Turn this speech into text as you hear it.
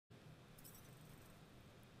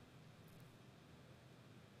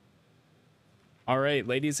All right,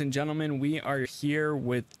 ladies and gentlemen, we are here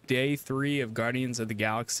with day 3 of Guardians of the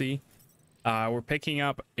Galaxy. We're picking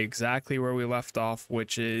up exactly where we left off,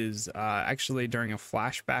 which is actually during a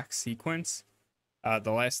flashback sequence.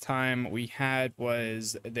 The last time we had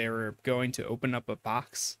was they were going to open up a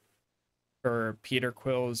box for Peter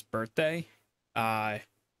Quill's birthday,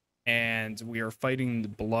 and we were fighting the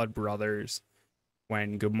Blood Brothers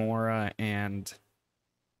when Gamora and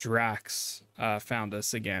Drax found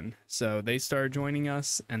us again. So they started joining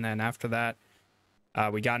us, and then after that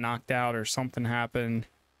we got knocked out or something happened.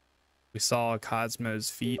 We saw Cosmo's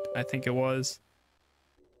feet, I think it was,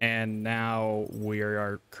 and now we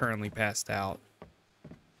are currently passed out.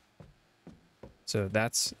 So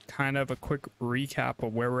that's kind of a quick recap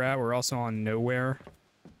of where we're at. We're also on Nowhere.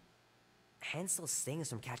 Hand still stings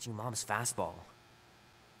from catching Mom's fastball.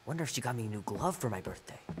 Wonder if she got me a new glove for my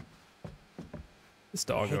birthday. This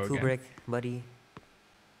doggo Hey, again. Kubrick, buddy.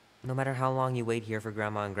 No matter how long you wait here for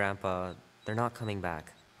Grandma and Grandpa, they're not coming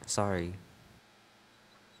back. Sorry.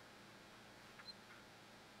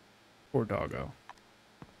 Poor doggo.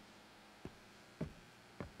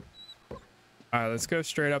 Alright, let's go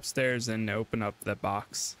straight upstairs and open up that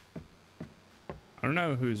box. I don't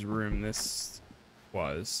know whose room this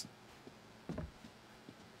was.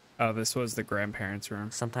 Oh, this was the grandparents'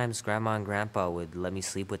 room. Sometimes Grandma and Grandpa would let me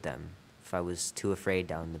sleep with them if I was too afraid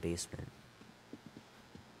down in the basement.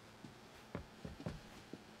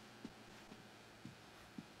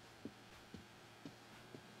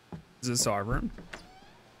 Is this our room?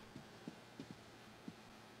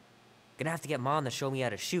 Gonna have to get Mom to show me how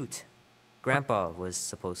to shoot. Grandpa was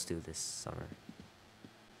supposed to this summer.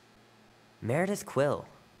 Meredith Quill.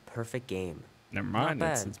 Perfect game. Never mind,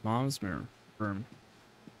 Not it's bad. mom's room.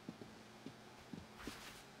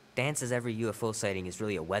 Dan says every UFO sighting is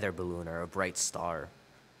really a weather balloon or a bright star.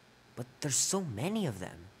 But there's so many of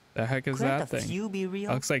them. The heck is Couldn't that a thing? few be real?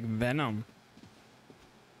 That looks like Venom.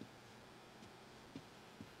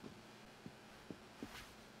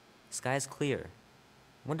 Sky's clear.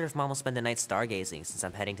 Wonder if Mom will spend the night stargazing since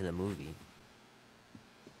I'm heading to the movie.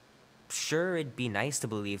 Sure, it'd be nice to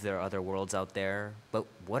believe there are other worlds out there, but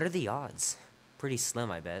what are the odds? Pretty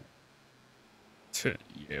slim, I bet.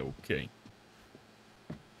 Yeah, okay.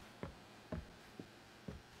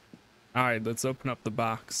 Alright, let's open up the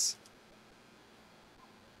box.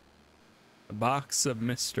 The box of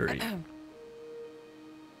mystery.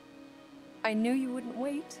 I knew you wouldn't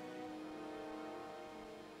wait.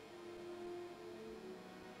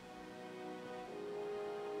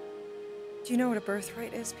 Do you know what a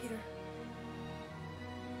birthright is, Peter?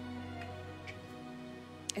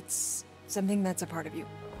 It's something that's a part of you.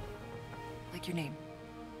 Like your name.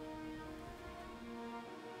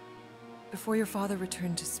 Before your father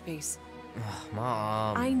returned to space. Ugh,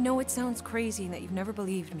 Mom. I know it sounds crazy and that you've never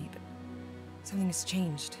believed me, but something has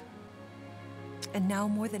changed. And now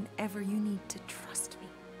more than ever, you need to trust me.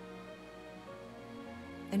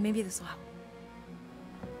 And maybe this will help.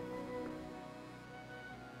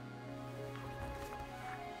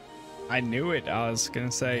 I knew it. I was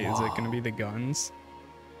gonna say, Whoa. is it gonna be the guns?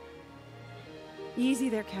 Easy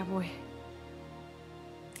there, cowboy.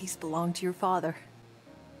 These belong to your father.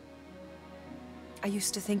 I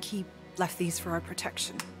used to think he left these for our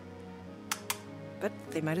protection. But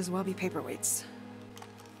they might as well be paperweights.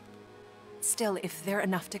 Still, if they're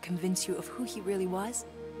enough to convince you of who he really was,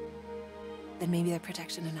 then maybe they're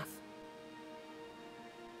protection enough.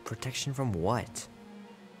 Protection from what?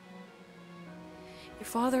 Your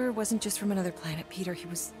father wasn't just from another planet, Peter. He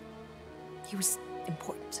was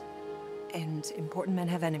important. And important men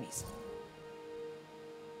have enemies.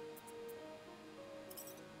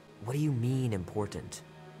 What do you mean, important?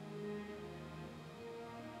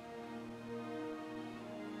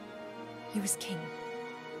 He was king.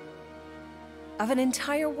 Of an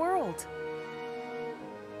entire world.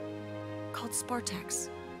 Called Spartax.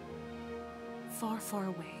 Far, far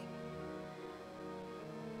away.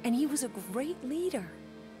 And he was a great leader.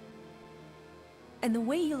 And the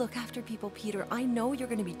way you look after people, Peter, I know you're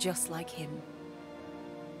gonna be just like him.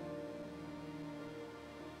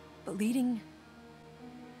 But leading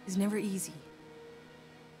is never easy.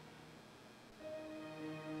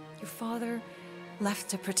 Your father left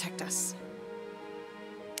to protect us.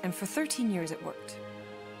 And for 13 years it worked.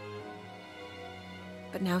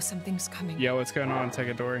 But now something's coming. Yo, what's going on,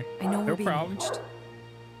 Tegadori? I know we're No being problem. watched.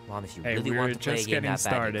 Mom, if you Hey, really we want were to play a just game getting that bad,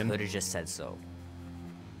 started. you could have just said so.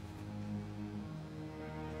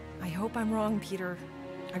 I hope I'm wrong, Peter.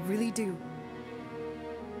 I really do.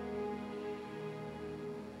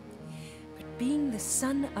 But being the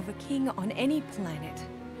son of a king on any planet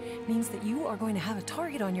means that you are going to have a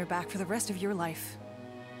target on your back for the rest of your life.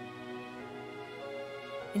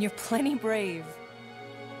 And you're plenty brave.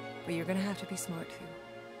 But you're gonna have to be smart too.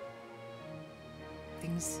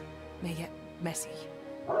 Things may get messy.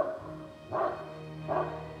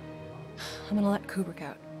 I'm gonna let Kubrick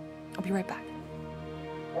out. I'll be right back.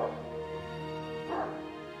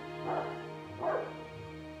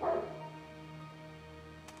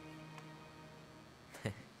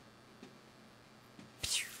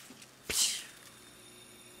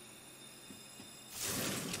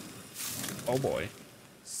 Oh boy.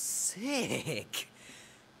 Sick.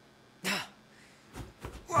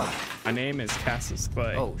 My name is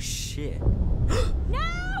CasasClay. Oh shit.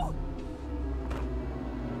 No!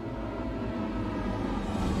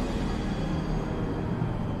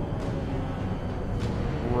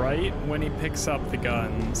 Right when he picks up the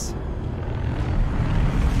guns,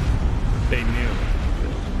 they knew.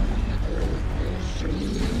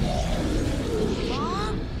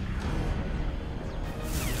 Mom?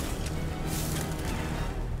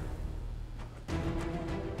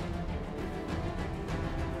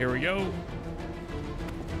 Here we go.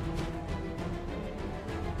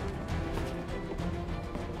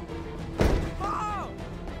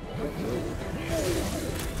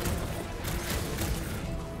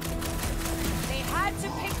 They had to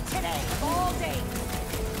pick today of all days.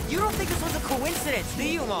 You don't think this was a coincidence, do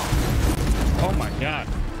you, Mom? Oh my god.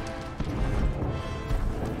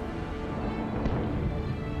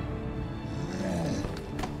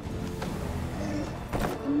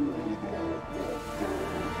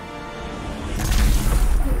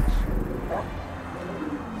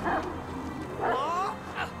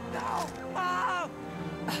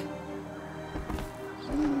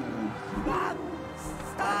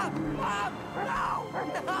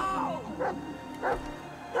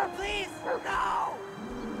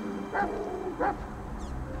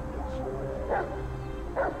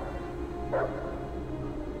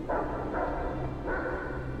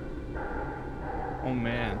 Oh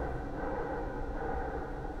man.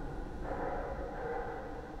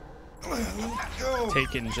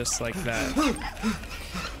 Taken just like that.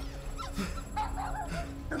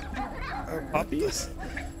 Puppies?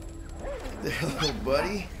 Hello,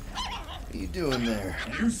 buddy. What are you doing there?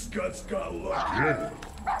 You scuts got lucky. Yeah.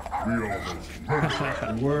 We almost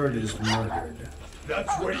murdered. The word is murdered.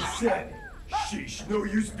 That's what he said. Sheesh, no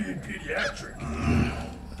use being pediatric.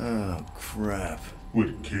 Oh, crap.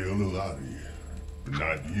 Would kill a lot of you, but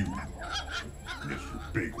not you.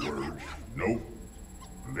 Mr. Big Words. Nope.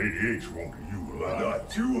 Lady H wanted you alive. Not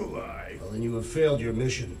too alive. Well, then you have failed your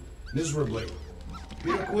mission. Miserably.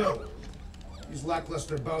 Peter Quill. These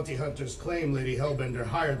lackluster bounty hunters claim Lady Hellbender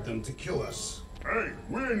hired them to kill us. Hey,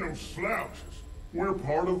 we ain't no slouches. We're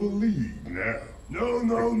part of a league now. No.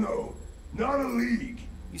 Not a league.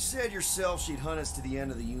 You said yourself she'd hunt us to the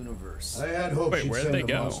end of the universe. I had hoped Wait, she'd where'd send they a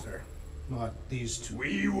go? monster. Not these two.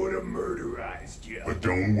 We would have murderized you. But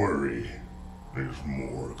don't worry. There's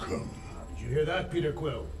more coming. Did you hear that, Peter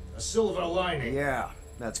Quill? A silver lining. Yeah,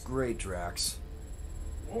 that's great, Drax.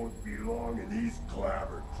 Won't be long in these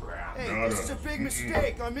clabber traps. Hey, this is a big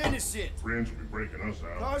mistake. I'm innocent. Friends will be breaking us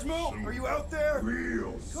out. Cosmo, soon. are you out there?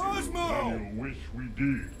 Real soon. Cosmo! I wish we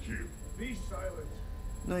did, Jim. Be silent.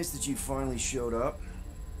 Nice that you finally showed up.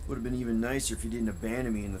 Would have been even nicer if you didn't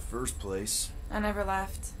abandon me in the first place. I never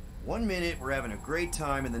left. 1 minute, we're having a great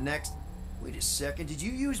time, and the next... Wait a second, did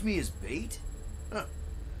you use me as bait? Huh.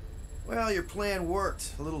 Well, your plan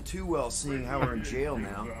worked. A little too well, seeing how we're in jail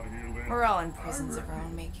now. We're all in prisons of our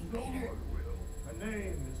own making, Peter. Her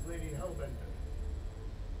name is Lady Hellbender.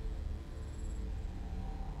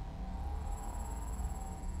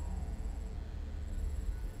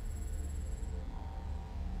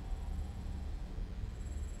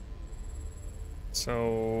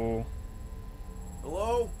 So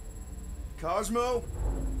Hello? Cosmo?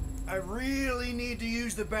 I really need to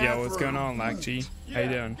use the bathroom. yeah, what's going on, Lackgy? How you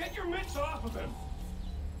doing? Get your mitts off of him.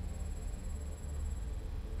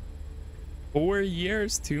 4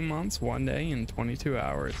 years, 2 months, 1 day, and 22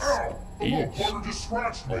 hours. Ow! The little Eesh. butter just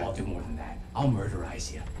scratched me. Oh, I'll do more than that. I'll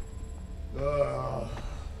murderize you.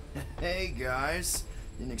 Hey, guys.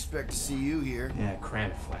 Didn't expect to see you here. Yeah,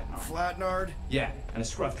 cram it, Flatnard. Flatnard? Yeah, and a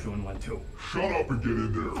scruff crew in one too. Shut up and get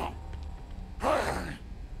in there.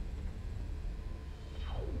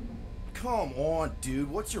 Come on,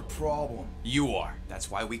 dude. What's your problem? You are.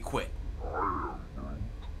 That's why we quit.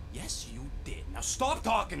 Yes, you did. Now stop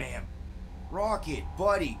talking to him. Rocket,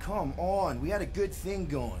 buddy, come on. We had a good thing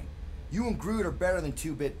going. You and Groot are better than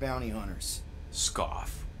 2-bit bounty hunters.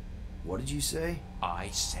 Scoff. What did you say? I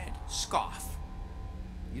said scoff.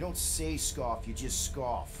 You don't say scoff, you just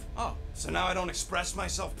scoff. Oh, so now I don't express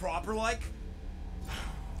myself proper like?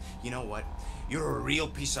 You know what? You're a real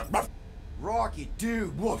piece of... Rocky,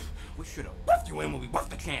 dude. Woof. We should have woofed you in when we woofed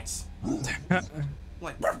the chance.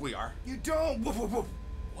 Like we are. You don't. Woof, woof, woof.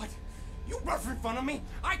 What? You rough in front of me?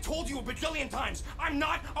 I told you a bajillion times, I'm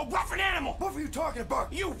not a roughing animal! What were you talking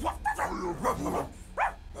about? You rough.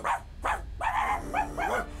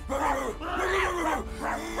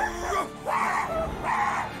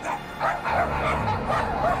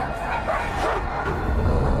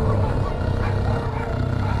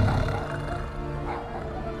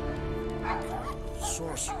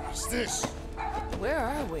 Sorceress, this. Where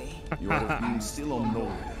are we? You have been still on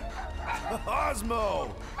nowhere.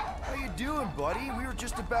 Osmo! How you doing, buddy? We were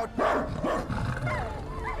just about...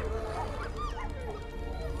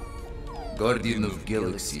 Guardian of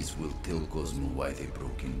Galaxies will tell Cosmo why they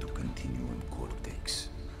broke into Continuum Cortex.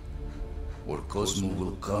 Or Cosmo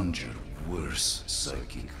will conjure worse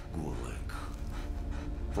psychic gulag.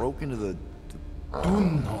 Broke into the... Do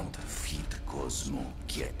not feed Cosmo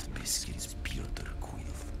cat biscuits, Peter Quill.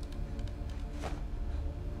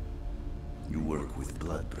 You work with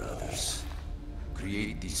Blood Brothers.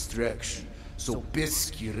 Create distraction so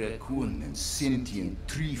pesky Raccoon and sentient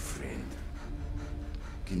tree friend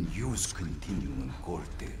can use Continuum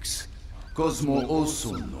Cortex. Cosmo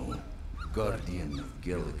also know Guardian of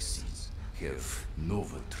Galaxies have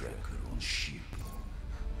Nova Tracker on ship.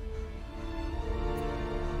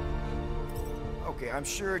 Okay, I'm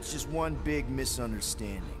sure it's just one big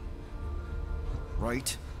misunderstanding.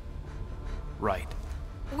 Right? Right.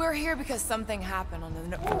 We're here because something happened on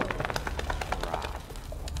the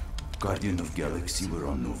Guardian of Galaxy were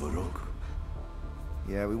on Nova Rock.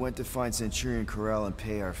 Yeah, we went to find Centurion Corral and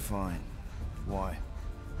pay our fine. Why?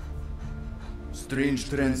 Strange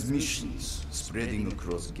transmissions spreading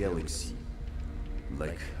across galaxy,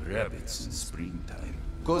 like rabbits in springtime.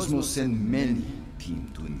 Cosmo sent many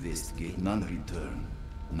team to investigate, none return.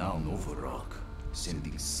 Now Nova Rock,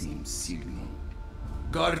 sending same signal.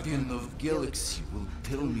 Guardian of Galaxy will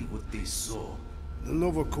tell me what they saw. The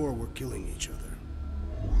Nova Corps were killing each other.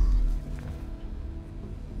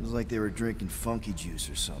 It was like they were drinking funky juice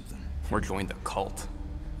or something. Or joined the cult.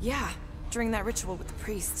 Yeah, during that ritual with the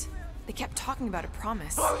priest. They kept talking about a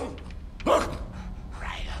promise.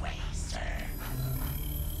 Right away, sir.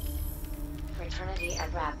 Fraternity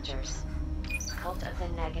at Raptors. Cult of the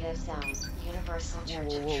Negative Sounds. Universal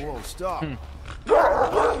Church of Whoa, Truth. stop.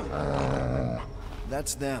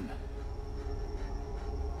 That's them.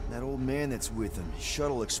 That old man that's with them. His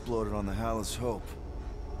shuttle exploded on the Hallis Hope.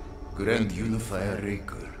 Grand Unifier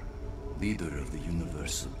Raker, leader of the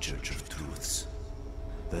Universal Church of Truths.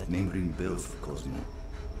 That name rings bells for Cosmo.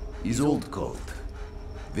 His old cult.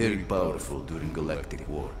 Very powerful during Galactic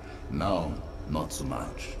War. Now, not so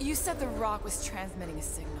much. You said the rock was transmitting a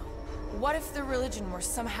signal. What if the religion were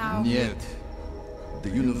somehow... Yet, the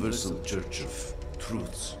Universal Church of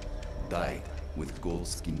Truths died with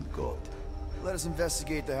Gold-Skinned God. Let us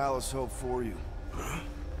investigate the Hallis Hope for you.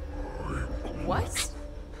 What?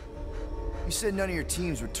 You said none of your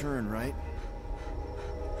teams return, right?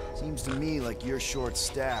 Seems to me like you're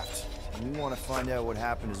short-staffed, and we want to find out what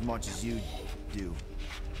happened as much as you do.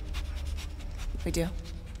 We do.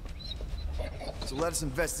 So let us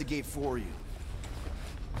investigate for you.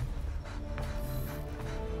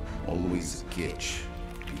 Always a catch,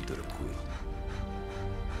 Peter Quill.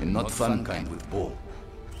 And not fun kind with ball.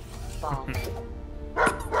 Ball.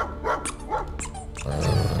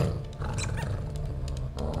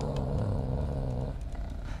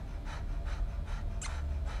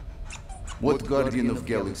 What Guardian of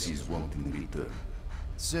Galaxies want in return?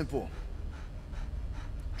 Simple.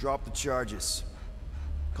 Drop the charges.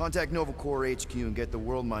 Contact Nova Corps HQ and get the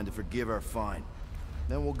World Mind to forgive our fine.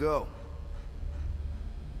 Then we'll go.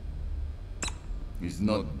 It's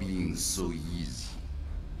not being so easy.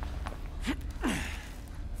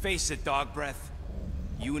 Face it, dog breath.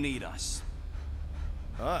 You need us.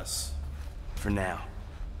 Us? For now.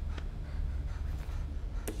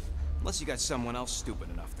 Unless you got someone else stupid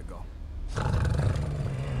enough to go.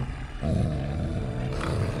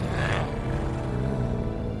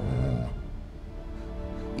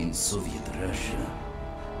 In Soviet Russia,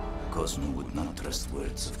 Cosmo would not trust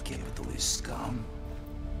words of capitalist scum.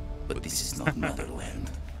 But this is not Motherland.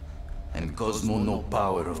 And Cosmo no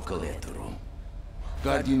power of collateral.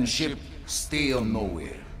 Guardianship, stay on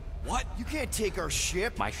nowhere. What? You can't take our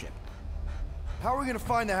ship. My ship. How are we gonna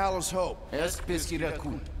find the Hallis Hope? Ask Pesky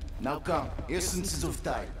Raccoon. Now come, essences of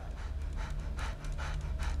time.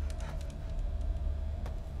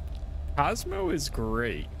 Cosmo is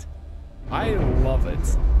great. I love it.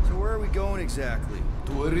 So where are we going exactly?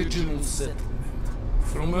 To original settlement.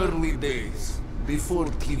 From early days, before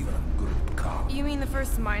Cleveland Group come. You mean the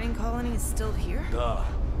first mining colony is still here? Duh.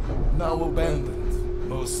 Now abandoned,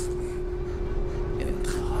 mostly.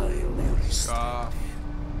 Entirely restored.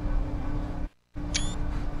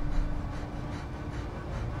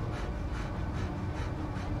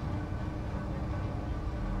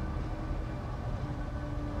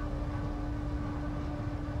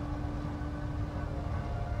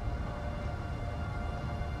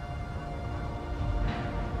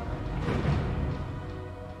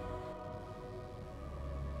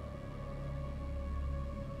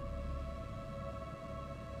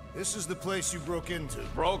 This is the place you broke into.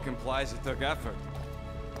 Broke implies it took effort.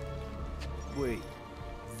 Wait,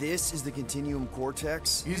 this is the Continuum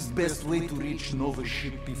Cortex? His best way to reach Nova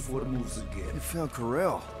ship before moves again. You found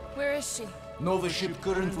Corel. Where is she? Nova ship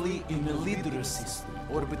currently in the Lidra system,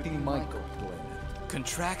 orbiting Michael planet.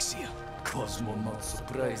 Contraxia. Cosmo not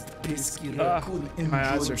surprised. Pesky Raccoon my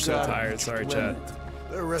eyes enjoyed are so garbage tired, sorry, Chad. planet.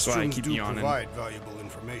 Their That's why I restrooms keep do yawning. provide valuable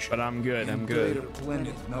information. But I'm good, I'm Entire good.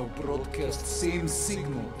 planet now broadcast same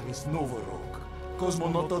signal as Nova Rock. Cosmo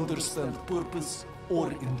not understand purpose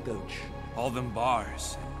or intention. All them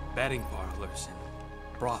bars, and betting parlors,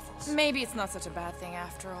 and brothels. Maybe it's not such a bad thing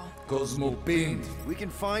after all. Cosmo pained. We can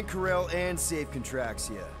find Corel and save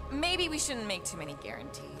Contraxia. Maybe we shouldn't make too many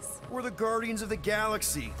guarantees. We're the Guardians of the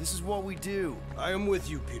Galaxy. This is what we do. I am with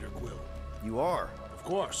you, Peter Quill. You are. Of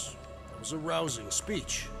course. That was a rousing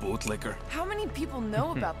speech. Bootlicker. How many people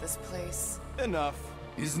know about this place? Enough.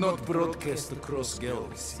 Is not broadcast across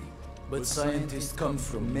galaxy, but scientists come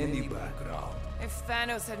from many backgrounds. If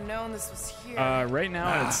Thanos had known this was here... Right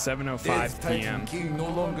now it's 7:05 p.m. King no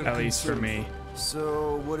longer At least for me.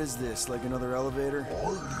 So, what is this? Like another elevator?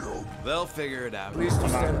 They'll figure it out. Please to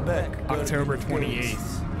stand back. October Guardian of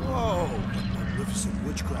 28th. Whoa! What magnificent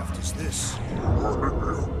witchcraft is this?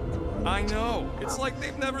 I know. It's like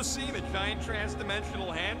they've never seen a giant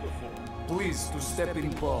trans-dimensional hand before. Please to step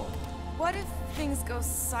in palm. What if things go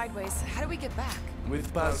sideways? How do we get back?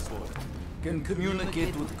 With passport. Can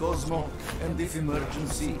communicate with Cosmo, and if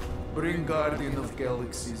emergency, bring Guardian of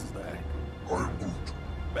Galaxies back.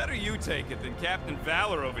 Better you take it than Captain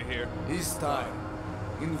Valor over here. His time.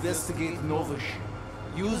 Investigate Nova ship.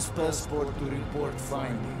 Use passport to report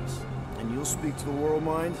findings. And you'll speak to the World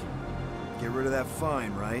Mind? Get rid of that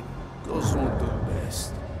fine, right? Cosmo do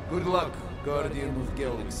best. Good luck, Guardian of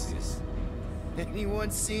Galaxies. Anyone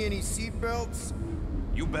see any seatbelts?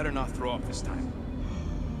 You better not throw up this time.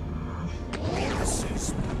 This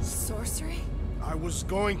is... Sorcery? I was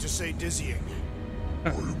going to say dizzying.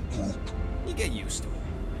 You get used to it.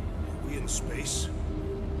 Are we in space?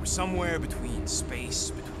 We're somewhere between space,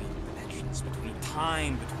 between dimensions, between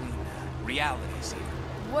time, between realities.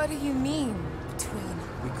 What do you mean, between?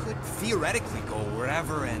 We could theoretically go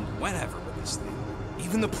wherever and whenever with this thing.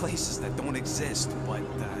 Even the places that don't exist, but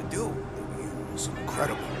do. It's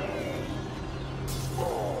incredible.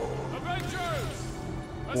 Avengers!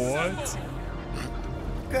 What?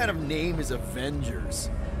 What kind of name is Avengers?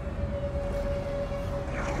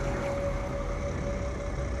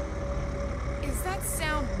 Is that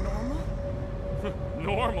sound normal?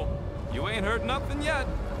 Normal. You ain't heard nothing yet.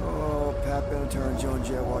 Oh, Pat Benatar and Joan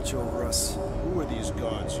Jett watch over us. Who are these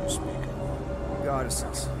gods you speak of?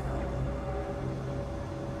 Goddesses.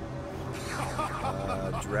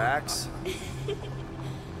 Drax?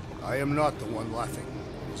 I am not the one laughing.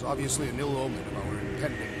 It's obviously an ill omen of our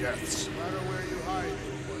impending deaths. No matter where you hide,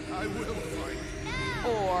 I will find you.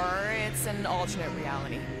 Or it's an alternate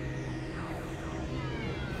reality.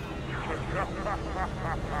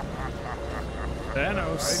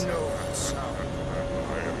 Thanos. I know that sound.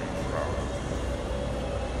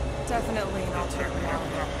 Definitely an alternate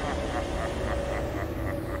reality.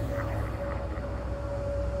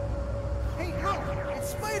 Hey, look! It's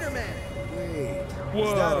Spider-Man! Wait. Whoa.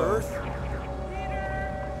 Is that Earth?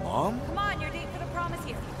 Peter! Mom? Come on, your date for the promise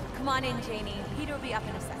here. Come on in, Janie. Peter will be up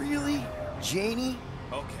in a second. Really? Janie?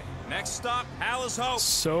 Okay, next stop, Palace Hope.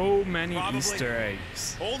 So many Probably. Easter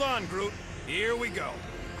eggs. Hold on, Groot. Here we go.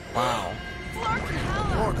 Wow.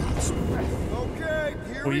 Okay,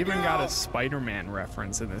 here We we even go. got a Spider-Man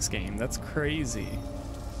reference in this game. That's crazy.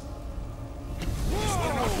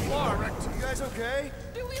 Whoa! You guys okay?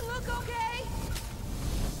 Do we look okay?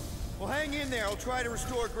 Well, hang in there. I'll try to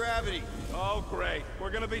restore gravity. Oh, great. We're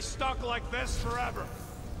gonna be stuck like this forever.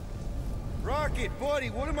 Rocket, buddy,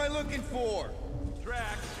 what am I looking for?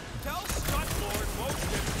 Drax, tell Scut-Lord Motion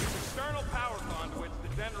to use external power conduits to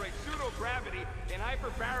generate pseudo-gravity in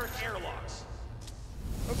hyperbaric airlocks.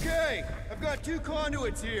 Okay, I've got 2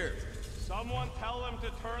 conduits here. Someone tell him to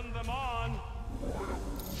turn them on.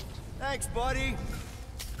 Thanks, buddy.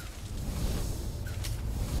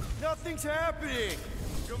 Nothing's happening.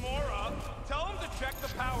 Gamora, tell him to check the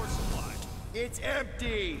power supply. It's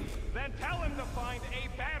empty! Then tell him to find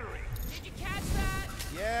a battery. Did you catch that?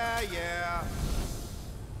 Yeah.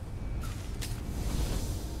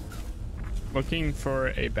 Looking for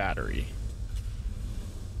a battery.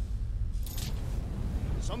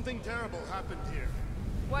 Something terrible happened here.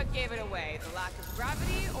 What gave it away? The lack of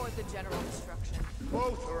gravity or the general destruction?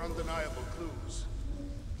 Both are undeniable clues.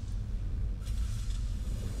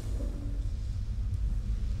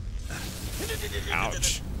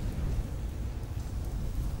 Ouch.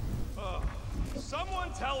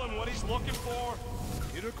 Someone tell him what he's looking for.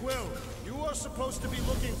 Peter Quill, you are supposed to be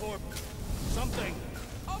looking for something.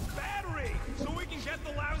 A battery, so we can get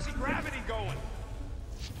the lousy gravity going.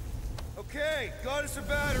 Okay, got us a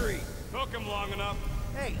battery. Took him long enough.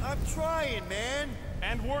 Hey, I'm trying, man.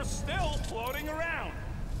 And we're still floating around.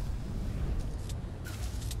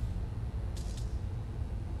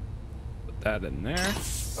 Put that in there.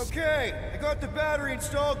 Okay, I got the battery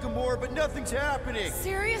installed, Gamora, but nothing's happening.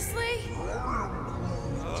 Seriously?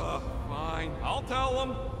 Fine. I'll tell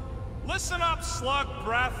him. Listen up, slug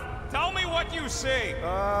breath. Tell me what you see.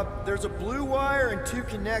 There's a blue wire and 2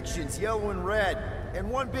 connections, yellow and red, and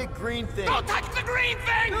 1 big green thing. Don't touch the green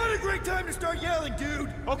thing! Not a great time to start yelling, dude!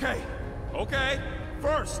 Okay.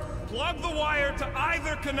 First, plug the wire to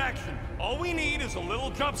either connection. All we need is a little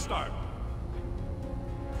jump start.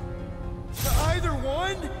 To either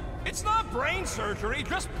one? It's not brain surgery,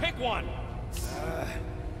 just pick one.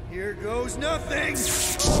 Here goes nothing!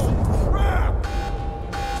 Oh, crap!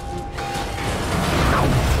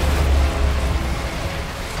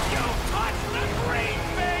 You touched the green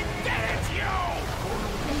thing! Get it, you!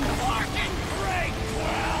 Fucking great,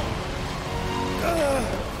 Quill!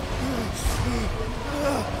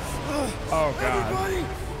 Oh god. Everybody,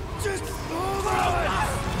 just hold on!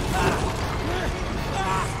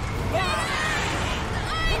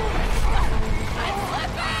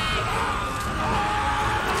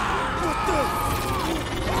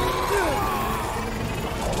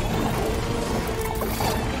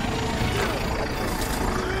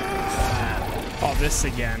 Oh, this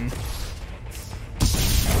again.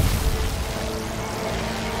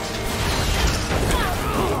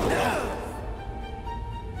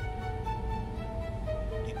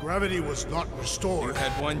 Gravity was not restored. You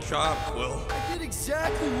had one job, Quill. I did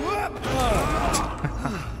exactly what?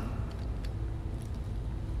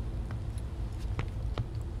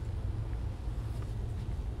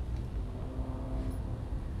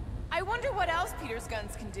 I wonder what else Peter's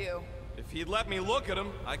guns can do. If he'd let me look at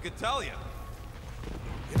him, I could tell you.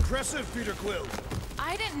 Impressive, Peter Quill.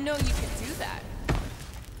 I didn't know you could do that.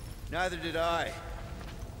 Neither did I.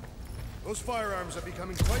 Those firearms are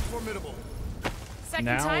becoming quite formidable. Second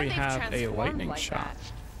Now time we they've have a transformed lightning like shot.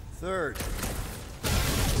 Third.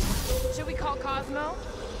 That. Should we call Cosmo?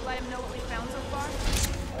 Let him know what we found so far?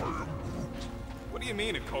 What do you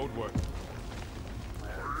mean, a code word?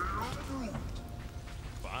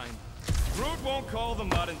 Fine. Groot won't call the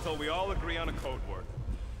mud until we all agree on a code word.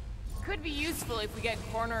 Could be useful if we get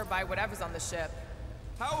cornered by whatever's on the ship.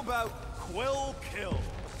 How about Quill Kill?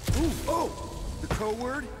 Ooh, oh! The code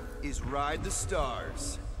word is Ride the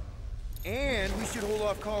Stars. And we should hold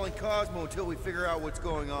off calling Cosmo until we figure out what's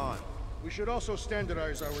going on. We should also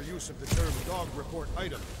standardize our use of the term dog report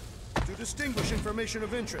item to distinguish information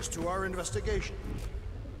of interest to our investigation.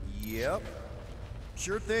 Yep.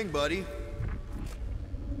 Sure thing, buddy.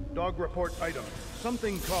 Dog report item.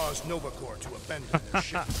 Something caused Nova Corps to abandon their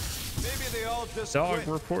ship. Maybe they all just Dog quit.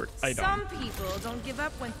 report item. Some people don't give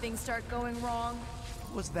up when things start going wrong.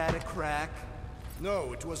 Was that a crack?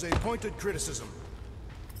 No, it was a pointed criticism.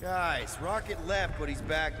 Guys, Rocket left, but he's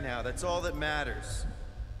back now. That's all that matters.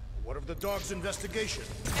 What of the dog's investigation?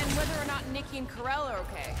 And whether or not Nikki and Corell are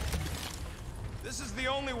okay. This is the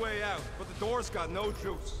only way out, but the door's got no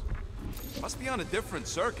juice. Must be on a different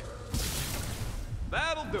circuit.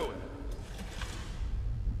 That'll do it.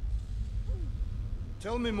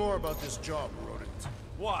 Tell me more about this job, Rodent.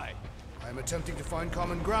 Why? I am attempting to find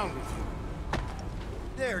common ground with you.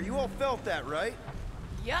 There, you all felt that, right?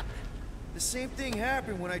 Yep. The same thing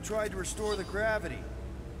happened when I tried to restore the gravity.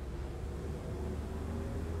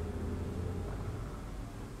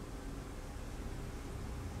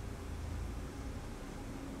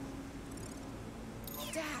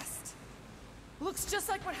 Dast. Looks just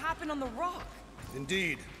like what happened on the rock.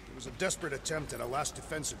 Indeed, it was a desperate attempt at a last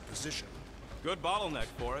defensive position. Good bottleneck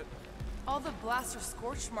for it. All the blaster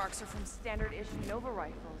scorch marks are from standard issue Nova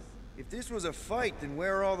rifles. If this was a fight, then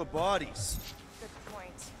where are all the bodies? Good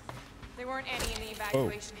point. There weren't any in the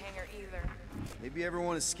evacuation hangar either. Maybe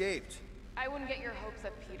everyone escaped. I wouldn't get your hopes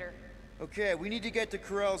up, Peter. Okay, we need to get to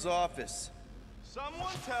Corell's office.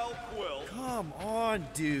 Someone tell Quill. Come on,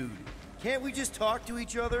 dude. Can't we just talk to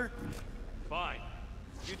each other? Fine.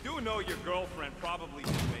 You do know your girlfriend probably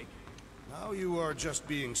didn't make it. Now you are just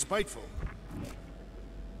being spiteful.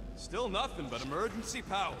 Still nothing but emergency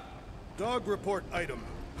power. Dog report item.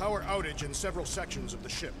 Power outage in several sections of the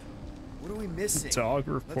ship. What are we missing? Dog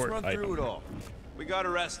report Let's run through it all. We got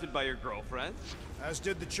arrested by your girlfriend. As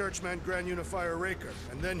did the Churchman Grand Unifier Raker,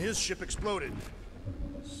 and then his ship exploded.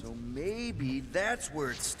 So maybe that's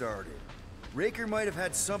where it started. Raker might have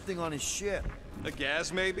had something on his ship. A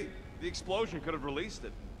gas, maybe? The explosion could have released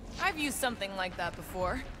it. I've used something like that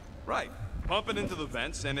before. Right. Pump it into the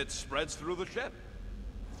vents and it spreads through the ship.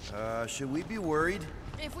 Should we be worried?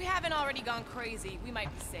 If we haven't already gone crazy, we might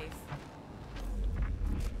be safe.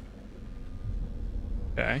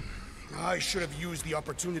 Okay. I should have used the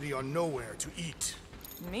opportunity on Nowhere to eat.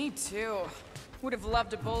 Me too. Would have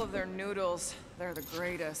loved a bowl of their noodles. They're the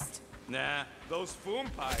greatest. Nah, those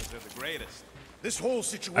foom pies are the greatest. This whole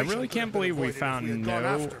situation. I really can't believe we found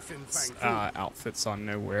no food. outfits on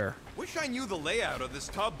Nowhere. Wish I knew the layout of this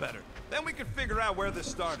tub better. Then we could figure out where this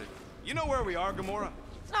started. You know where we are, Gamora?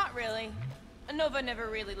 Not really. Nova never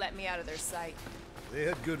really let me out of their sight. They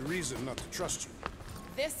had good reason not to trust you.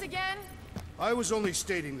 This again? I was only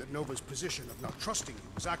stating that Nova's position of not trusting you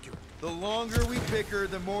was accurate. The longer we bicker,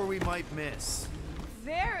 the more we might miss.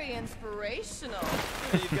 Very inspirational.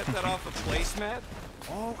 You get that off a placemat?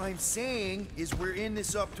 All I'm saying is we're in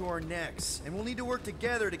this up to our necks, and we'll need to work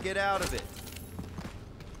together to get out of it.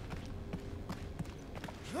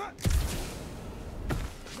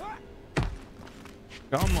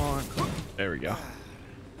 Come on. There we go.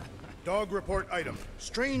 Dog report item.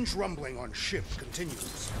 Strange rumbling on ship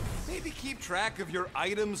continues. Maybe keep track of your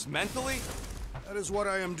items mentally? That is what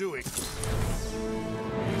I am doing.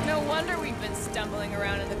 No wonder we've been stumbling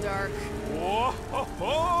around in the dark. Whoa, ho,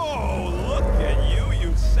 ho, look at you,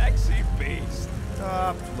 you sexy beast.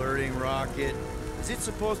 Stop flirting, Rocket. Is it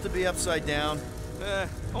supposed to be upside down?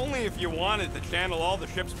 Only if you wanted to channel all the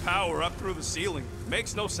ship's power up through the ceiling.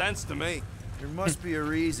 Makes no sense to me. There must be a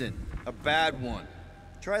reason. A bad one.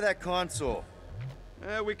 Try that console.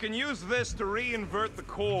 We can use this to re-invert the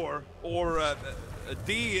core, or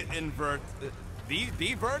de-invert...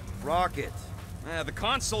 de-vert? Rocket. The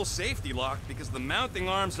console's safety locked because the mounting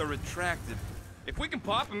arms are retracted. If we can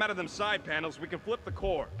pop them out of them side panels, we can flip the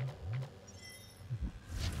core.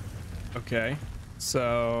 Okay.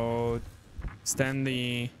 So... extend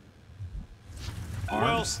the... arms.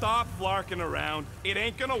 Well, stop flarking around. It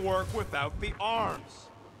ain't gonna work without the arms.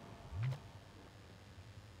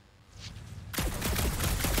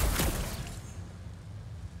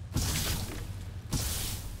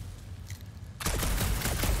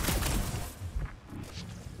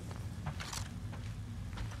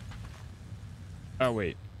 Oh,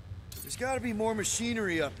 wait. There's gotta be more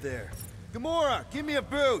machinery up there. Gamora, give me a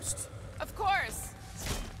boost! Of course!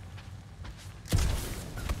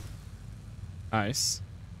 Nice.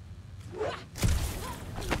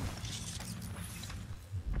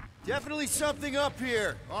 Definitely something up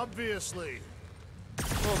here. Obviously.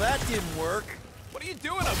 Well, that didn't work. What are you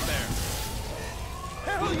doing up there?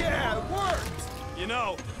 Hell yeah, it worked! You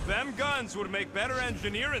know, them guns would make better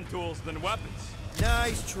engineering tools than weapons.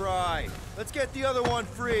 Nice try. Let's get the other one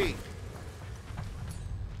free.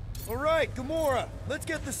 All right, Gamora, let's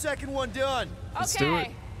get the second one done. Let's do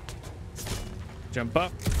it. Jump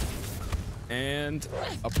up. And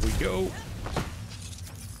up we go.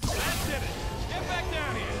 That did it. Get back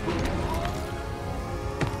down here.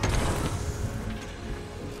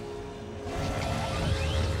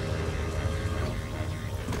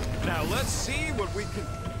 Now let's see what we can...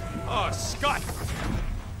 Oh, Scott!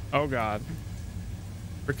 Oh god.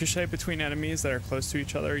 Ricochet between enemies that are close to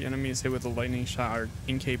each other. Enemies hit with a lightning shot are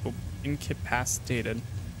incapacitated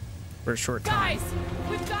for a short time. Guys,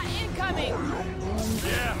 we've got incoming!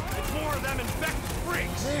 Yeah, it's more of them infected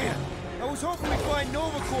freaks! Man, I was hoping we'd find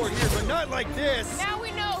Nova Corps here, but not like this! Now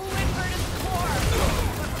we know who inverted the core!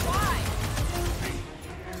 But why?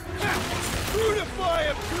 Brutify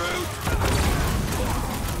him, Groot!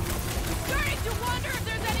 Starting to wonder if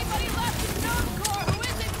there's anybody left in Nova Corps who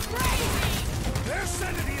isn't crazy! Their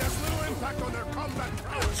sanity has little impact on their combat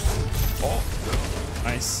prowess. Oh,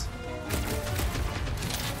 nice.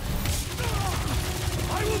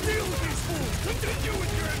 I will deal with these fools. Continue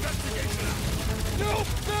with your investigation. No,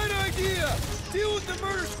 bad idea! Deal with the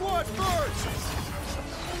murder squad first!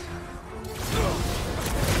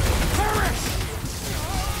 Perish!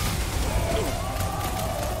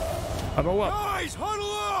 Huddle up. Guys,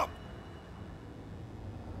 huddle up!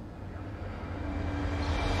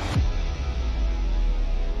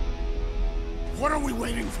 What are we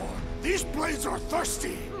waiting for? These blades are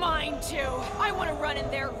thirsty! Mine too. I want to run in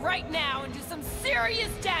there right now and do some serious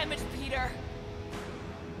damage, Peter.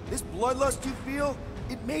 This bloodlust you feel,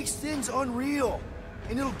 it makes things unreal.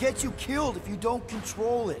 And it'll get you killed if you don't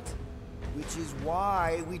control it. Which is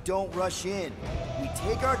why we don't rush in. We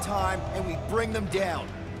take our time and we bring them down.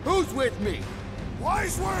 Who's with me?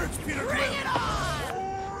 Wise words, Peter Quill! Bring it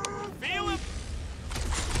on! Feel it?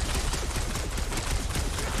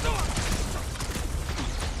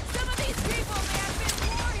 Some of these people may have been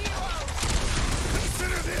war heroes!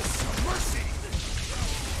 Consider this a mercy!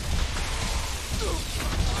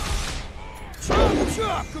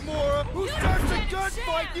 Chop, Gamora! Who starts a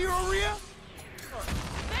gunfight near Aria?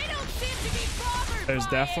 They don't seem to be bothered. There's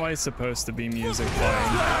definitely supposed to be music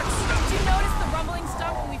playing. Did you notice the rumbling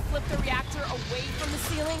start when we flipped the reactor away from the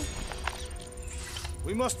ceiling?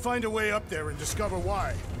 We must find a way up there and discover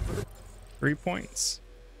why. 3 points.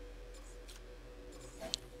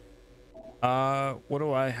 What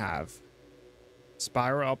do I have?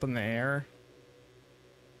 Spiral up in the air.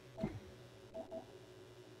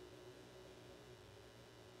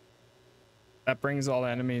 That brings all the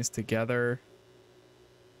enemies together.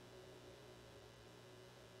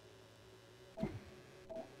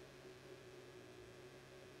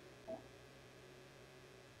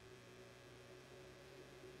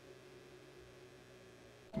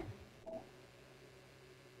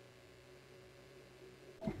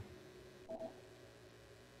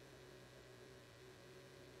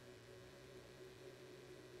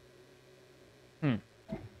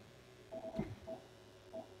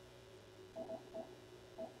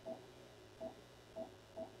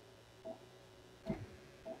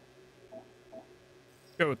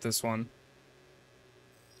 Go with this one.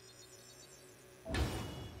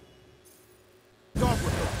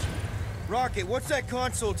 Rocket, what's that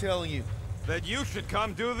console telling you? That you should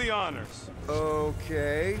come do the honors.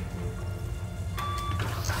 Okay.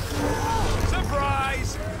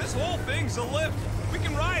 Surprise! This whole thing's a lift. We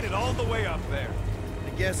can ride it all the way up there.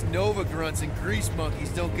 I guess Nova grunts and grease monkeys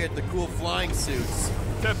don't get the cool flying suits.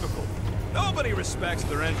 Typical. Nobody respects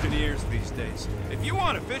their engineers these days. If you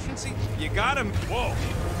want efficiency, you gotta... Whoa!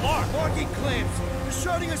 Clark! Locking clamps! They're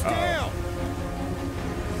shutting us down!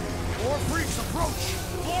 More freaks approach!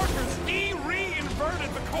 Florkers re-inverted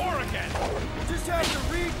the core again! We'll just have to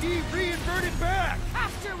re-invert it back!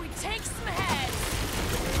 After we take some heads!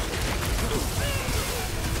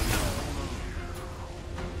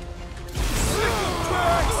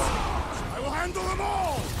 I will handle them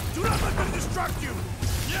all! Do not let them distract you!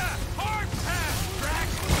 Yeah! Hard pass, Drax!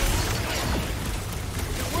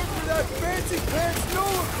 Work for that fancy pants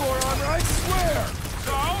Nola core armor, I swear!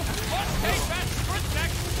 So, let's take that sprint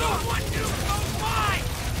next. Someone do goes mine!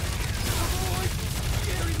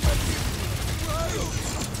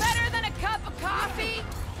 Better than a cup of coffee?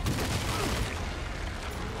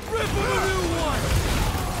 Rip a new one!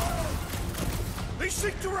 They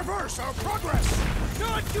seek to reverse our progress!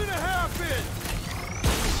 Not gonna happen!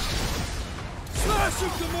 Slash him,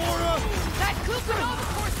 Gamora! That Kukunova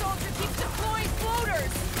core soldier keeps deploying floaters!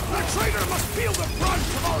 The traitor must feel the brunt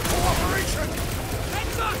of our cooperation!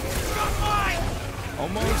 Heads up! Got mine!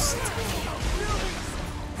 Almost.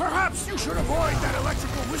 Perhaps you should avoid that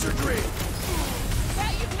electrical wizardry!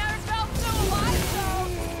 Bet you've never felt so alive, though!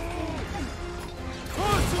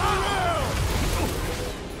 Toss him around!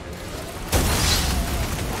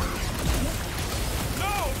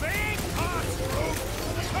 No, they ain't cops, Groot!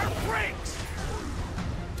 They're freaks!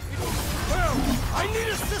 Well, I need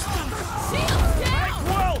assistance! Shields down!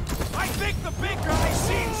 Well, I think the big guy's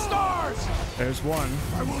seen stars! There's one.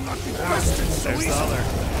 I will not be bested so There's the easily! other.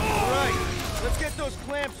 Right, let's get those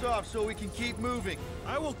clamps off so we can keep moving.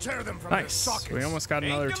 I will tear them from their Nice. sockets. We almost got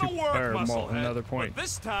another Ain't gonna work, musclehead, another point. But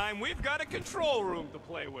this time, we've got a control room to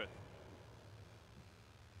play with.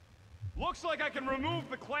 Looks like I can remove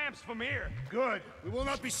the clamps from here. Good. We will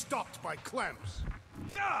not be stopped by clamps.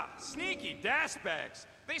 Ah, sneaky bags.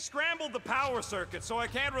 They scrambled the power circuit, so I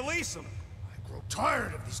can't release them. I grow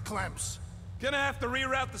tired of these clamps. Gonna have to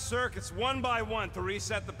reroute the circuits one by one to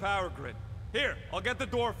reset the power grid. Here, I'll get the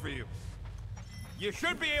door for you. You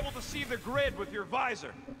should be able to see the grid with your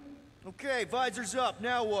visor. Okay, visor's up,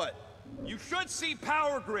 now what? You should see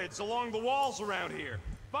power grids along the walls around here.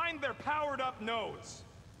 Find their powered up nodes.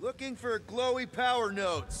 Looking for glowy power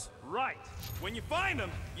nodes. Right. When you find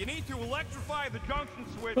them, you need to electrify the junction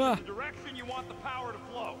switch in the direction you want the power to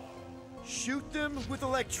flow. Shoot them with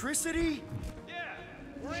electricity? Yeah,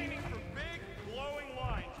 we're aiming for big, glowing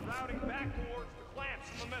lines routing back towards the clamps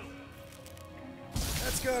in the middle.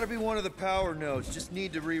 That's gotta be one of the power nodes, just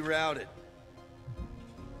need to reroute it.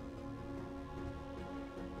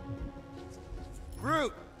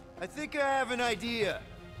 Groot, I think I have an idea.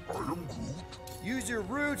 I am Groot. Use your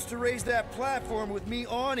roots to raise that platform with me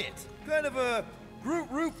on it. Kind of a Groot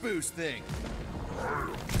root boost thing.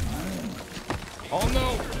 Oh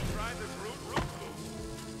no! Try the Groot root boost.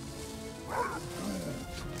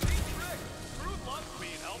 Groot loves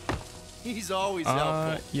being helpful. He's always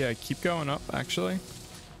helpful. Yeah, keep going up, actually.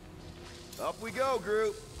 Up we go,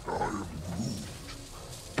 Groot. I am Groot.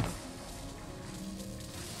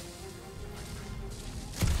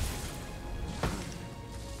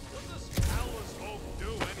 What does Alice Hope do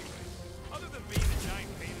anyway? Other than being a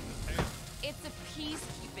giant pain in the tail. It's a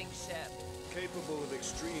peacekeeping ship. Capable of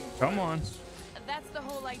extreme. Come on. That's the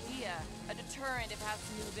whole idea. A deterrent if it has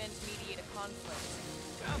to move in to mediate a conflict.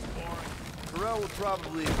 Sounds boring. Carell would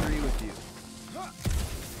probably agree with you.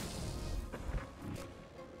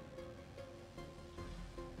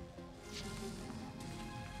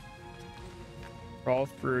 Crawl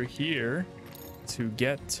through here to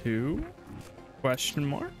get to question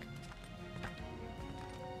mark.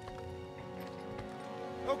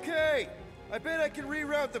 Okay, I bet I can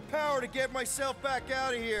reroute the power to get myself back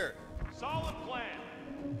out of here. Solid plan.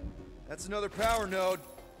 That's another power node.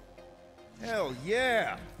 Hell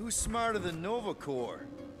yeah! Who's smarter than Nova Corps?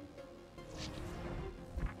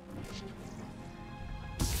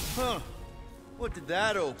 Huh. What did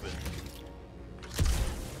that open?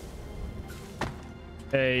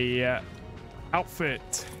 A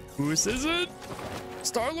outfit. Whose is it?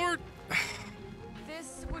 Star-Lord?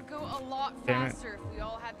 This would go a lot Damn it. faster if we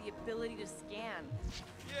all had the ability to scan.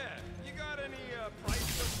 Yeah, you got any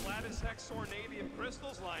priceless lattice hex ornadium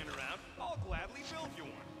crystals lying around? I'll gladly build you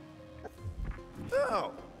one.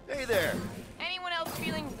 Oh, hey there. Anyone else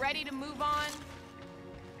feeling ready to move on?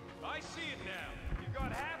 I see it now. You've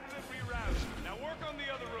got half of it rerouted. Now work on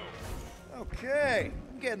the other room. Okay,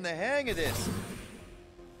 I'm getting the hang of this.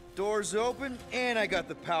 Doors open, and I got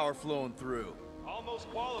the power flowing through. Almost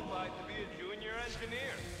qualified to be a junior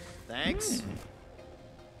engineer. Thanks.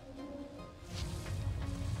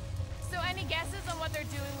 So any guesses on what they're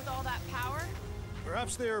doing with all that power?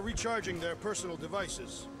 Perhaps they are recharging their personal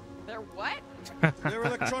devices. They're what? Their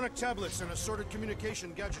electronic tablets and assorted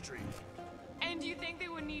communication gadgetry. And do you think they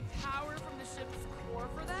would need power from the ship's core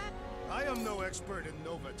for that? I am no expert in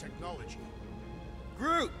Nova technology.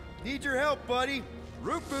 Groot, need your help, buddy.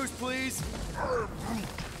 Root boost, please.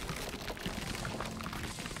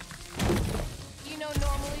 You know,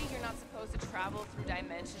 normally you're not supposed to travel through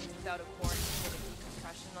dimensions without a core to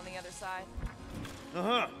decompression on the other side.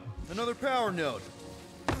 Uh-huh. Another power node.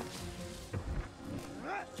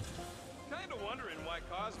 Kinda wondering why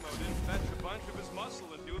Cosmo didn't fetch a bunch of his muscle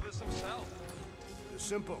and do this himself. It's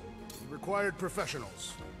simple. He required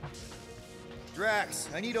professionals. Drax,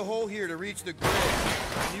 I need a hole here to reach the grid.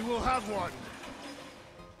 You will have one.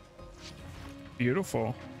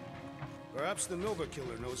 Beautiful. Perhaps the Nova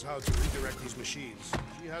Killer knows how to redirect these machines.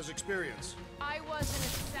 She has experience. I was an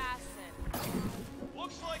assassin.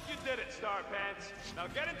 Looks like you did it, Starpants. Now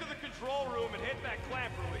get into the control room and hit that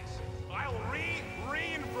clamp release. I'll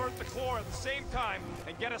re-invert the core at the same time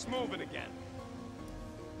and get us moving again.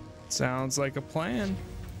 Sounds like a plan.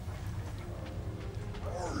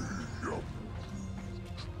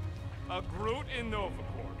 A Groot in Nova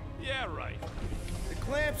Corps. Yeah, right. The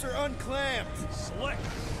clamps are unclamped. Slick.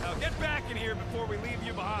 Now get back in here before we leave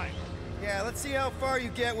you behind. Yeah, let's see how far you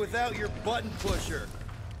get without your button pusher.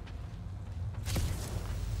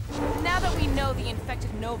 Now that we know the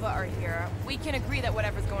infected Nova are here, we can agree that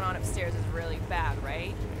whatever's going on upstairs is really bad,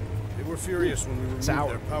 right? They were furious when we removed Sour.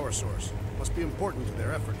 their power source. Must be important to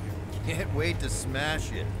their effort here. Can't wait to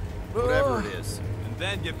smash it. Whatever it is. And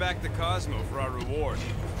then get back to Cosmo for our reward.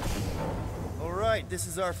 All right, this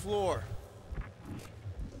is our floor.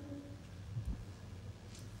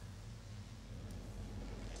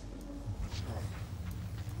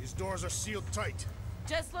 These doors are sealed tight.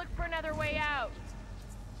 Just look for another way out.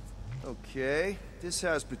 Okay, this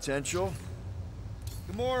has potential.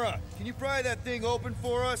 Gamora, can you pry that thing open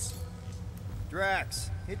for us? Drax,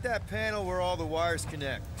 hit that panel where all the wires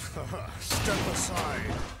connect. Step aside.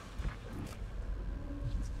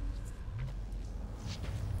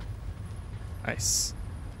 Nice.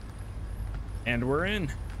 And we're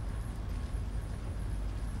in.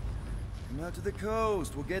 Come out to the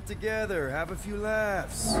coast. We'll get together, have a few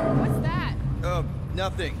laughs. What's that?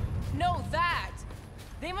 Nothing. No, that!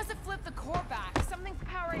 They must have flipped the core back. Something's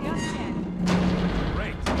powering us again.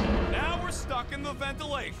 Great. Now we're stuck in the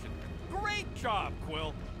ventilation. Great job,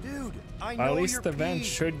 Quill. Dude, I know At least you're the vent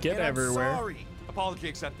peeved, should get and I'm everywhere. sorry. Apology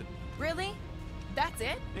accepted. Really? That's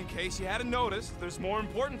it? In case you hadn't noticed, there's more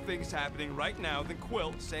important things happening right now than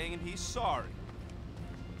Quill saying he's sorry.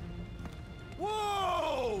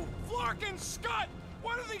 Whoa! Flarkin' Scott!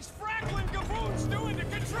 What are these Franklin gaboons doing to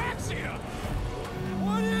Contraxia?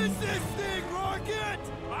 What is this thing, Rocket?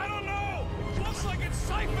 I don't know! Looks like it's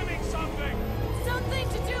siphoning something! Something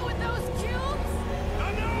to do with those cubes?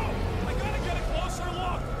 I know! I gotta get a closer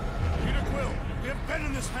look! Peter Quill, we have been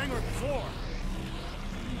in this hangar before.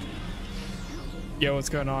 Yo, what's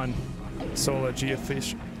going on? Sola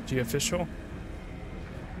G-Official?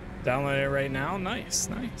 Download it right now? Nice,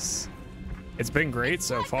 nice. It's been great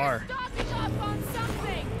so far. Stocking up on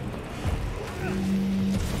something.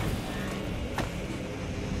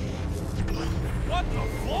 What the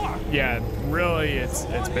fuck? Yeah, really, it's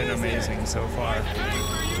been amazing so far.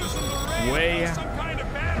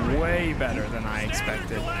 Way better than I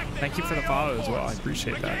expected. Thank you for the follow as well. I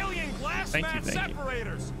appreciate that. Thank you, thank you.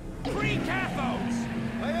 Pre-cathodes.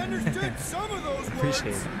 I understood some of those words.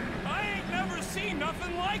 Appreciate it. I ain't never seen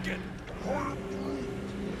nothing like it.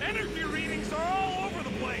 Energy readings are all over the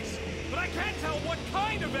place, but I can't tell what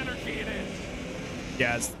kind of energy it is.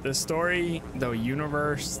 Yes, the story, the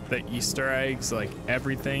universe, the Easter eggs, like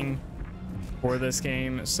everything for this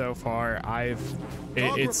game so far,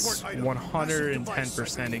 it's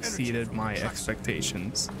 110% exceeded my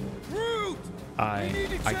expectations. I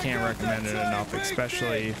can't recommend it enough,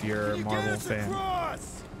 especially if you're a Marvel fan.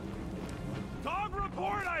 Dog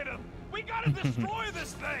report item. We gotta destroy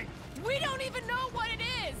this thing. We don't even know what it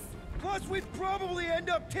is. Plus, we'd probably end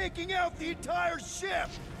up taking out the entire ship.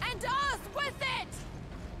 And us with it.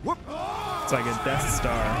 Whoop. It's like a Death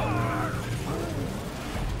Star.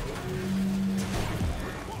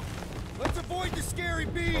 Let's avoid the scary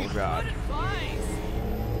beam. Oh God. Good advice.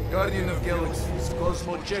 Guardian of Galaxies,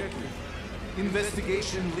 Cosmo Checker.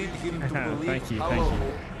 Investigation lead him to believe Thank you, thank Huddle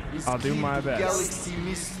you. is I'll do key my to best. Galaxy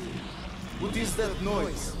mystery. What is that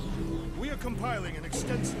noise? We are compiling an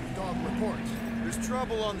extensive dog report. There's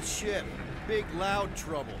trouble on the ship. Big, loud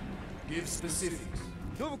trouble. Give specifics.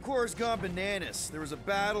 Nova Corps gone bananas. There was a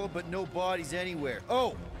battle, but no bodies anywhere.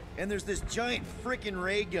 Oh, and there's this giant frickin'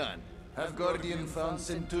 ray gun. Have Guardian found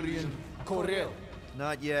Centurion Corel?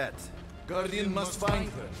 Not yet. Guardian must find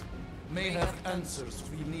her. May have answers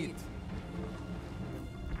we need.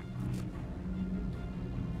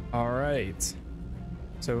 All right.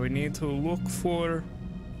 So we need to look for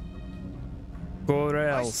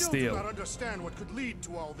Corel I still do Steel. not understand what could lead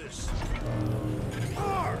to all this.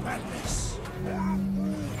 Our madness.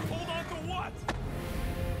 Hold on to what?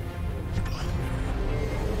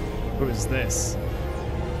 Who is this?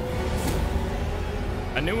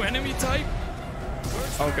 A new enemy type?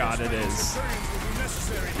 Oh God, it is.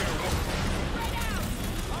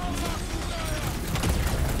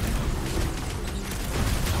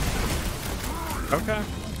 Okay.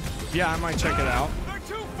 Yeah, I might check it out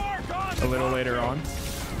a little later on.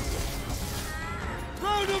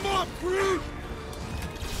 Round him up, Groot!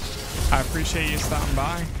 I appreciate you stopping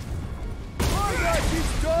by. My guy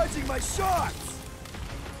keeps dodging my shots!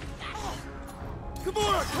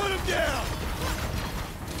 Gamora, cut him down!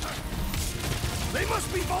 They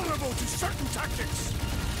must be vulnerable to certain tactics.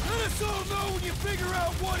 Let us all know when you figure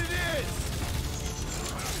out what it is!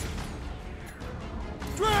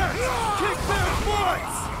 Drax! Kick their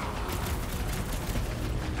butts!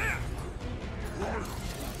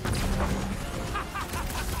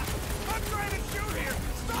 I'm trying to shoot here.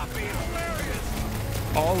 Stop being hilarious.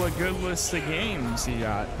 All a good list of games you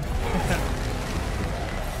got.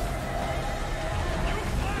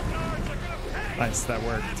 Nice, that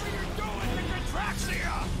worked.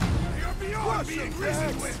 You're beyond being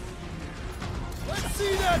reasoned with. Let's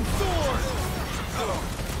see that sword!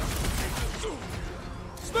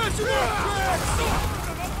 Smash him up, Drax!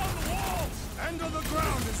 And on the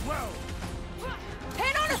ground as well.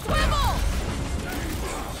 Head on a swivel!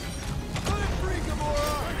 Let it free,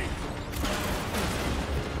 Gamora!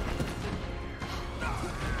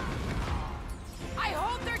 I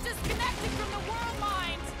hope they're disconnected from the world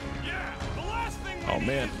mind. Yeah, the last thing we Oh, need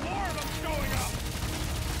man. is more of them showing up.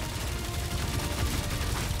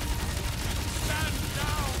 Stand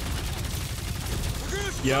down.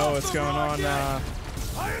 Yo, what's going on,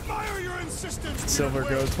 I admire your insistence. Silver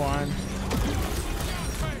Goatwine?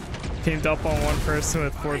 Teamed up on one person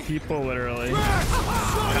with 4 people, literally. Drax!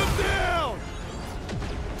 Shut him down!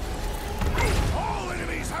 All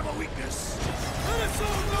enemies have a weakness. Let us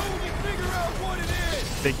all know when you figure out what it is!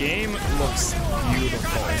 The game looks beautiful.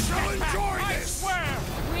 Shall enjoy this.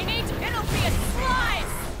 We need to, it'll be a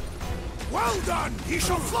slice! Well done. He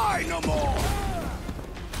shall fly no more.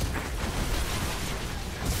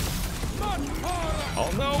 Oh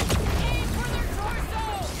no! Aim for their torso!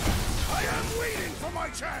 I am waiting for my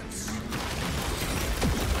chance.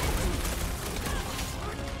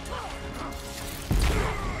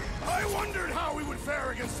 I wondered how we would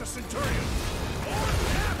fare against the Centurion. More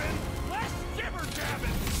jabbing, less jibber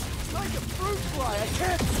jabbing. It's like a fruit fly. I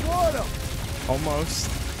can't swat him. Almost.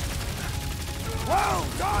 Well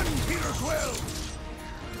done, Peter Quill.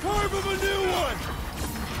 Carve him a new one.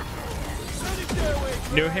 Send it their way,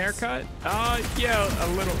 Drax. New haircut? Yeah,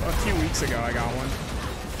 a few weeks ago I got one.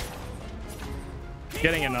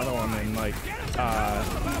 Getting another one in like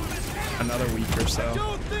another week or so. I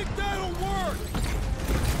don't think that'll work.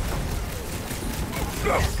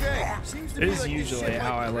 Okay, seems to It be is like this usually shit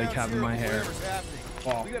how might I be like ground having zero my for hair. whatever's happening.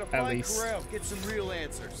 Well, We gotta at find least Corral, get some real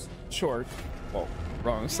answers. short. Well,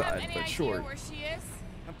 wrong side, Any but idea short. where she is?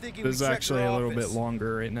 I'm thinking This is we check actually her a little office. bit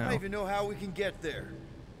longer right I now. don't even know how we can get there.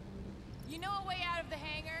 You know a way out of the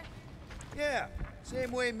hangar? Yeah,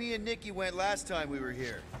 same way me and Nikki went last time we were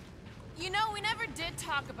here. You know, we never did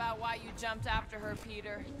talk about why you jumped after her,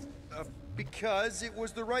 Peter. Because it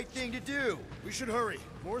was the right thing to do. We should hurry.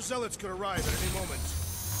 More zealots could arrive at any moment.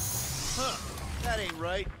 Huh, that ain't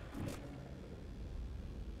right.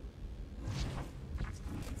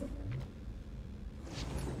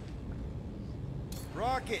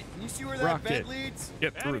 Rocket, can you see where that Rocket, vent leads?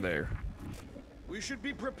 get through there. We should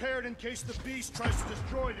be prepared in case the beast tries to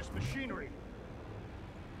destroy this machinery.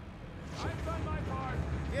 I've done my part.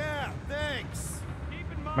 Yeah, thanks. Keep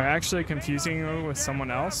in Am I mind, actually confusing you with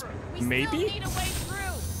someone else? We still Maybe? need a way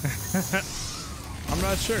through. I'm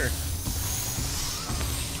not sure.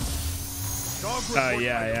 Dog Oh, report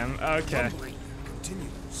yeah, I am. Okay. rumbling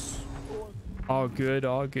continues. All good,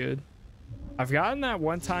 all good. I've gotten that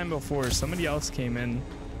one time before. Somebody else came in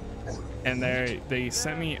and they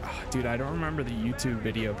sent me, oh, dude, I don't remember the YouTube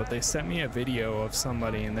video, but they sent me a video of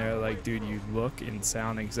somebody and they're like, dude, you look and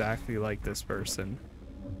sound exactly like this person.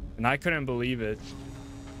 And I couldn't believe it.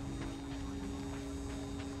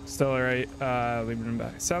 Still alright, leaving him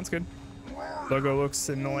back. Sounds good. Logo looks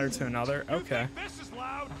similar to another. You Okay. think this is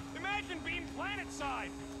loud? Imagine being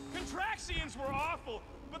planet-side. Contraxians were awful,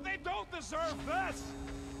 but they don't deserve this.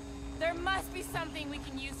 There must be something we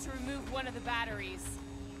can use to remove one of the batteries.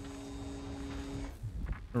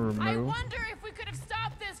 I Remove. wonder if we could have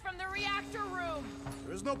stopped this from the reactor room.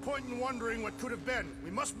 There is no point in wondering what could have been. We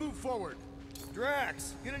must move forward.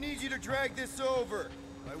 Drax, gonna need you to drag this over.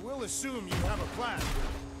 I will assume you have a plan.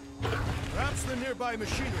 Perhaps the nearby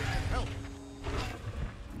machinery can help.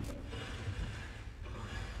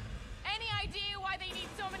 Any idea why they need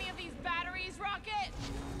so many of these batteries, Rocket?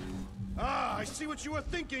 Ah, I see what you were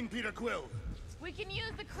thinking, Peter Quill. We can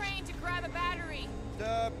use the crane to grab a battery.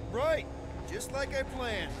 Right. Just like I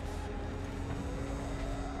planned.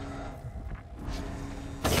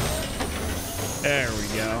 There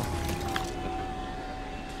we go.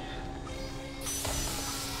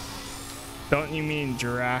 Don't you mean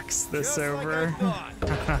Drax this Just over? like I thought.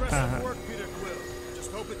 Impressive work, Peter Quill.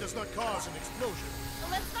 Just hope it does not cause an explosion.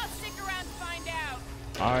 Well, let's not stick around to find out.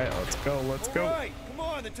 Alright, let's go, let's go. All right, come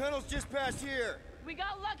on, the tunnel's just past here. We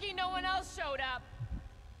got lucky no one else showed up.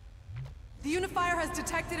 The Unifier has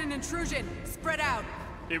detected an intrusion. Spread out.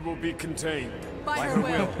 It will be contained. By her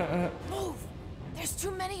will. Move! There's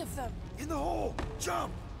too many of them. In the hole,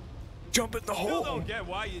 jump! Jump in the Still hole. don't get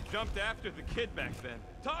why you jumped after the kid back then.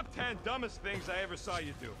 Top 10 dumbest things I ever saw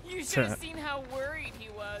you do. You should have seen how worried he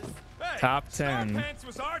was. Hey, Top 10. Starpants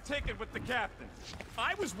was our ticket with the captain.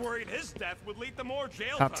 I was worried his death would lead to more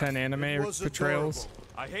jail Top time. 10 anime was betrayals.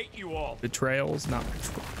 I hate you all. Betrayals, not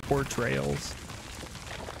portrayals.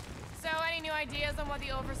 So, any new ideas on what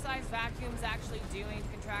the oversized vacuum's actually doing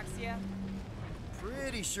to Contraxia?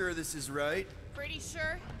 Pretty sure this is right. Pretty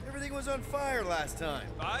sure? Everything was on fire last time.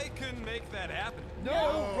 I couldn't make that happen.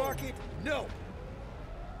 No, Rocket, no.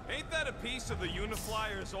 Ain't that a piece of the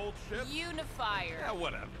Uniflyer's old ship? Unifier. Yeah,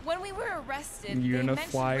 whatever. When we were arrested, they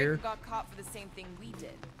Unifier? mentioned Rick got caught for the same thing we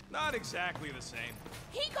did. Not exactly the same.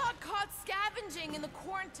 He got caught scavenging in the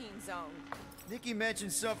quarantine zone. Nikki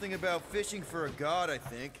mentioned something about fishing for a god, I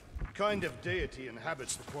think. What kind of deity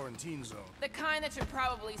inhabits the quarantine zone? The kind that should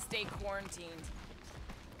probably stay quarantined.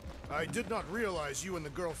 I did not realize you and the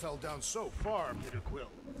girl fell down so far, Peter Quill.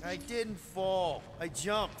 I didn't fall. I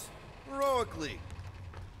jumped. Heroically.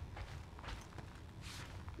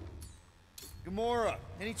 Gamora,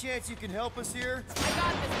 any chance you can help us here? I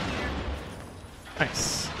got this, Peter.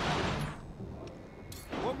 Nice.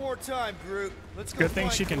 One more time, Groot. Let's go. Good thing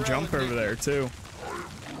find she can Corral jump and over Nikki. there too.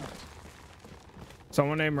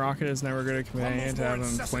 Someone named Rocket is never good at companion to have an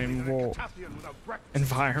inflammable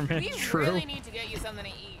environment. We True. really need to get you something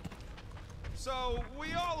to eat. So,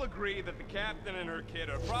 we all agree that the captain and her kid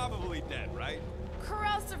are probably dead, right?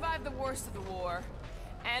 Corral survived the worst of the war.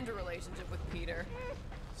 And a relationship with Peter.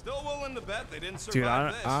 Still willing to bet they didn't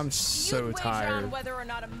survive Dude, this. I'm so You'd wager tired. on whether or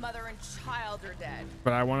not a mother and child are dead.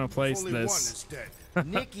 But I want to place Only this. one is dead.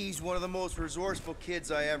 Nicky's one of the most resourceful kids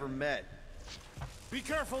I ever met. Be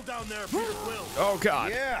careful down there, Peter Quill. Oh God.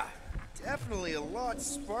 Yeah, definitely a lot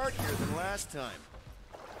sparkier than last time.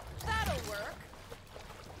 That'll work.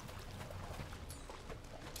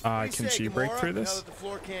 What do Can you say, she break Gamora, through Now this? that the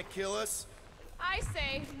floor can't kill us. I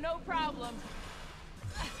say, no problem.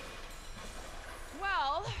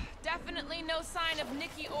 Well, definitely no sign of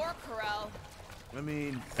Nikki or Corell. I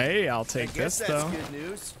mean, Hey, I'll I take guess this that's though. good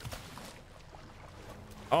news.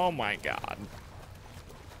 Oh my God.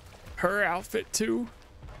 Her outfit too.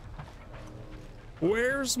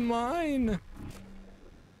 Where's mine?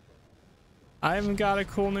 I haven't got a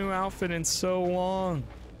cool new outfit in so long.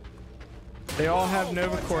 They all have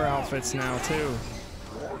Nova Corps outfits now too.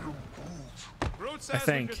 Groot I says we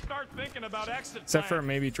think. should start thinking about exit Except for plans.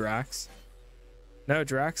 maybe Drax. No,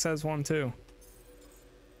 Drax has one too.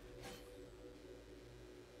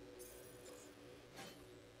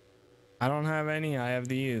 I don't have any. I have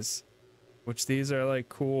these. Which these are like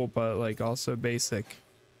cool, but like also basic.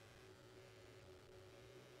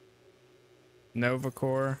 Nova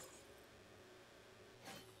Corps.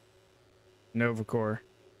 Nova Corps.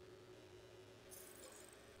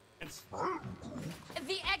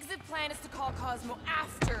 The exit plan is to call Cosmo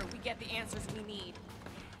after we get the answers we need.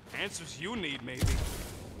 Answers you need, maybe.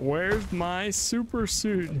 Where's my super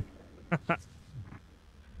suit?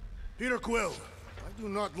 Peter Quill, I do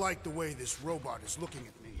not like the way this robot is looking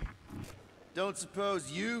at me. Don't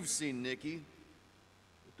suppose you've seen Nikki?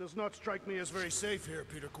 It does not strike me as very safe here,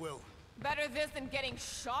 Peter Quill. Better this than getting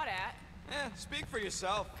shot at. Speak for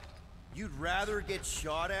yourself. You'd rather get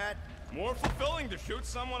shot at? More fulfilling to shoot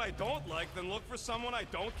someone I don't like than look for someone I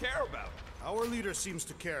don't care about. Our leader seems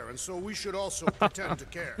to care, and so we should also pretend to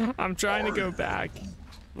care. I'm trying to go back.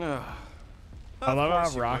 I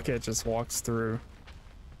love how Rocket just walks through.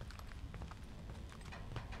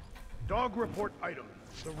 Dog report item.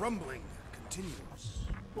 The rumbling continues.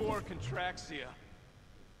 Poor Contraxia.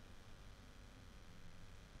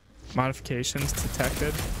 Modifications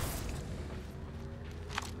detected.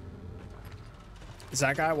 Is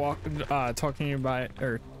that guy talking you by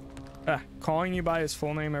or calling you by his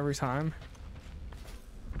full name every time?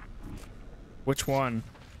 Which one?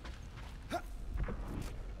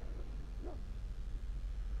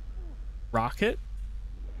 Rocket?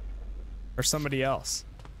 Or somebody else?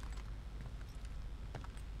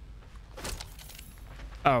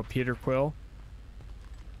 Oh, Peter Quill.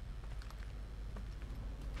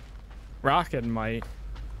 Rocket might.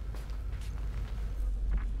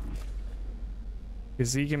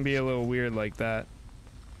 Because he can be a little weird like that.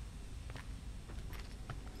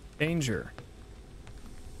 Danger.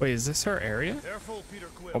 Wait, is this her area? Careful, Peter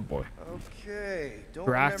Quill. Oh boy. Okay. Don't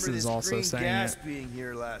Drax remember is this also green saying gas it. being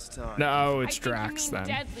here last time. No, it's I think Drax you mean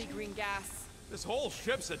then. deadly green gas. This whole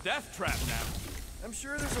ship's a death trap now. I'm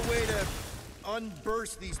sure there's a way to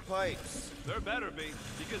unburst these pipes. There better be,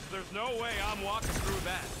 because there's no way I'm walking through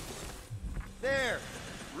that. There.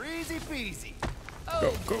 Easy peasy.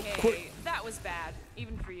 Go, go, Okay, quick. that was bad,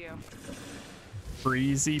 even for you.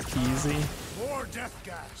 Breezy peasy. More death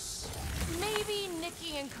gas. Maybe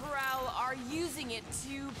Nikki and Corral are using it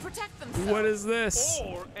to protect themselves. What is this?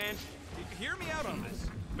 Or, and hear me out on this,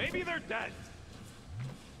 maybe they're dead.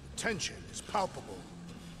 Tension is palpable.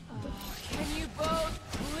 Can you both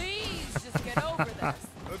please just get over this?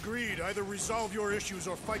 Agreed. Either resolve your issues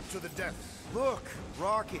or fight to the death. Look,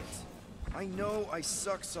 Rocket. I know I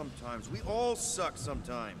suck sometimes. We all suck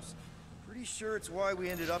sometimes. Pretty sure it's why we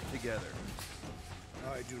ended up together.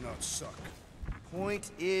 I do not suck. Point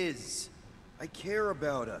is, I care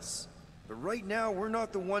about us. But right now, we're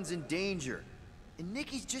not the ones in danger. And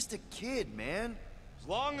Nikki's just a kid, man. As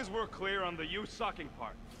long as we're clear on the you sucking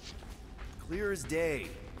part. Clear as day.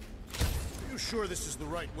 Are you sure this is the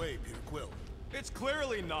right way, Peter Quill? It's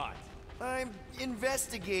clearly not. I'm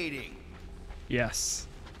investigating. Yes.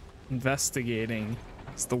 Investigating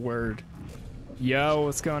is the word. Yo,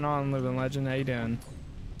 what's going on, Living Legend? How you doing?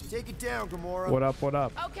 Take it down, Gamora. What up, what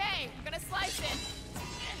up? Okay, we're gonna slice it.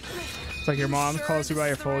 It's like your mom Sure calls you by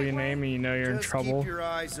your this is the full right name and you know you're in Just trouble. keep your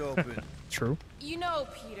eyes open. True. You know,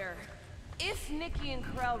 Peter, if Nikki and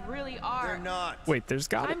Corral really are... They're not. Wait, there's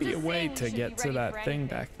got to I'm be a just way saying we to should get be to ready that for thing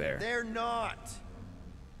anything. back there. They're not.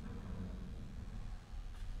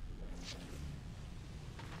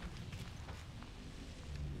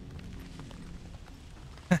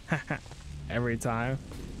 Every time.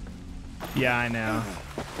 Yeah, I know.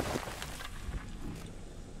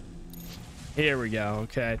 Here we go.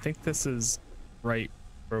 Okay, I think this is right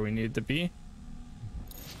where we need to be.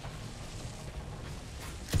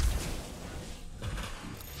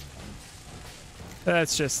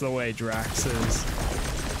 That's just the way Drax is.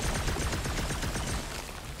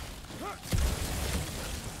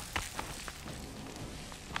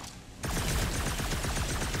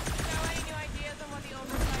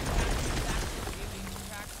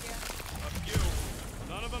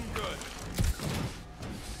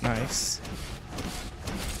 Nice.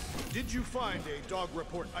 Did you find a dog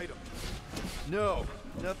report item? No,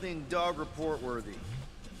 nothing dog report worthy.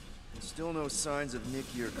 Still no signs of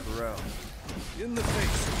Nikki or Corell. In the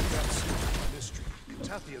face of that secret mystery,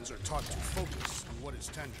 Tathians are taught to focus on what is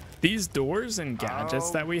tangible. These doors and gadgets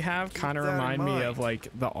that we have kind of remind me of like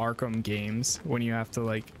the Arkham games when you have to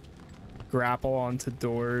like grapple onto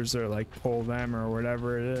doors or like pull them or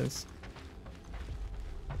whatever it is.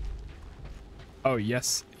 Oh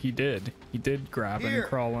yes, he did. He did grab and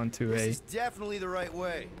crawl onto this is definitely the right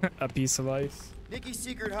way. a piece of ice. Nikki's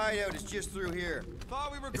secret hideout is just through here.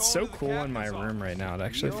 It's so cool in my room right now. It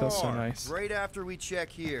actually feels so nice. Right after we check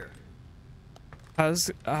here.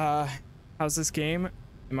 How's this game?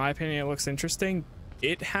 In my opinion, it looks interesting.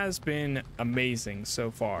 It has been amazing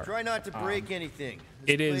so far. Try not to break anything.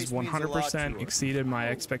 It is 100% exceeded my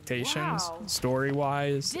expectations,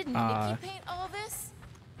 story-wise, Didn't Nikki paint all this?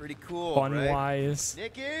 Pretty cool, fun-wise,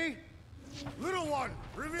 right? Nikki? Little one,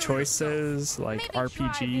 choices, like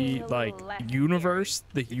RPG, like universe.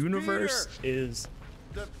 The universe is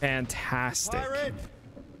fantastic.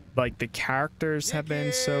 Like the characters have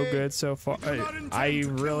been so good so far. I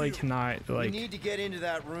really cannot like. We need to get into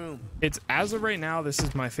that room. It's as of right now, this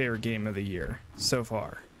is my favorite game of the year so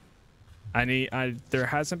far. There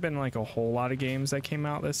hasn't been like a whole lot of games that came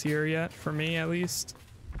out this year yet for me, at least.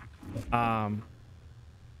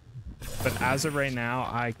 But as of right now,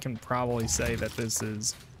 I can probably say that this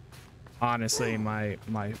is honestly my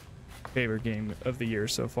favorite game of the year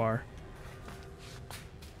so far.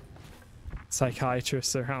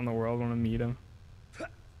 Psychiatrists around the world want to meet him.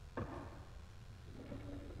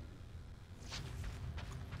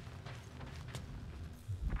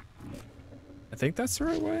 I think that's the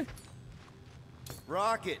right way.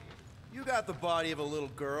 Rocket, you got the body of a little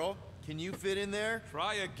girl. Can you fit in there?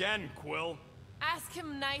 Try again, Quill. Ask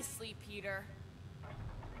him nicely, Peter.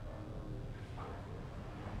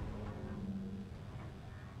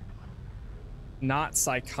 Not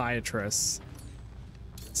psychiatrists.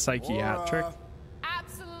 Psychiatric.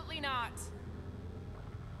 Absolutely not.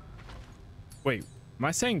 Wait, am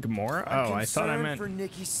I saying Gamora? Oh, I thought I meant for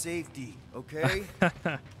Nikki's safety, okay?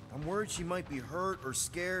 I'm worried she might be hurt or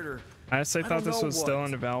scared or I honestly thought this was still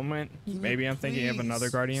in development. Maybe I'm thinking of another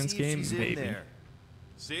Guardians game. Maybe.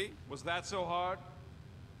 See? Was that so hard?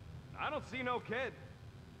 I don't see no kid.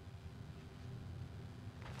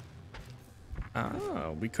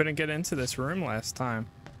 Oh, we couldn't get into this room last time.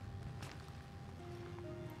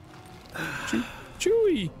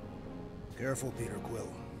 Chewie. Careful, Peter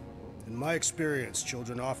Quill. In my experience,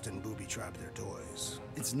 children often booby-trap their toys.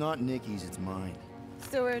 It's not Nikki's, it's mine.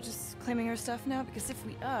 So we're just claiming her stuff now? Because if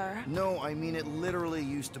we are... No, I mean it literally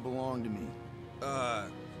used to belong to me.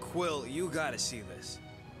 Quill, you gotta see this.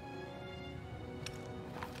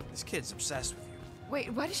 This kid's obsessed with you.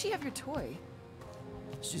 Wait, why does she have your toy?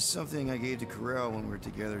 It's just something I gave to Corell when we were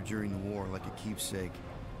together during the war, like a keepsake.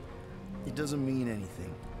 It doesn't mean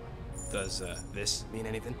anything. Does, this mean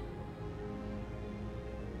anything?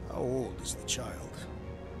 How old is the child?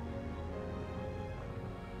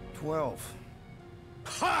 12.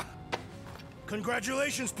 Ha!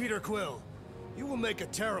 Congratulations, Peter Quill. You will make a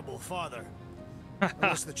terrible father.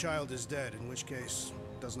 Unless the child is dead, in which case,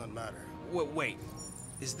 it does not matter. Wait.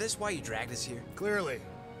 Is this why you dragged us here? Clearly.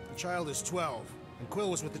 The child is 12, and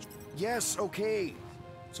Quill was with the... Yes, okay.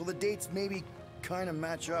 So the dates maybe kind of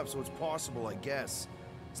match up, so it's possible, I guess.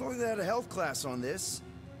 As long as they had a health class on this.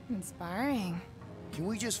 Inspiring. Can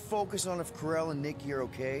we just focus on if Corell and Nikki are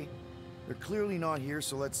okay? They're clearly not here,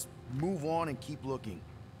 so let's move on and keep looking.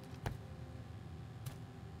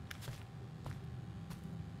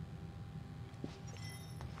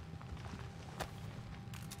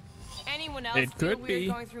 Anyone else It could feel weird be.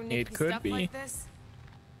 going through It Nikki's could stuff be. like this?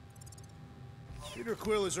 Peter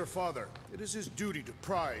Quill is her father. It is his duty to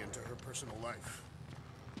pry into her personal life.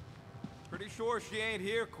 Pretty sure she ain't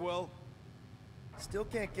here, Quill. Still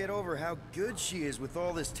can't get over how good she is with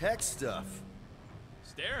all this tech stuff.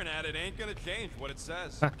 Staring at it ain't gonna change what it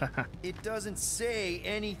says. It doesn't say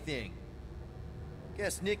anything.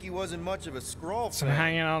 Guess Nikki wasn't much of a scroll fan. So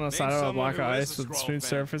hanging out on the side of a block of who is ice a with a Skrull smooth fan.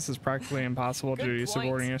 surface is practically impossible to do.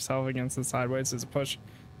 Supporting yourself against the sideways is a push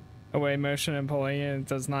away motion and pulling it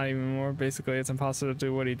does not even more. Basically, it's impossible to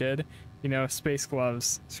do what he did. You know, space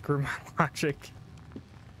gloves. Screw my logic.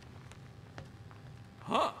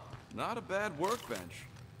 Huh. Not a bad workbench.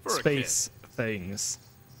 space things.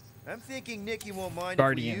 I'm thinking Nikki won't mind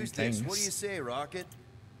Guardian if we use things. this. What do you say, Rocket?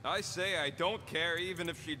 I say I don't care even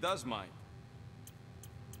if she does mind.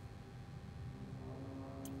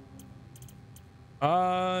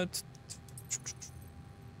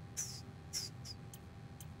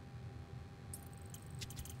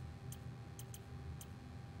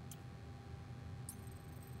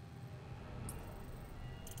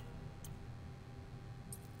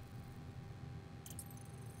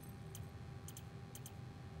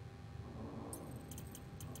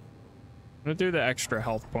 I'm gonna do the extra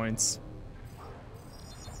health points.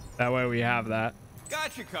 That way we have that.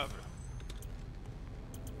 Got you covered.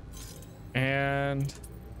 And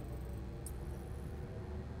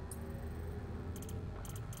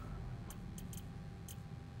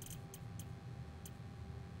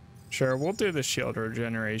sure, we'll do the shield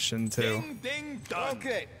regeneration too. Ding, ding, done.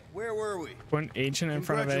 Okay, where were we? Put an agent in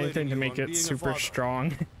front of anything to make it super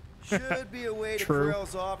strong. Should be a way to True.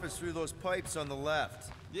 Krell's office through those pipes on the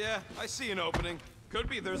left. Yeah, I see an opening. Could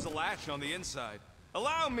be there's a latch on the inside.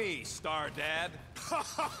 Allow me, Star Dad.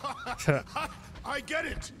 I get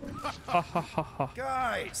it.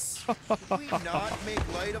 Guys, can we not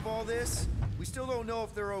make light of all this? We still don't know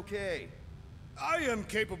if they're okay. I am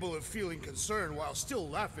capable of feeling concern while still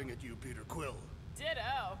laughing at you, Peter Quill.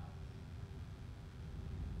 Ditto.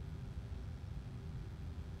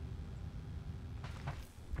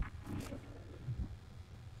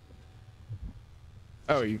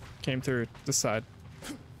 Oh, you came through the side.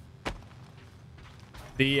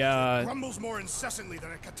 The Grumbles more incessantly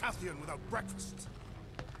than a Catathian without breakfast.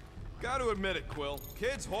 Got to admit it, Quill.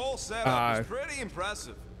 Kid's whole setup is pretty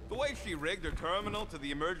impressive. The way she rigged her terminal to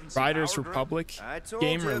the emergency Riders power grid. Republic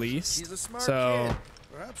game released, He's a smart so kid.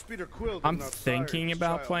 Perhaps Peter Quill did I'm not thinking fire his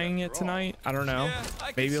about child playing after it tonight. I don't know, Yeah, I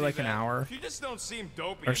can maybe see like an that. hour She just don't seem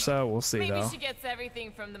dopey or enough. so. We'll see Maybe though. she gets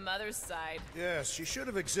everything from the mother's side. Yes, she should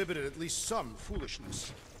have exhibited at least some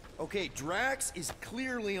foolishness. Okay, Drax is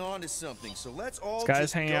clearly onto something, so let's all This guy's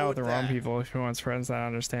just hanging go out with the wrong that. people. If he wants friends that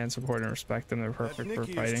understand, support, and respect them, they're perfect for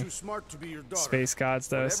Nikki is fighting. too smart to be your daughter. Space gods,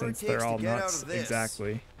 though, Whatever it since takes they're to all get out nuts. of this.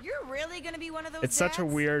 Exactly. You're really gonna be one of those It's such a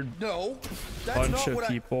dads? weird No, that's bunch not of what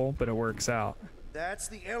people, but it works out. That's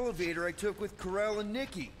the elevator I took with Karel and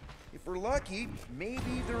Nikki. If we're lucky,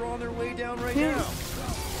 maybe they're on their way down right now.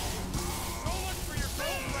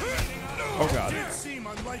 Oh god. It seem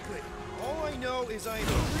unlikely. All I know is I'm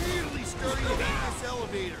really starting to hate this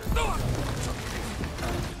elevator.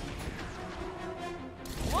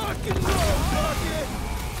 Lock and roll, Rocket!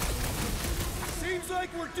 Seems like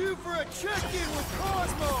we're due for a check-in with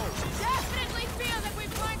Cosmo! Definitely feels like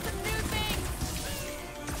we've learned some new things.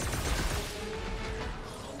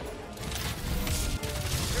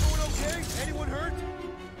 Everyone okay? Anyone hurt?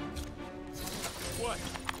 What?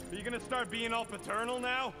 Are you gonna start being all paternal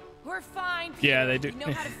now? We're fine, Peter. Yeah, they do. We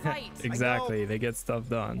know how to fight. Exactly. They get stuff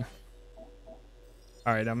done.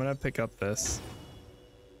 All right, I'm gonna pick up this.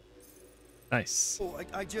 Nice. Oh,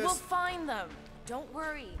 I just... We'll find them. Don't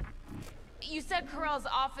worry. You said Karel's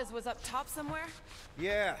office was up top somewhere?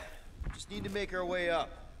 Yeah, just need to make our way up.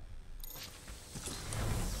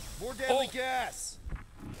 More deadly gas!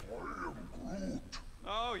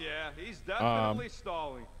 Oh yeah, he's definitely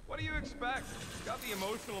stalling. What do you expect? Got the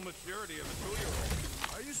emotional maturity of a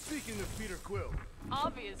 2-year-old. Are you speaking of Peter Quill?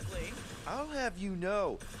 Obviously. I'll have you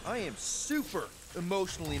know, I am super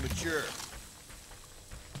emotionally mature.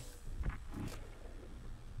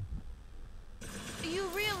 You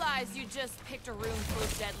realize you just picked a room full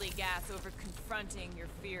of deadly gas over confronting your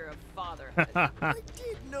fear of fatherhood. I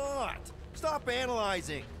did not! Stop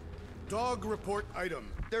analyzing! Dog report item.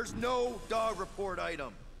 There's no dog report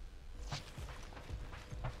item.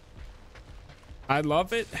 I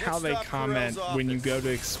love it how they stop comment Karel's when you office. go to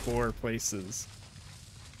explore places.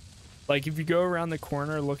 Like if you go around the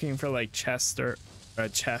corner looking for like chest or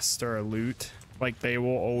a loot, like they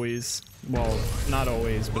will always, well, not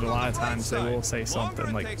always, but a lot of times they will say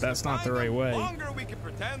something like, "That's not the right way," Longer we can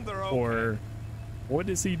pretend they're okay. or "What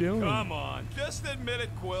is he doing?" Come on, just admit it,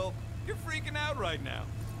 Quill. You're freaking out right now.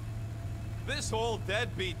 This whole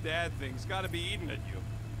deadbeat dad thing's got to be eating at you.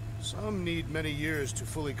 Some need many years to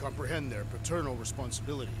fully comprehend their paternal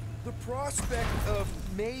responsibility. The prospect of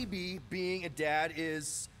maybe being a dad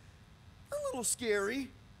is a little scary.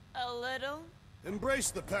 A little?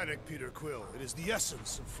 Embrace the panic, Peter Quill. It is the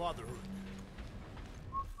essence of fatherhood.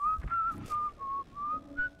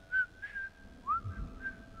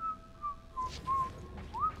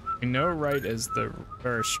 I know right is the,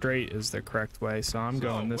 or straight is the correct way, so I'm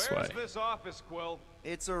going this way. Where's this office, Quill?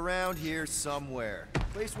 It's around here somewhere.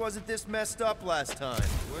 Place wasn't this messed up last time.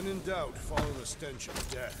 When in doubt, follow the stench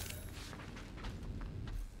of death.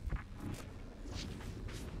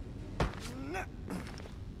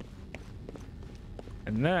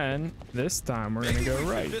 And then this time we're gonna go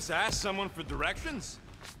right. Just ask someone for directions?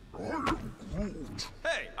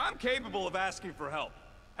 Hey, I'm capable of asking for help.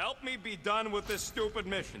 Help me be done with this stupid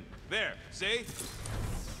mission. There, see?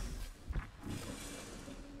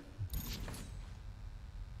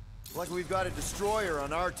 Like we've got a destroyer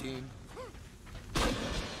on our team.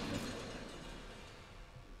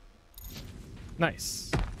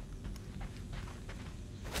 Nice.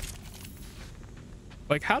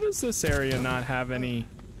 Like, how does this area not have any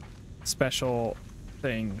special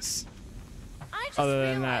things other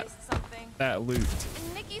than that loot?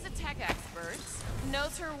 Nikki's a tech expert,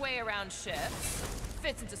 knows her way around ships,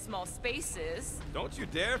 fits into small spaces. Don't you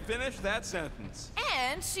dare finish that sentence.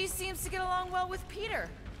 And she seems to get along well with Peter.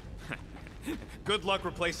 Good luck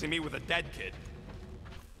replacing me with a dead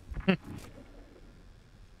kid.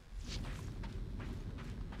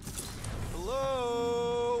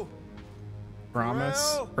 Hello?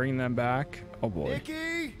 Promise? Well? Bring them back? Oh boy.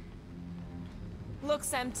 Nikki?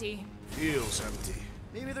 Looks empty. Feels empty.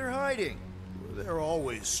 Maybe they're hiding. There are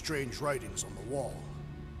always strange writings on the wall.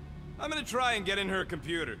 I'm gonna try and get in her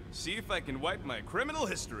computer. See if I can wipe my criminal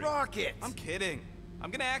history. Rocket! I'm kidding.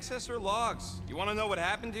 I'm gonna access her logs. You wanna know what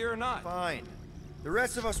happened here or not? Fine. The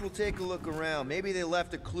rest of us will take a look around. Maybe they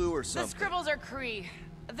left a clue or something. The scribbles are Cree.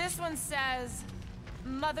 This one says,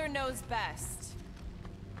 Mother knows best.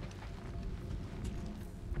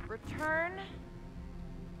 Return,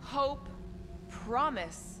 hope,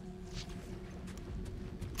 promise.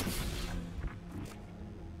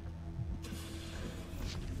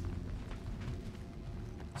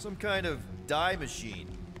 Some kind of dye machine.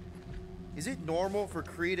 Is it normal for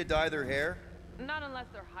Kree to dye their hair? Not unless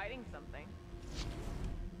they're hiding something.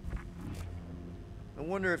 I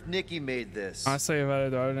wonder if Nikki made this. Honestly, if I had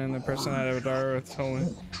a daughter and the person I had a daughter with told me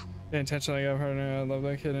the intention I got her, I love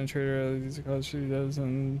that kid and treat her as because she does,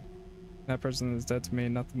 and that person is dead to me,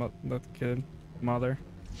 not the kid, mother.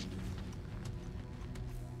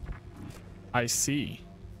 I see.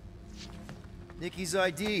 Nikki's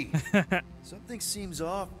ID. Something seems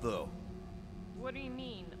off, though. What do you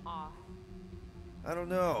mean, off? I don't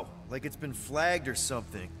know. Like it's been flagged or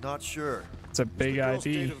something. Not sure. It's a big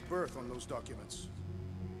ID. Date of birth on those documents.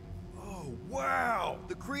 Oh, wow!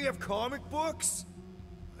 The Kree have comic books?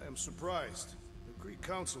 I am surprised. The Greek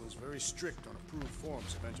Council is very strict on approved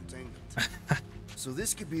forms of entertainment. So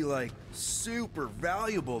this could be, like, super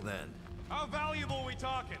valuable then. How valuable are we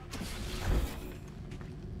talking?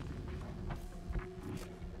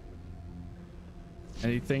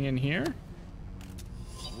 Anything in here?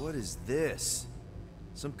 What is this?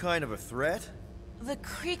 Some kind of a threat? The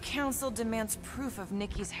Kree Council demands proof of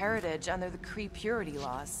Nikki's heritage under the Kree purity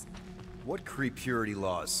laws. What Kree purity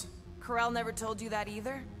laws? Corel never told you that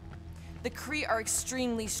either? The Kree are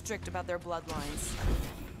extremely strict about their bloodlines.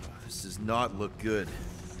 This does not look good.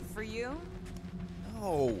 For you?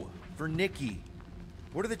 No, for Nikki.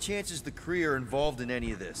 What are the chances the Kree are involved in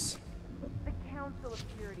any of this? The Council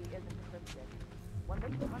of Purity isn't cryptic. When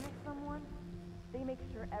they punish someone, they make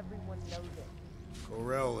sure everyone knows it.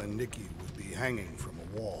 Corel and Nikki would be hanging from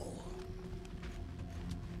a wall.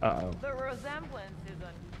 Uh-oh. The resemblance is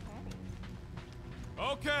uncanny.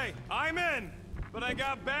 Okay, I'm in. But I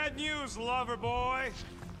got bad news, lover boy.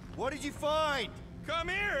 What did you find? Come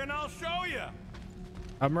here and I'll show you.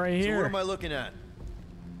 I'm right here. So what am I looking at?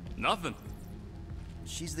 Nothing.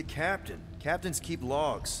 She's the captain. Captains keep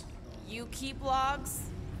logs. You keep logs?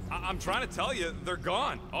 I'm trying to tell you, they're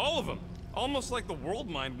gone. All of them. Almost like the world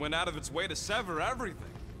mind went out of its way to sever everything.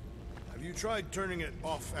 Have you tried turning it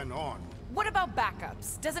off and on? What about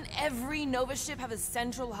backups? Doesn't every Nova ship have a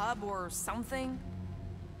central hub or something?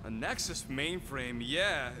 A Nexus mainframe,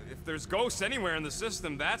 yeah. If there's ghosts anywhere in the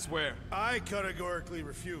system, that's where. I categorically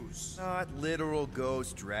refuse. Not literal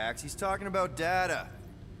ghost, Drax. He's talking about data.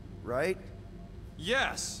 Right?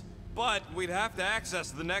 Yes, but we'd have to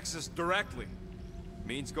access the Nexus directly.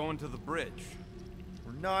 Means going to the bridge.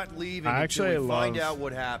 We're not leaving Actually, until we find out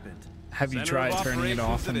what happened. Have you tried turning it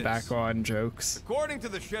off and back on jokes? According to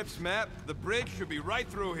the ship's map, the bridge should be right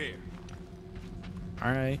through here.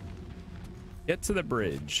 Alright. Get to the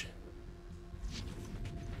bridge.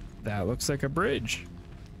 That looks like a bridge.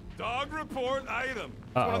 Dog report item.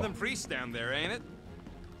 It's one of them priests down there, ain't it?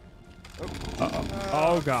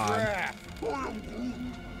 Oh god.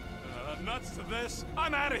 Nuts to this.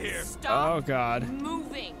 I'm out of here. Stop oh god.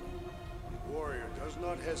 moving. The warrior does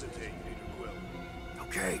not hesitate, Peter Quill.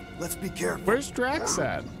 Okay, let's be careful. Where's Drax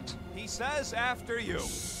at? He says after you.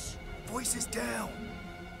 Voices down.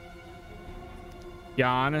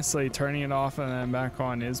 Yeah, honestly, turning it off and then back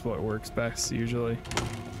on is what works best usually.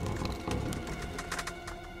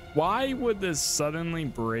 Why would this suddenly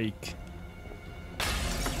break?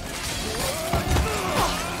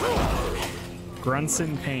 Grunts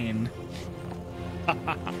in pain.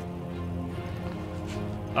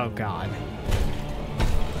 Oh god.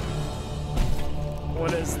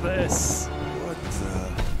 What is this? What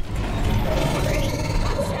the?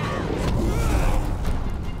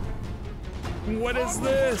 What is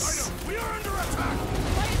this? We are under attack!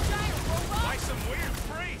 By a giant robot? By some weird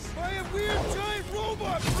priest! By a weird giant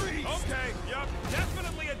robot priest! Okay, yep,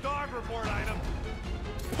 definitely a dog report item.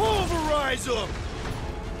 Pulverize them!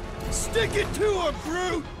 Stick it to him,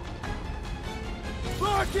 Groot!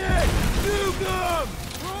 Rocket! Nuke him!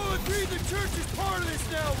 We're all agreed the church is part of this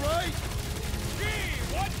now, right? Gee,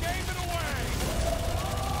 what gave it away?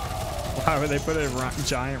 Why would they put a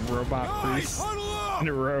giant robot priest in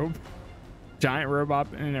a robe? Giant robot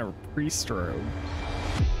in a priest robe.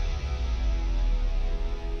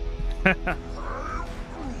 I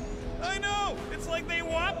know! It's like they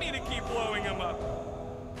want me to keep blowing them up.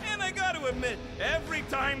 And I gotta admit, every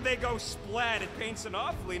time they go splat, it paints an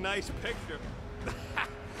awfully nice picture.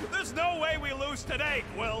 There's no way we lose today,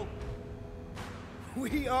 Quill.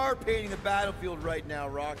 We are painting the battlefield right now,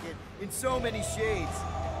 Rocket, in so many shades.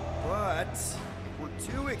 But if we're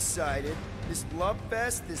too excited, this love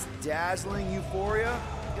fest, this dazzling euphoria,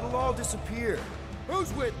 it'll all disappear.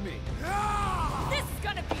 Who's with me? This is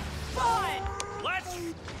gonna be fun! Let's...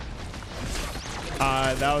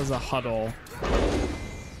 That was a huddle.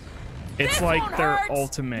 It's This like won't their hurt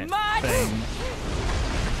ultimate much. thing.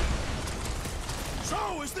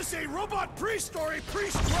 So, is this a robot priest or a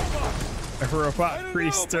priest robot? A robot I don't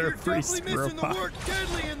priest know, or but you're priest definitely missing robot. the word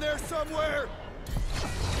deadly in there somewhere.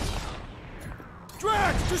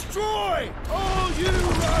 Drax, destroy! All you,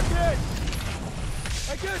 Rocket!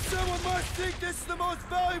 I guess someone must think this is the most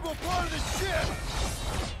valuable part of the ship.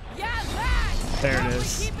 Yeah, that! There it Probably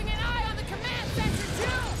is. keeping an eye on the command center,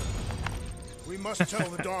 too! We must tell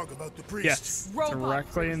the dog about the priest. Yes,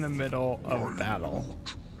 directly in the middle of a battle.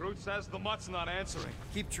 Groot says the mutt's not answering.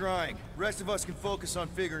 Keep trying. Rest of us can focus on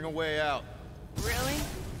figuring a way out. Really?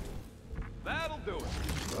 That'll do it.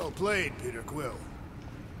 Well played, Peter Quill.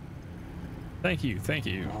 Thank you, thank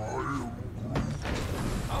you.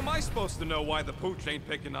 How am I supposed to know why the pooch ain't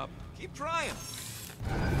picking up? Keep trying.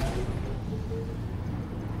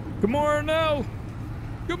 Gamora, no!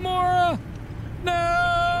 Gamora! No!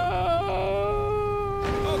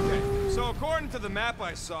 Okay, so according to the map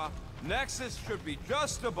I saw, Nexus should be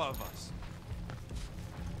just above us.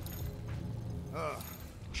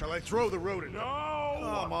 Shall I throw the rodent? No!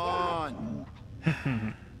 Come on.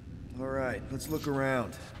 All right, let's look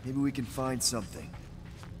around. Maybe we can find something.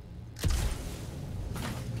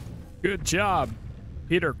 Good job,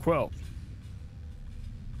 Peter Quill.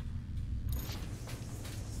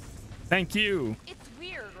 Thank you, It's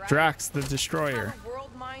weird, right? Drax the How Destroyer. the world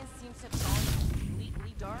mind seems to have gone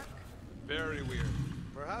completely dark. Very weird.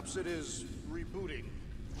 Perhaps it is rebooting.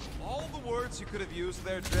 All the words you could have used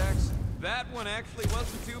there, Drax, that one actually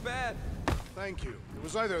wasn't too bad. Thank you. It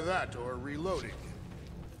was either that or reloading.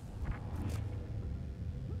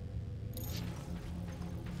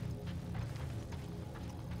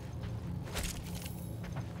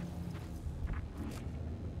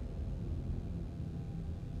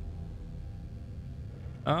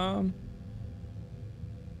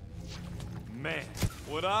 Man,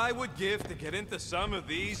 what I would give to get into some of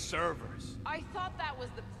these servers. I thought that was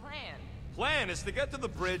the plan. Plan is to get to the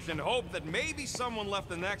bridge and hope that maybe someone left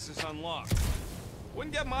the Nexus unlocked.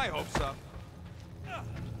 Wouldn't get my hopes up.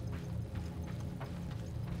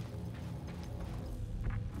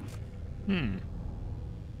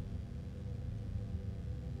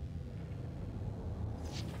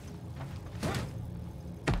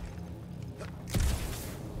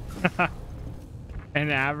 An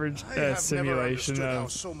average I have simulation never understood how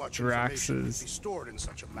of so much information could be Drax's. stored in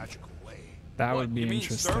such a magical way. That What, would be you mean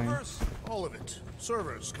interesting. servers? All of it.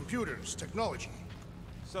 Servers, computers, technology.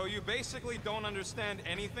 So you basically don't understand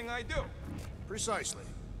anything I do. Precisely.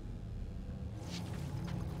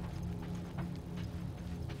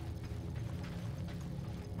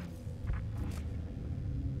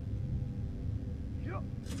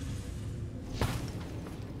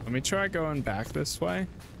 Let me try going back this way.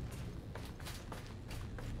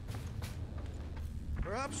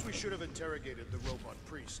 Perhaps we should have interrogated the robot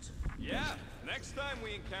priest. Yeah, next time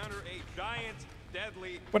we encounter a giant,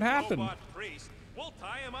 deadly What happened? robot priest, we'll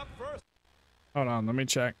tie him up first. Hold on, let me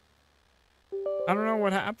check. I don't know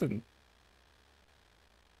what happened.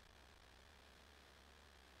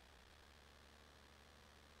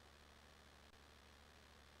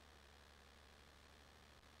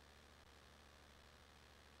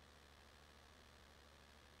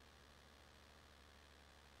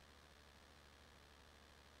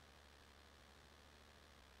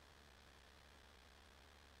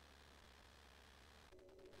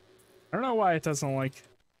 I don't know why it doesn't like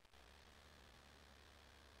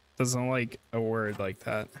a word like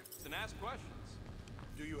that. And ask questions.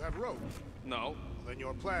 Do you have rope? No. Then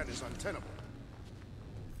your plan is untenable.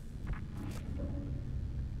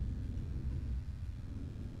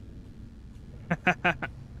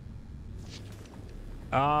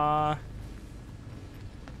 I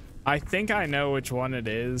think I know which one it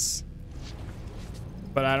is,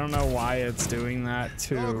 but I don't know why it's doing that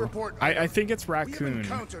too. I think it's Raccoon,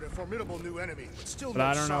 Encountered a formidable new enemy, but still but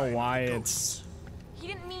I don't know why it's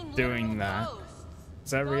doing that.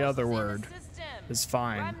 Because every other word is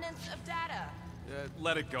fine.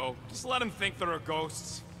 Let it go. Just let him think there are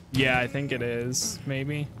ghosts. Yeah, I think it is,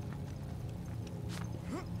 maybe.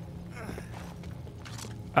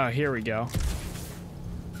 Oh, here we go.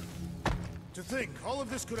 To think, all of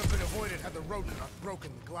this could have been avoided had the rodent not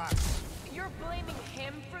broken the glass. You're blaming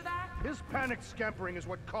him for that? His panicked scampering is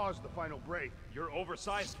what caused the final break. Your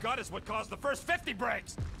oversized gut is what caused the first 50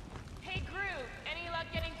 breaks. Hey, Groot, any luck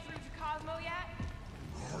getting through to Cosmo yet?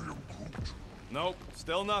 Nope,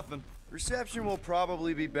 still nothing. Reception will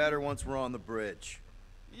probably be better once we're on the bridge.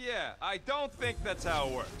 Yeah, I don't think that's how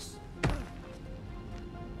it works.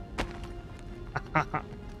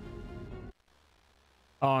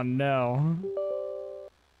 Oh no.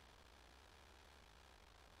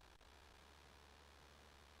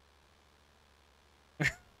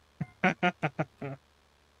 I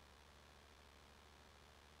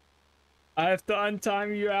have to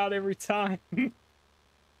untime you out every time.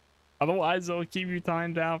 Otherwise, it'll keep you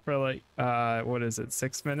timed out for like, what is it,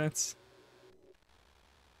 6 minutes?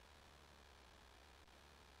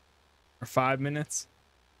 Or 5 minutes?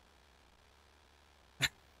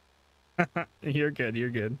 You're good,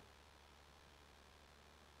 you're good.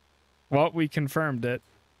 Well, we confirmed it.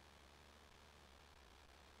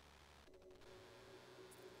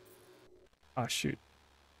 Oh, shoot.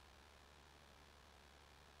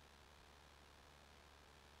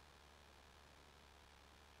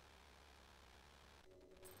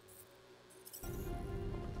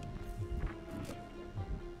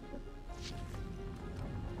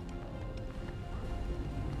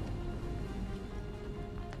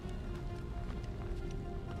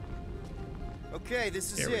 Okay,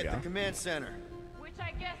 this is it, the command center. Which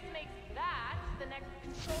I guess makes that the next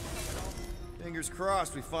control terminal. Fingers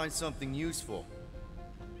crossed we find something useful.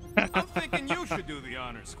 I'm thinking you should do the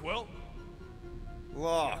honors, Quill.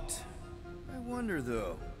 Locked. I wonder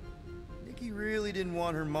though. Nikki really didn't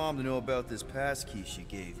want her mom to know about this passkey she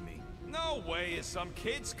gave me. No way is some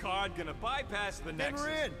kid's card gonna bypass the Nexus.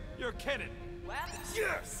 We're in. You're kidding. Well,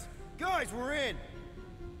 yes! Guys, we're in!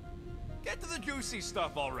 Get to the juicy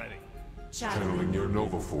stuff already. Channeling your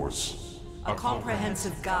Nova Force. A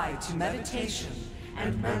comprehensive guide to meditation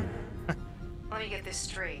and memory. Let me get this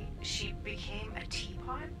straight. She became a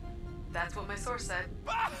teapot? That's what my source said.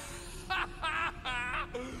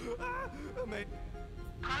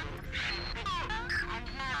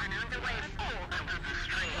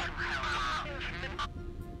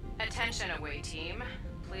 Attention away team.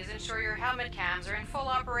 Please ensure your helmet cams are in full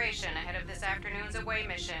operation ahead of this afternoon's away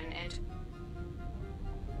mission and...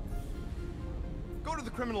 Go to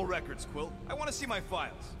the criminal records, Quill. I want to see my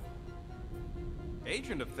files.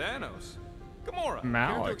 Agent of Thanos. Gamora, care to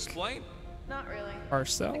Malik. explain? Not really.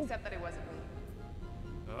 Marcel? Except that it wasn't me.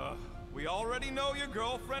 We already know your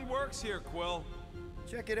girlfriend works here, Quill.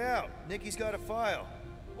 Check it out. Nikki's got a file.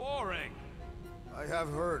 Boring. I have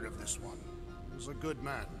heard of this one. He was a good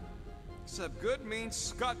man. Except good means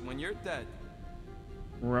scut when you're dead.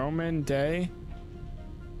 Roman Day?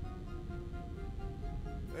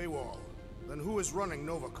 AWOL. Then who is running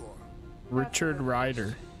Nova Corps? Richard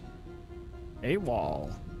Ryder.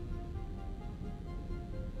 AWOL.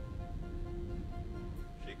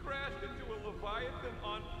 She crashed into a Leviathan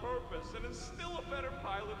on purpose and is still a better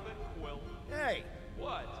pilot than Quill. Hey!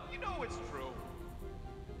 What? You know it's true.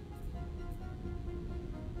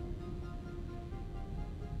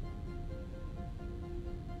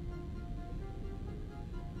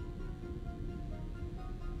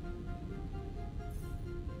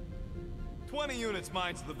 "20 units,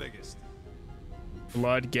 mine's the biggest."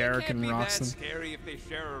 Blood, Garrick, and It can't be that Rawson. scary if they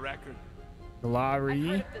share a record. I've Glory.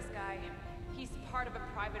 heard of this guy. He's part of a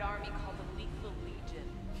private army called the Lethal Legion.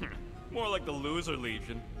 More like the Loser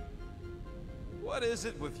Legion. What is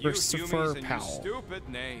it with you Christopher humans and your Powell. stupid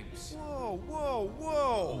names? Whoa, whoa,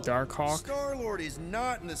 whoa! Darkhawk. Star-Lord is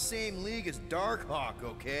not in the same league as Darkhawk,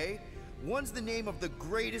 okay? One's the name of the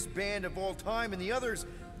greatest band of all time, and the other's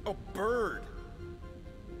a bird.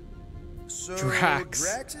 So,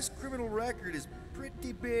 Drax's criminal record is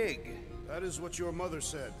pretty big. That is what your mother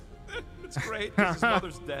said. It's great, because his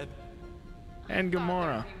mother's dead. And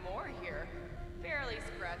Gamora. There'd be more here.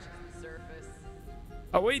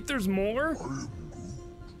 Oh wait, there's more?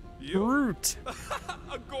 Groot.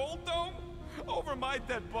 A gold dome? Over my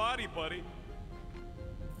dead body, buddy.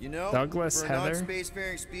 You know, Douglas for a Heather,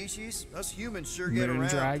 non-spacefaring species, us humans sure get Moon around.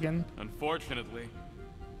 Dragon. Unfortunately.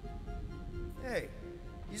 Hey,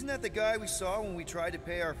 isn't that the guy we saw when we tried to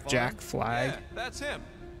pay our fine? Jack Flag. Yeah, that's him.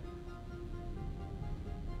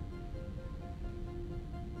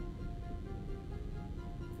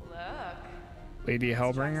 Look. Lady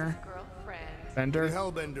Hellbringer. Bender. The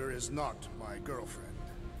Hellbender is not my girlfriend.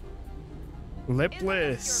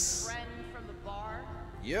 Lipless. Friend from the bar?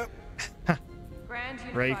 Yep. Grand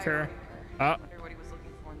Unifier Raker. I Oh. wonder what he was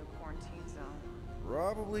looking for in the quarantine zone.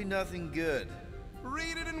 Probably nothing good.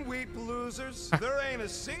 Read it in Wheat Losers. There ain't a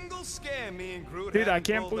single scam me and Groot Dude, I haven't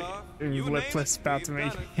can't pulled believe off. You name Lipless it, about we've to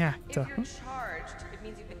make. done it. Yeah. If Duh. you're charged, it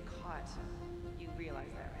means you've been caught. You realize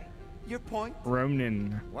that, right? Your point?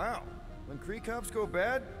 Ronin. Wow. When Kree cops go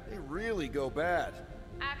bad, they really go bad.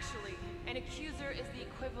 Actually, an accuser is the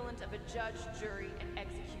equivalent of a judge, jury, and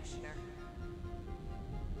executioner.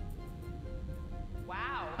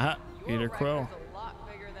 Wow. Peter Your Quill. record's a lot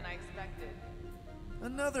bigger than I expected.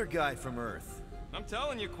 Another guy from Earth. I'm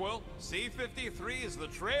telling you, Quill, C-53 is the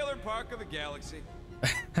trailer park of the galaxy.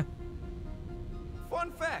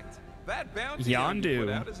 Fun fact, that bounty you Yondu.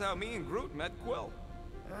 put out is how me and Groot met Quill.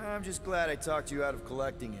 I'm just glad I talked you out of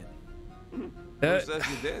collecting it. Who says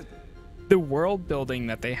you did? The world building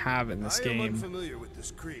that they have in this I am game. unfamiliar with this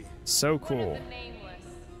Kree. So cool.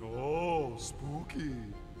 Oh, spooky.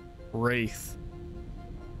 Wraith.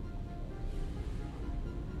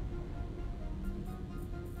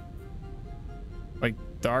 Like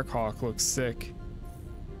Darkhawk looks sick.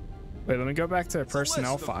 Wait, let me go back to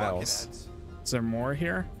personnel files. Is there more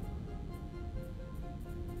here?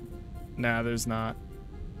 Nah, there's not.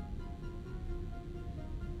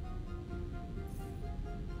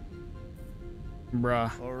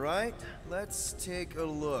 Bruh. All right, let's take a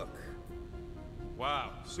look.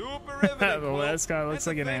 Wow, super riveting. The last guy looks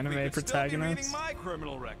like an And to think we anime could still be reading protagonist. my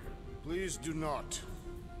criminal record. Please do not.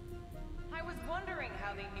 I was wondering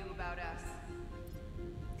how they knew about us.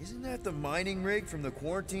 Isn't that the mining rig from the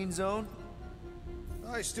quarantine zone?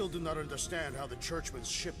 I still do not understand how the Churchman's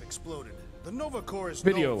ship exploded. The Nova Corps is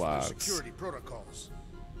Video known for their logs. security protocols.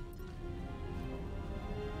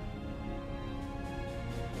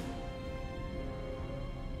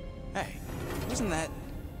 Hey, wasn't that...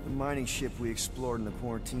 The mining ship we explored in the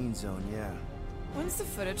quarantine zone, yeah. When's the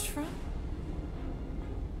footage from?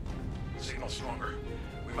 Signal stronger.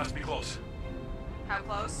 We must be close. How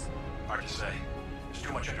close? Hard to say. There's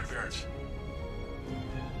too much interference.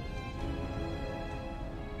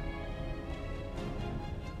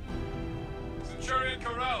 Centurion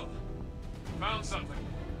Corral. Found something.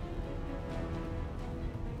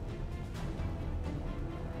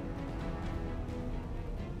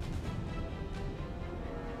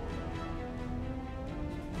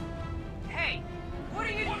 Hey, what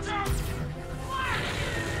are you... Watch out!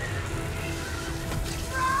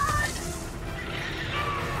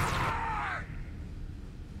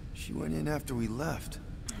 She went in after we left.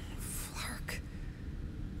 Flark.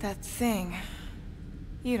 That thing.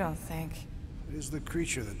 You don't think. It is the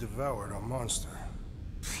creature that devoured our monster.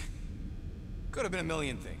 Could have been a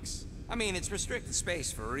million things. I mean, it's restricted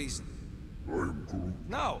space for a reason.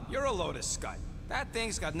 No, you're a Lotus Scud. That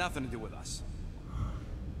thing's got nothing to do with us.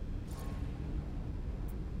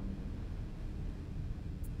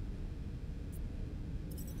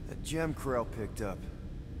 That gem Corral picked up.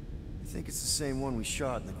 I think it's the same one we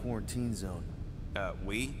shot in the quarantine zone.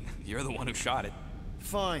 We? You're the one who shot it.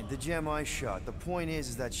 Fine, the gem I shot. The point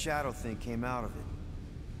is that shadow thing came out of it.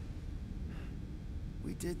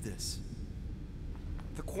 We did this.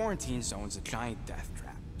 The quarantine zone's a giant death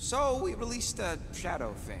trap. So we released a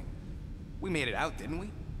shadow thing. We made it out, didn't we?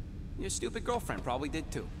 Your stupid girlfriend probably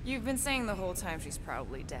did too. You've been saying the whole time she's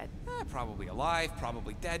probably dead. Probably alive,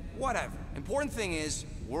 probably dead, whatever. Important thing is,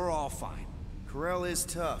 we're all fine. Corral is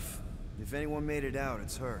tough. If anyone made it out,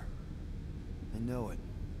 it's her. I know it.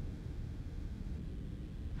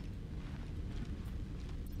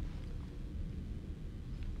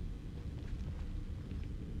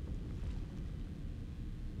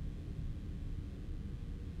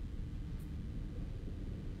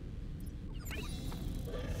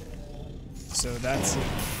 So that's it.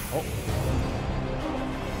 Oh.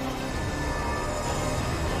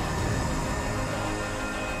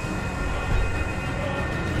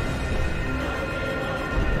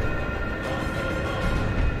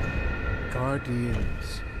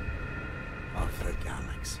 Guardians of the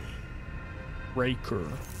Galaxy. Raker.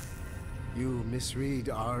 You misread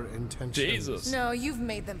our intentions. Jesus. No, you've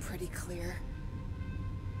made them pretty clear.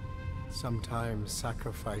 Sometimes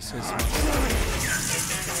sacrifices.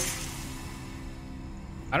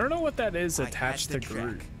 I don't know what that is attached to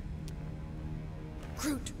Groot.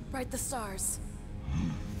 Groot, write the stars.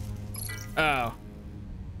 Oh.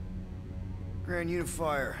 Grand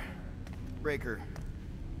Unifier. Breaker.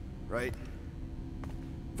 Right?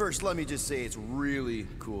 First, let me just say it's really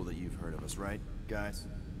cool that you've heard of us, right, guys?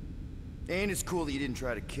 And it's cool that you didn't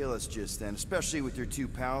try to kill us just then, especially with your two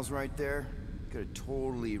pals right there. Could have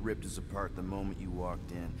totally ripped us apart the moment you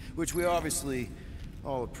walked in, which we obviously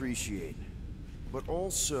all appreciate. But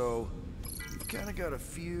also, we've kind of got a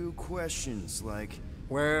few questions, like...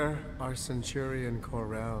 Where are Centurion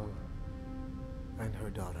Corell and her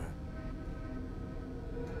daughter?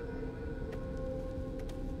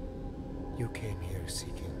 You came here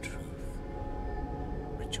seeking truth.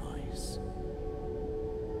 Rejoice.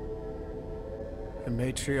 The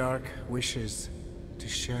matriarch wishes to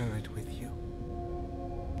share it with you.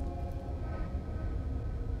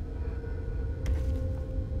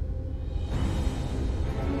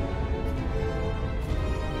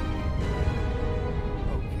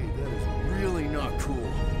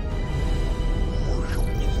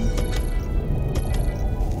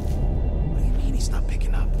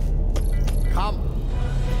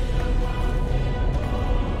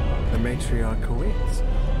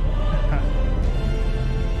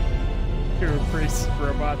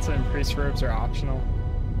 And priest robes are optional.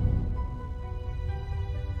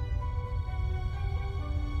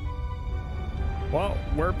 Well,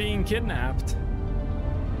 we're being kidnapped.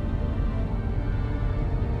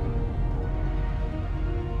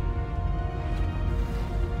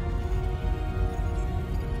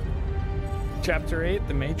 Chapter 8,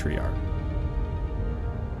 the Matriarch.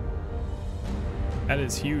 That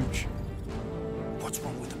is huge. What's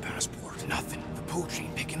wrong with the passport? Nothing. The pooch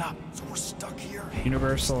ain't picking up, so we're stuck here.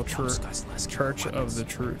 Universal Church of the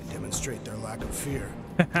Truth. Demonstrate their lack of fear.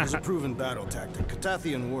 It's a proven battle tactic.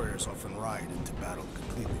 Catathian warriors often ride into battle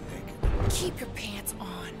completely naked. Keep your pants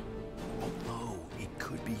on. Although it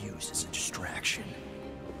could be used as a distraction.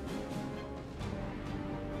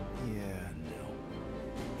 Yeah, no.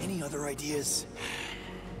 Any other ideas?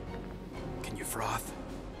 Can you froth?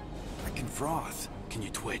 I can froth. Can you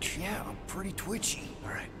twitch? Yeah, I'm pretty twitchy.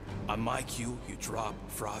 All right. On my cue, you drop,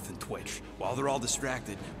 froth, and twitch. While they're all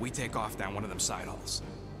distracted, we take off down one of them side halls.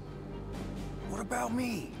 What about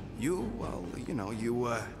me? You, well, you know, you,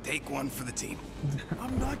 take one for the team.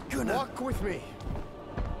 I'm not gonna... Walk with me.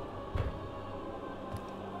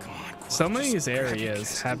 Come on, Quill, some of these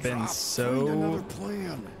areas have been so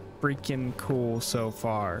freaking cool so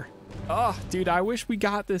far. Oh, dude, I wish we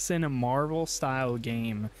got this in a Marvel-style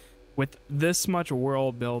game with this much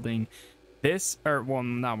world building. This, or, well,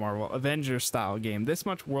 not Marvel, Avengers-style game. This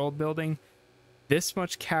much world building, this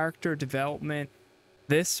much character development,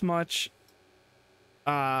 this much,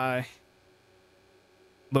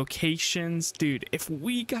 locations. Dude, if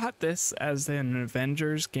we got this as an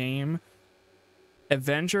Avengers game,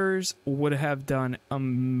 Avengers would have done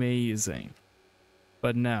amazing.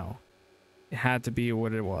 But no, it had to be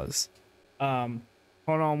what it was. Hold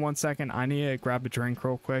on 1 second. I need to grab a drink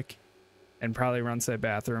real quick and probably run to the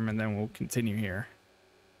bathroom, and then we'll continue here.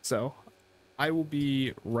 So I will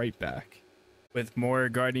be right back with more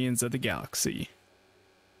Guardians of the Galaxy.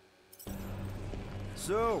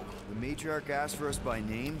 So, the matriarch asked for us by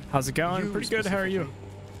name? How's it going? Pretty good. How are you?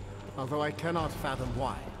 Although I cannot fathom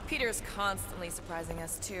why. Peter's constantly surprising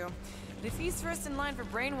us too. But if he's first in line for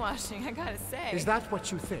brainwashing, I gotta say. Is that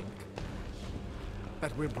what you think?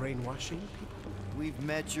 That we're brainwashing people? We've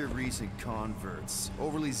met your recent converts.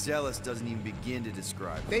 Overly zealous doesn't even begin to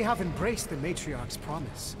describe it. They have embraced the matriarch's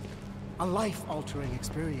promise. A life-altering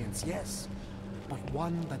experience, yes, but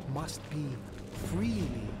one that must be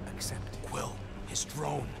freely accepted. Quill, his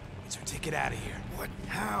drone. It's our ticket out of here. What?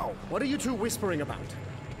 How? What are you two whispering about?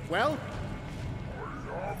 Well?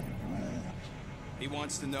 He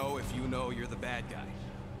wants to know if you know you're the bad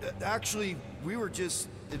guy. Actually, we were just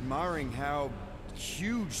admiring how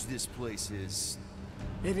huge this place is.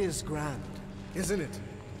 It is grand, isn't it?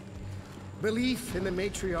 Belief in the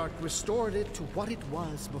matriarch restored it to what it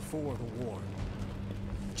was before the war.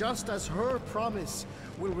 Just as her promise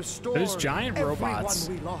will restore those giant robots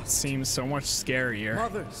we lost. Seem so much scarier.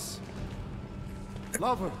 Mothers,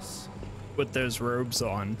 lovers, with those robes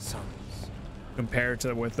on, sons, compared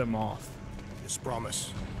to with them off. His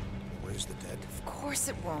promise. Where's the dead? Of course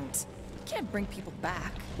it won't. You can't bring people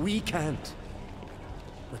back. We can't.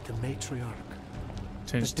 But the matriarch.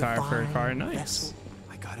 Change the tire for a car, nice. Vessel.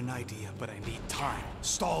 I got an idea, but I need time.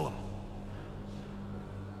 Stall him.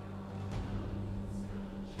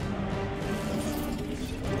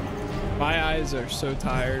 My eyes are so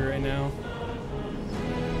tired right now.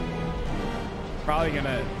 Probably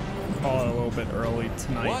gonna call it a little bit early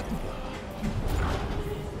tonight. What?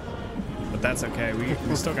 But that's okay.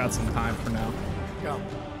 We still got some time for now. Come.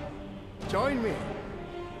 Join me.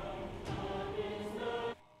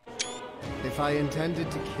 If I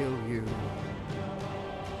intended to kill you,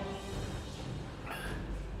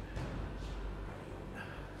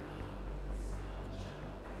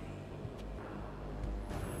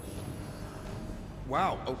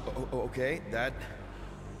 wow. Okay. That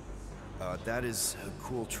is a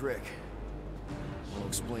cool trick. Wanna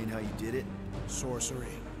explain how you did it? sorcery.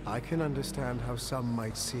 I can understand how some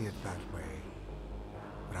might see it that way.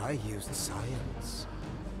 But I used science.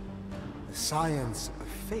 The science of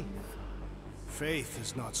faith. Faith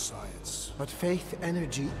is not science. But faith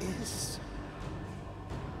energy is.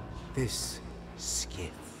 This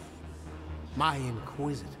skiff. My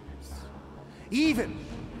inquisitors. Even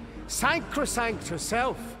Sacrosanct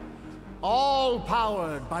herself. All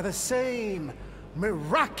powered by the same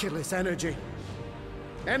miraculous energy.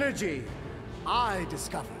 Energy I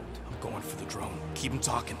discovered. I'm going for the drone. Keep him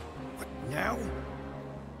talking. What, now?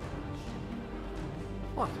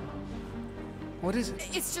 What? What is it?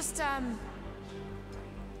 It's just,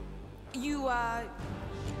 you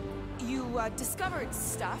discovered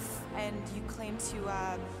stuff, and you claim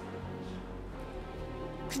to,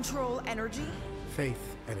 control energy?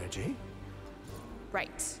 Faith energy?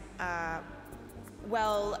 Right.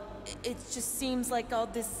 Well, it just seems like all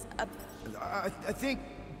this, I think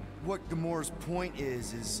what Gamora's point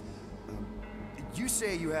is you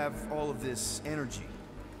say you have all of this energy.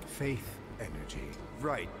 Faith energy.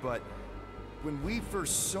 Right, but when we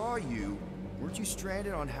first saw you, weren't you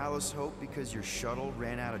stranded on Hallis Hope because your shuttle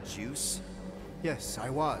ran out of juice? Yes,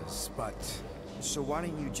 I was, but... So why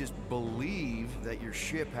don't you just believe that your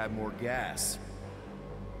ship had more gas?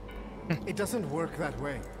 It doesn't work that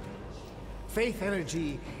way. Faith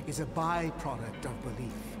energy is a byproduct of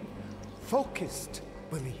belief. Focused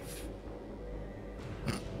belief.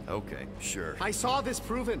 Okay, sure. I saw this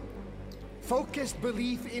proven. Focused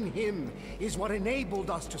belief in him is what enabled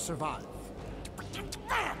us to survive.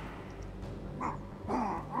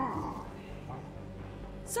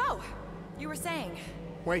 So, you were saying...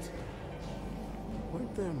 Wait.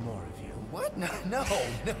 Weren't there more of you? What? No.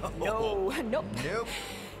 No, nope. Nope.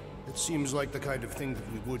 It seems like the kind of thing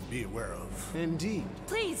that we would be aware of. Indeed.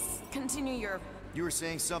 Please, continue your... You were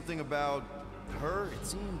saying something about her? It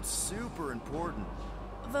seemed super important.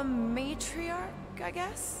 The matriarch, I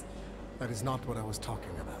guess? That is not what I was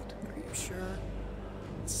talking about. Are you sure?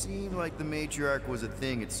 It seemed like the matriarch was a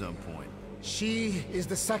thing at some point. She is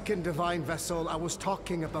the second divine vessel. I was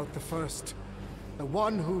talking about the first. The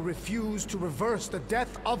one who refused to reverse the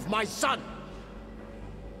death of my son!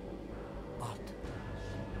 But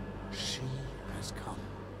she has come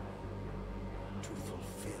to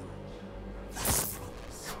fulfill that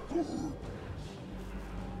promise.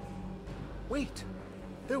 Wait,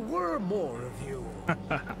 there were more of you.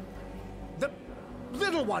 The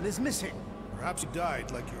little one is missing. Perhaps he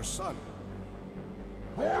died like your son.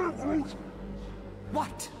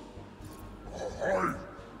 What?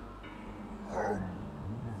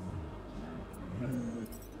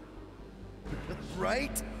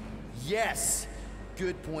 Right? Yes!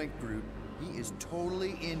 Good point, Groot. He is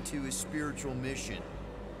totally into his spiritual mission.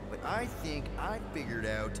 But I think I figured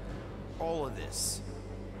out all of this.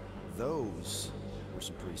 Those were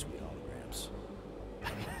some pretty sweet holograms.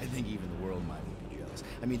 I think even the world might be jealous.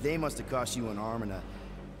 I mean, they must have cost you an arm and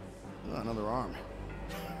another arm.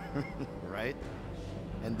 Right?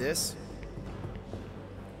 And this?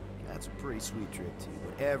 That's a pretty sweet trick too,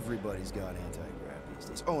 but everybody's got anti-grav these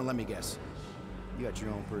days. Oh, and let me guess. You got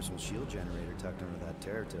your own personal shield generator tucked under that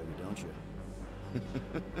Teratoggy, don't you?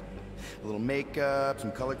 A little makeup,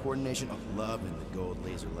 some color coordination. Oh, loving the gold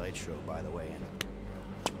laser light show, by the way. And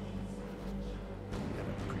you got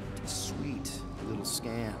a pretty sweet little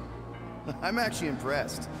scam. I'm actually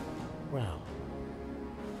impressed. Well,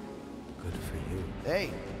 good for you.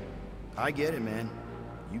 Hey, I get it, man.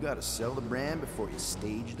 You gotta sell the brand before you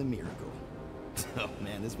stage the miracle. Oh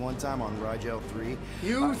man, this one time on Rigel 3...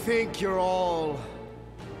 You think you're all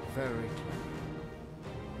very clever.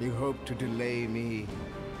 You hope to delay me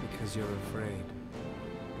because you're afraid.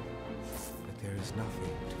 But there is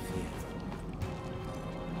nothing to fear.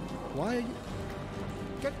 Why are you...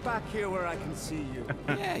 Get back here where I can see you.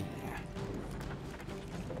 Yeah.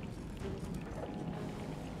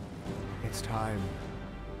 It's time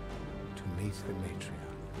to meet the matriarch.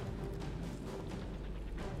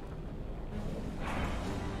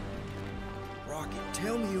 Rocket,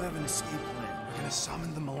 tell me you have an escape plan. We're gonna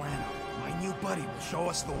summon the Milano. My new buddy will show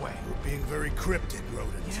us the way. You're being very cryptic,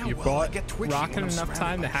 rodent. Yeah, You well, bought I get twitchy Rocket when I'm enough surrounded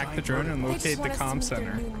time to by hack the giant drone and vertebrates. locate the comm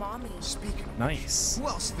center. Speaking of Nice. who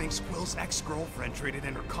else thinks Quill's ex-girlfriend traded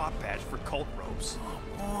in her cop badge for cult robes?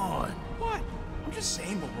 Come on. What? I'm just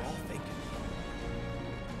saying what we're all thinking.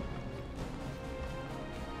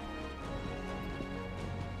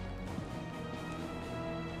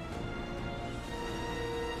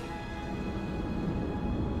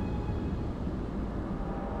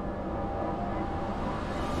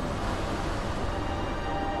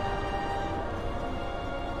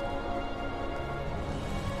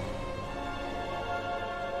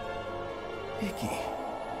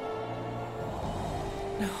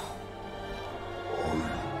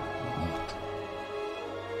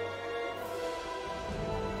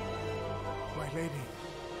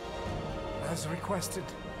 As requested,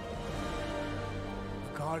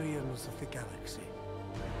 the Guardians of the Galaxy.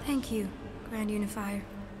 Thank you, Grand Unifier.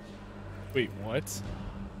 Wait, what?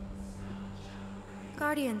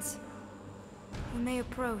 Guardians, you may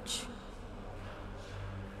approach.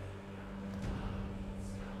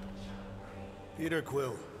 Peter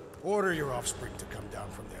Quill, order your offspring to come down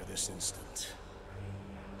from there this instant.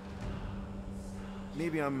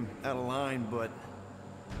 Maybe I'm out of line, but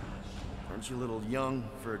aren't you a little young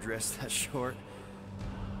for a dress that short?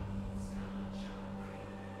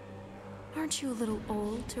 Aren't you a little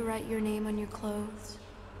old to write your name on your clothes?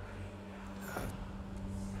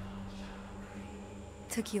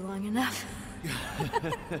 Took you long enough.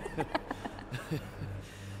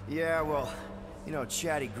 Yeah, well, you know how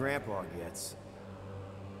chatty Grandpa gets.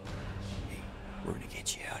 Hey, we're gonna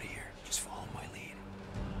get you out of here. Just follow my lead.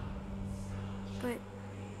 But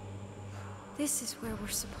this is where we're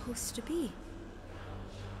supposed to be.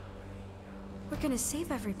 We're gonna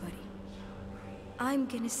save everybody. I'm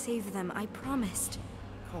gonna save them, I promised.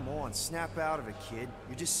 Come on, snap out of it, kid.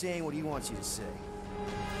 You're just saying what he wants you to say.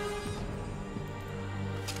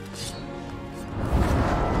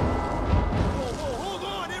 Whoa, hold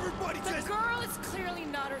on, everybody! The girl is clearly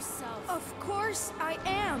not herself. Of course I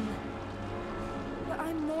am. But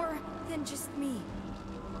I'm more than just me.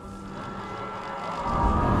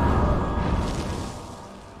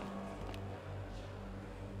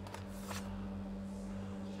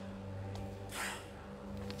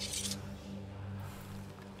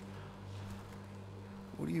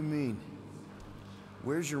 What do you mean?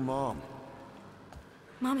 Where's your mom?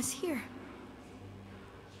 Mama's here.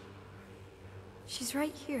 She's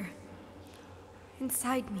right here.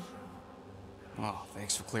 Inside me. Oh,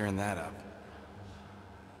 thanks for clearing that up.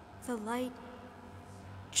 The light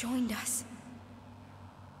joined us.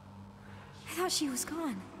 I thought she was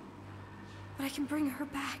gone, but I can bring her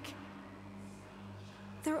back.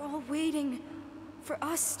 They're all waiting for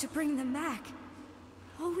us to bring them back.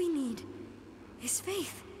 All we need is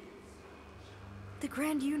faith. The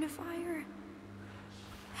Grand Unifier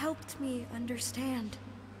helped me understand.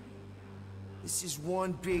 This is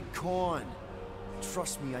one big con.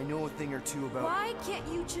 Trust me, I know a thing or two about— Why can't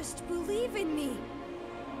you just believe in me?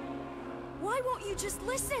 Why won't you just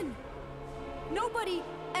listen? Nobody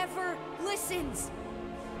ever listens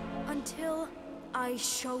until I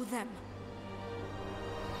show them.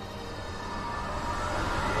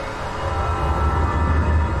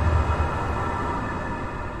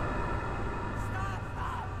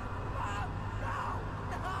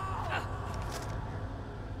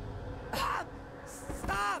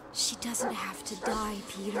 She doesn't have to die,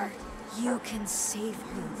 Peter. You can save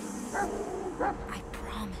her. I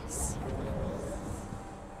promise.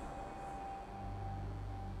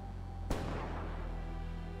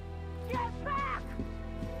 Get back!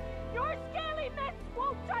 Your scaly mitts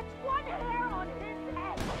won't touch one hair on his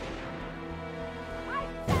head! I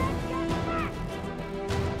said get back!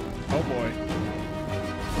 Oh boy.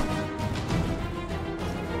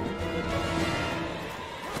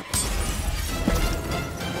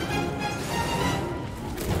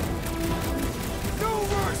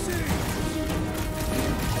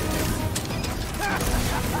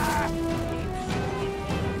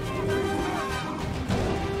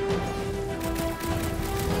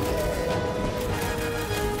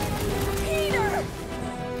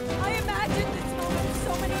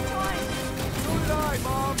 So did I,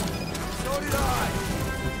 Mom. So did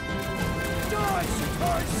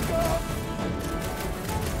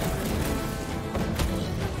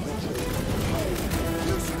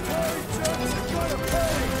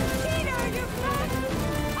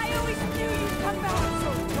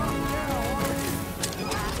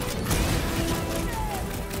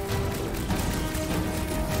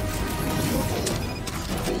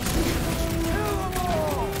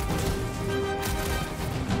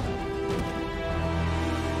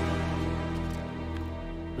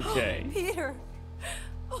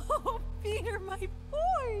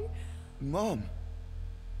Mom!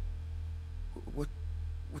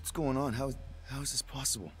 What's going on? How is this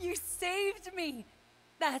possible? You saved me!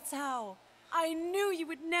 That's how. I knew you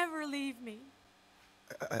would never leave me.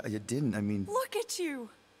 I didn't, I mean... Look at you!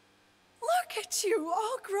 Look at you,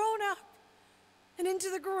 all grown up! And into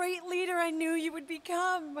the great leader I knew you would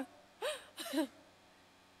become.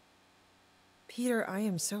 Peter, I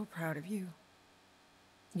am so proud of you.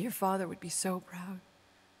 Your father would be so proud.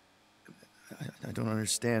 I don't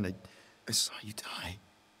understand. I saw you die.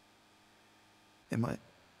 Did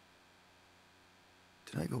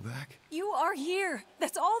I go back? You are here.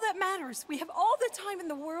 That's all that matters. We have all the time in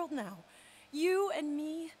the world now. You and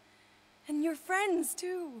me, and your friends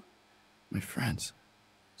too. My friends?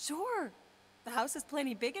 Sure. The house is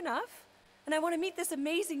plenty big enough. And I want to meet this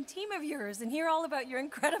amazing team of yours and hear all about your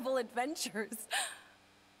incredible adventures.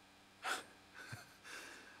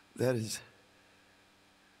 That is...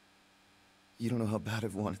 You don't know how bad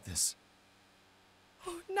I've wanted this.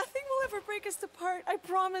 Oh, nothing will ever break us apart. I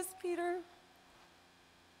promise, Peter.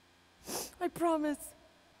 I promise.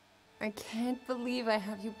 I can't believe I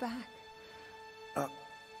have you back.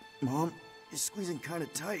 Mom, you're squeezing kind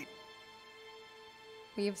of tight.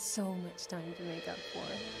 We have so much time to make up for.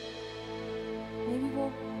 Maybe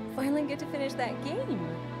we'll finally get to finish that game.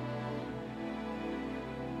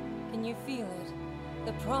 Can you feel it?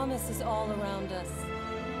 The promise is all around us.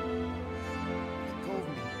 Let go of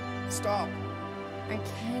me. Stop. I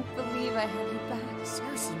can't believe I have you back.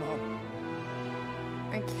 Seriously, Mom.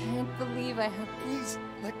 I can't believe I have... Please,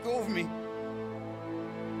 let go of me.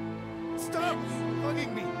 Stop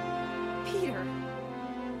hugging me. Peter.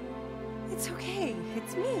 It's okay.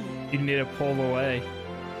 It's me. You need to pull away. It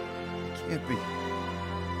can't be.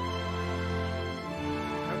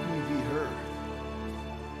 How can we beat her?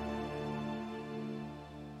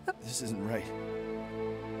 This isn't right.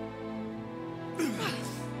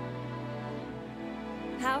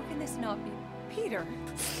 How can this not be? Peter,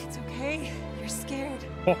 it's okay. You're scared.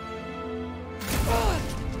 Oh.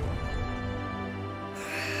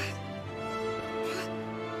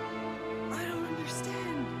 I don't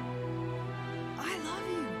understand. I love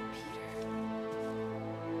you, Peter.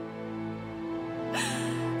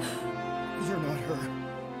 You're not her.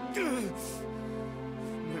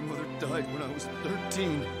 My mother died when I was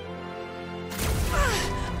 13.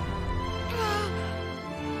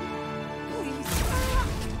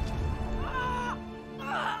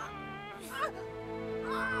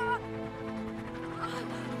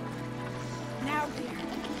 Now, dear.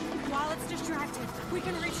 While it's distracted, we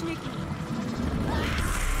can reach Nikki.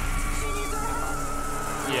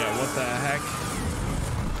 Yeah, what the heck?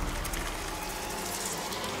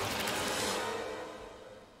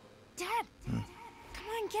 Dad! Come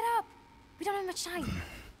on, get up. We don't have much time.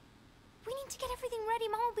 We need to get everything ready.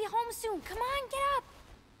 Mom will be home soon. Come on, get up.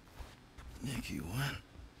 Nikki, what?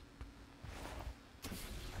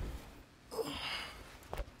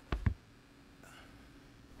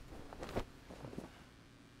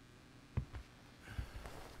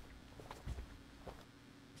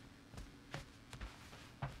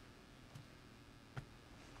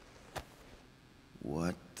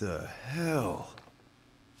 What the hell?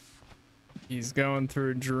 He's going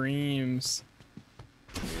through dreams.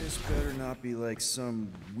 This better not be like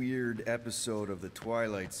some weird episode of the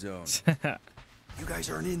Twilight Zone. You guys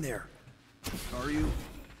aren't in there, are you?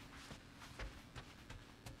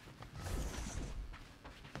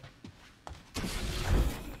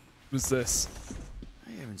 Who's this?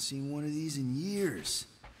 I haven't seen one of these in years.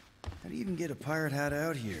 How do you even get a pirate hat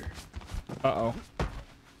out here? Uh-oh.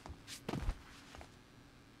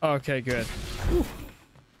 Okay, good. Whew.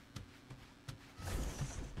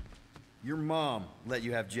 Your mom let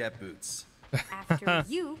you have jet boots. After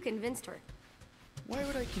you convinced her. Why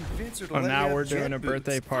would I convince her to Oh, let now you we're have doing jet a boots?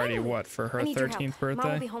 birthday party, Finally. what, for her I need your 13th help. birthday?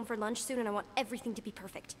 Mom will be home for lunch soon and I want everything to be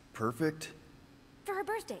perfect. Perfect? For her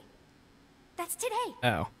birthday. That's today.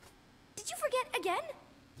 Oh. Did you forget again?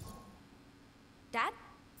 Dad?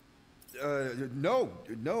 No,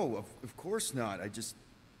 of course not. I just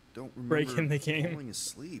don't remember Breaking the game. falling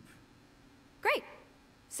asleep. Great.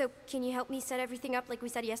 So, can you help me set everything up like we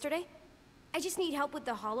said yesterday? I just need help with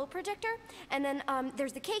the holo projector, and then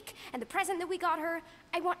there's the cake and the present that we got her.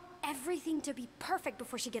 I want everything to be perfect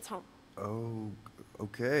before she gets home. Oh,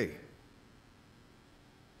 okay.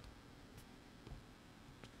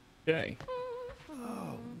 Okay.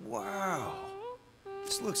 Oh, wow.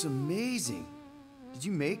 This looks amazing. Did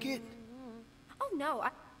you make it? Oh, no,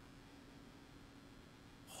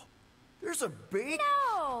 There's a bake?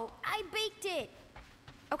 No, I baked it.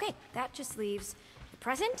 Okay, that just leaves the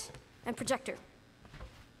present and projector.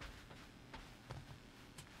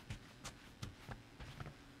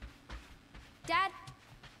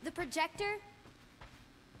 the projector?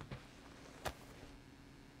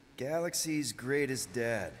 Galaxy's greatest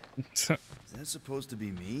dad. Is that supposed to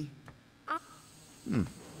be me?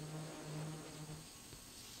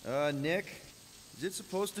 Nick? Is it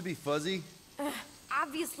supposed to be fuzzy?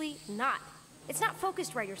 Obviously not. It's not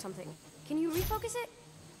focused right or something. Can you refocus it?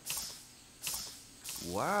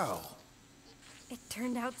 Wow. It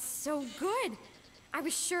turned out so good. I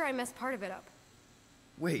was sure I messed part of it up.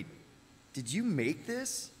 Wait, did you make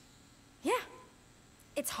this? Yeah.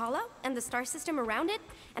 It's hollow, and the star system around it,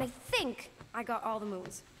 and I think I got all the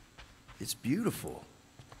moons. It's beautiful.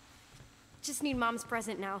 Just need Mom's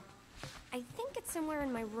present now. I think it's somewhere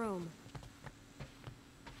in my room.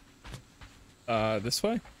 This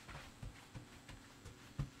way?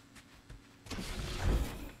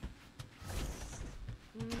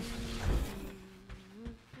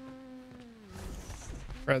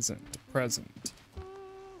 Present.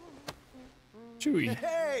 Chewie.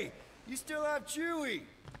 Hey! You still have Chewie!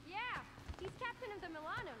 Yeah, he's captain of the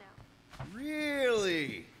Milano now.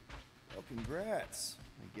 Really? Well, congrats,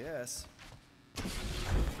 I guess.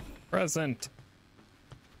 Present.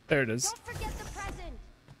 There it is. Don't forget the present.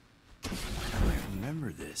 Why don't I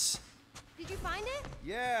remember this? Did you find it?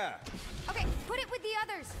 Yeah. Okay, put it with the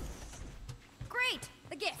others. Great,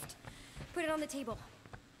 the gift. Put it on the table.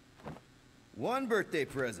 One birthday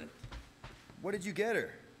present. What did you get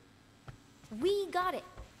her? We got it.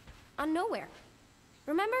 On Nowhere.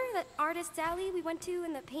 Remember that artist's alley we went to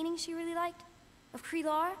and the painting she really liked? Of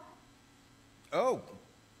Kree-Lara? Oh.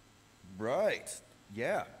 Right.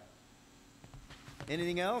 Yeah.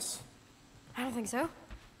 Anything else? I don't think so.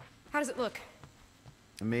 How does it look?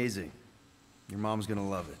 Amazing. Your mom's gonna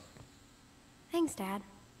love it. Thanks, Dad.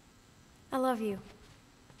 I love you.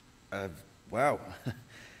 Wow.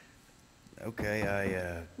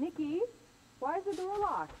 Okay, Nikki, why is the door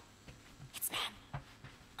locked? It's Ma'am.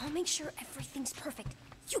 I'll make sure everything's perfect.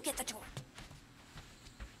 You get the door.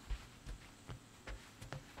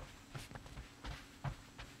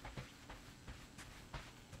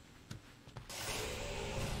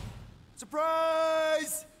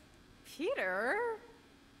 Surprise! Peter?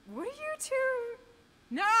 What are you two?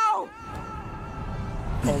 No!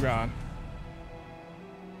 Oh god.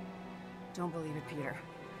 Don't believe it, Peter.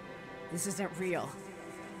 This isn't real.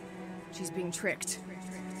 She's being tricked.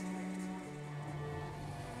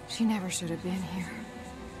 She never should have been here.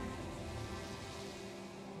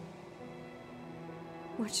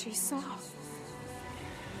 What she saw.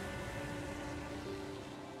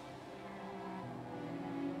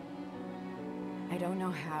 I don't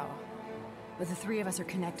know how, but the three of us are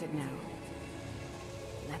connected now.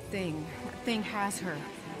 That thing has her,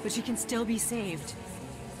 but she can still be saved.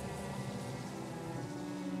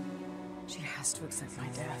 She has to accept my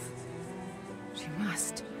death. She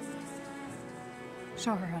must.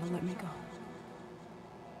 Show her how to let me go.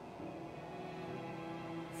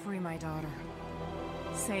 Free my daughter.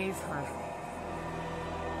 Save her.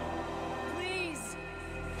 Please!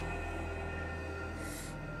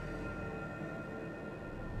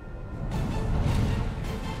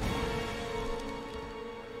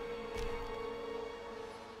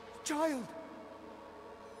 Child!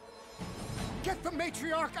 Get the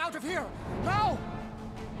matriarch out of here! Now!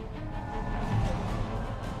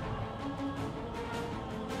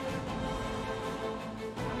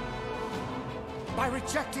 By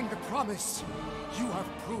rejecting the promise, you have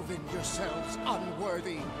proven yourselves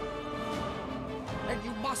unworthy. And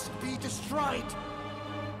you must be destroyed!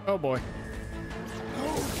 Oh boy.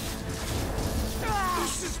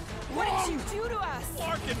 This is What wrong! did you do to us?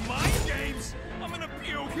 Larkin mind games! I'm gonna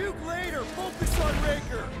puke! Puke later! Focus on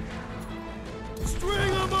Raker!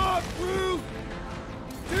 String him up, Groot!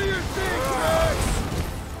 Do your thing, Drax!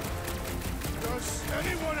 Does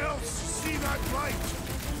anyone else see that light?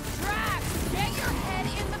 Drax, get your head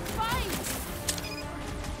in the fight!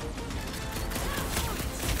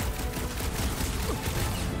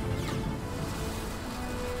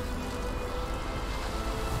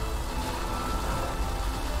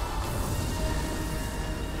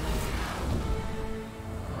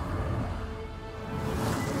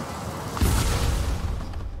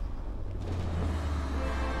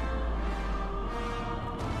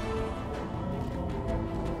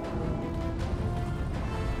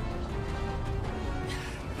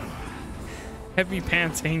 Heavy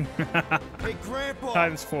panting. Hey, Grandpa!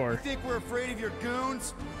 Times 4. You think we're afraid of your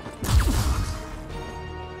goons?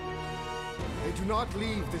 They do not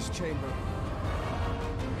leave this chamber.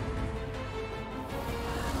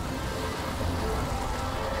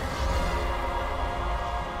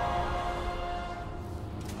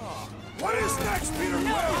 What is next, Peter Quill?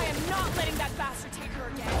 No, I am not letting that bastard take her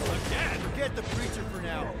again. Forget the preacher for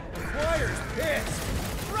now.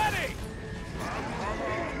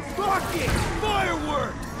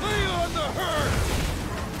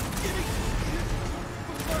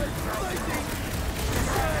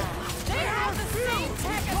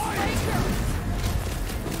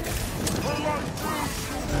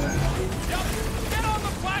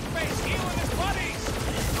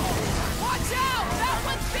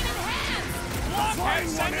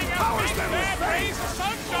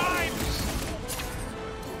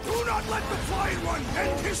 Flying one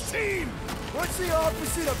and his team! What's the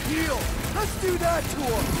opposite of heal? Let's do that to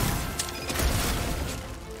him!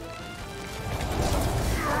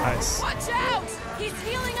 Nice. Watch out! He's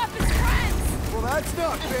healing up his friends! Well, that's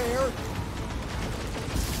not fair!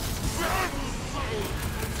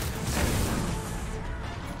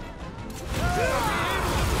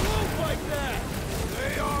 Move like that!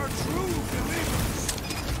 They are true believers!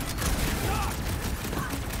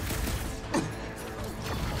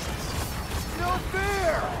 No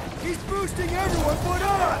fair! He's boosting everyone but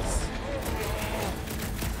us!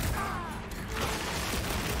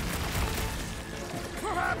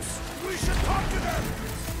 Perhaps we should talk to them!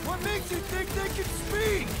 What makes you think they can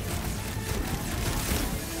speak?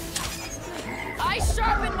 I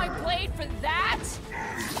sharpened my blade for that!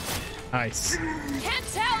 Nice. Can't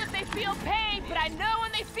tell if they feel pain, but I know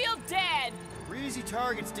when they feel dead! Easy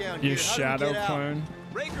targets down You here. How do we shadow get out? clone.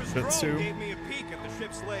 Raker's Bitsu. drone gave me a peek at the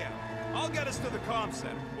ship's layout. I'll get us to the comm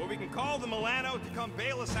center, where we can call the Milano to come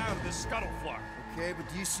bail us out of this scuttle flark. Okay, but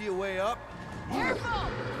do you see a way up?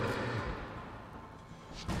 Careful!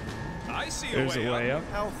 I see There's a way up.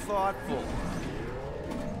 How thoughtful.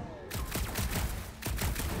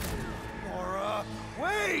 Nora,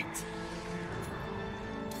 wait!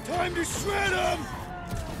 Time to shred them!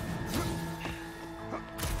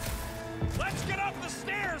 Let's get up the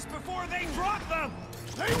stairs before they drop them!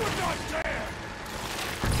 They would not dare!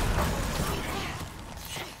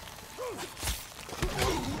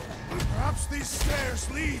 Perhaps these stairs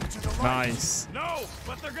lead to the light. Nice. No,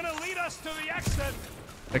 but they're gonna lead us to the exit!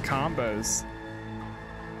 The combos.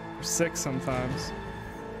 They're sick sometimes.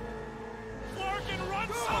 Larkin, run,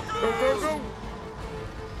 suckers! Go, go, go!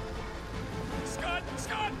 Scud in!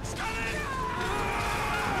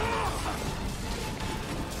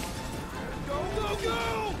 Go, go,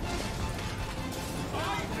 go! I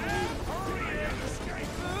am hurrying!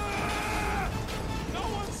 No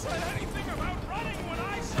one said anything about running when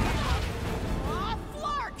I said that! Aw,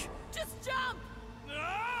 Flark! Just jump!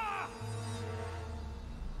 Ah!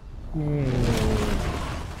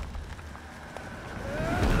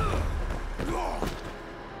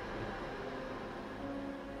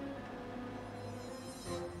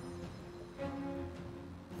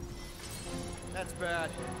 That's bad.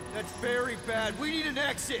 That's very bad. We need an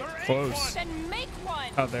exit. Close. Then make one!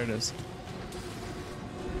 Oh, there it is.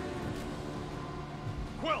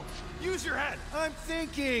 Quill, use your head! I'm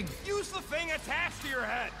thinking. Use the thing attached to your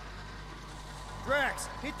head! Drax,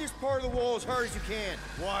 hit this part of the wall as hard as you can.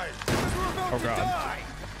 Why? Because we're about Oh, to God. die.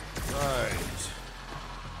 Right.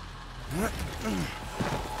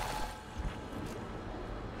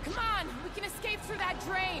 Come on, we can escape through that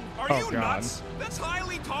drain! Are Oh, you God. nuts? That's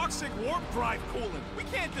highly toxic warp drive coolant. We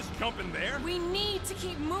can't just jump in there. We need to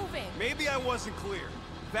keep moving! Maybe I wasn't clear.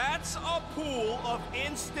 That's a pool of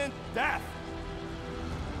instant death.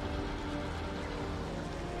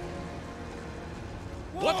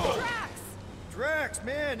 What the? Drax! Drax,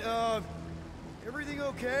 man, everything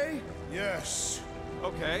okay? Yes.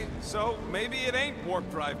 Okay, so maybe it ain't warp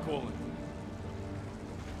drive coolant.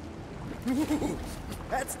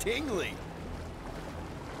 That's tingly.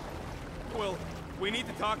 Well, we need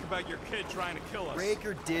to talk about your kid trying to kill us.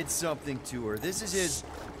 Raker did something to her. This is his...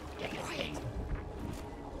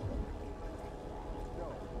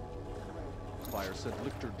 Fire sent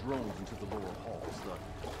Lictor drones into the lower halls. The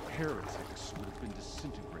heretics would have been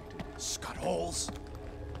disintegrated. Scud holes.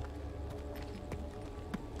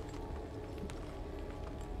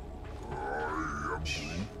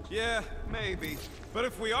 Yeah, maybe. But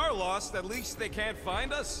if we are lost, at least they can't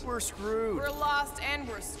find us. We're screwed. We're lost and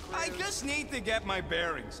we're screwed. I just need to get my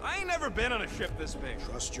bearings. I ain't never been on a ship this big.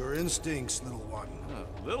 Trust your instincts, little one.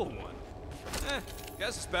 Little one?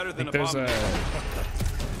 Guess it's better I than think there's a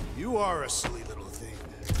You are a silly little thing.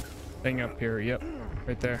 thing up here. Yep,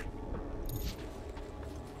 right there.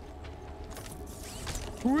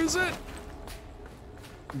 Who is it?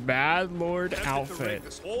 Bad Lord Tempted to outfit. rig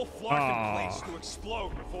this whole flarkin' place to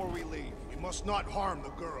explode before we leave. You must not harm the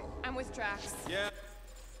girl. I'm with Drax. Yeah.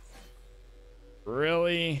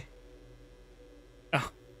 Really?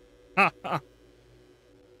 Oh.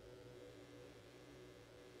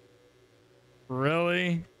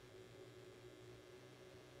 Really?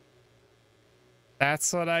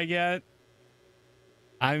 That's what I get?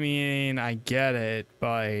 I mean, I get it,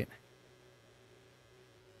 but...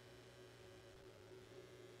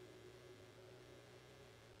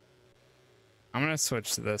 I'm gonna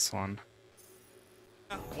switch to this one.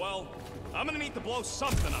 Well, I'm gonna need to blow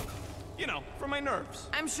something up. You know, for my nerves.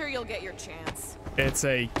 I'm sure you'll get your chance. It's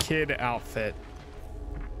a kid outfit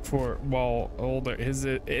for, well, older.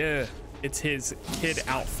 It's his kid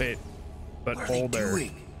outfit, but older.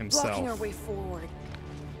 himself. Blocking our way forward.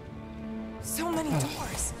 So many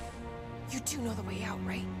doors. You do know the way out,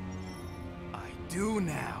 right? I do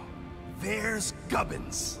now. There's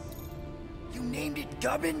Gubbins. You named it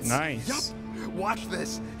Gubbins? Nice. Yup. Watch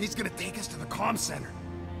this. He's gonna take us to the comm center.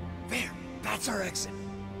 There. That's our exit.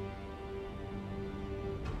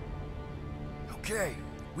 Okay,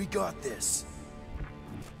 we got this.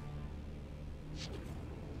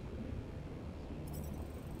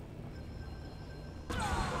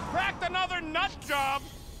 Cracked another nut job!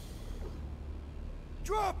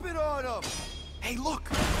 Drop it on him! Hey, look!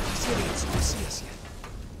 He's hitting us. Don't see us yet.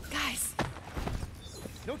 Guys!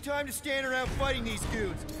 No time to stand around fighting these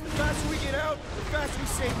dudes. The faster we get out, the faster we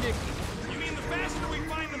save Nikki. You mean the faster we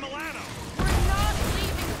find the Milano? We're not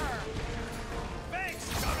leaving her! Thanks,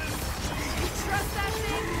 Gubbins! You trust that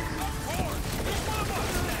thing? Of course! It's one of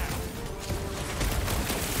us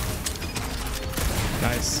now!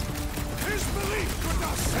 Nice. His belief could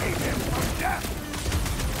not save him from death!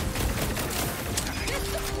 This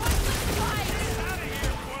is what the fight! Get out of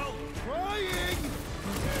here, Quill! Trying!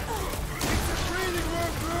 It's a breathing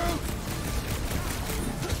room, Groot!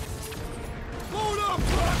 Load up,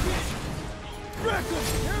 Rocket! Raccoon,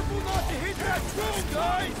 careful not to hit that drone,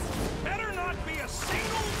 guys! Better not be a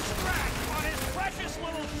single scratch on his precious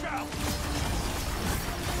little shell!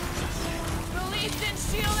 Belief didn't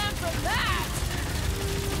shield them from that!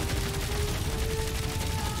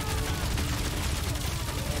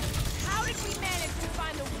 How did we manage to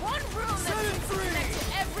find the one room that seems to connect to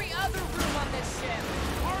every other room on this ship?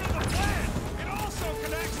 Part of the plan! It also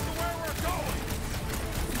connects to where we're going!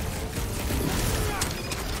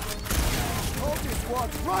 Focus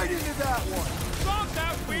walked right into that one! Thumbs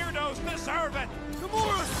out weirdos deserve it!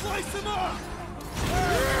 Gamora, slice him up!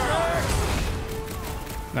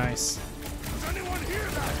 Nice. Does anyone hear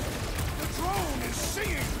that? The drone is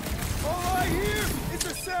singing! All I hear is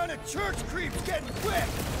the sound of church creeps getting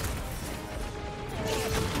whipped!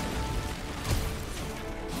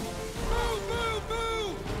 Move, move,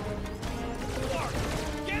 move! Clark,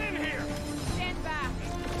 get in here! Stand back.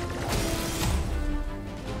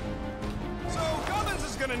 So, Gubbins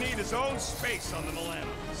is gonna need his own space on the Milano.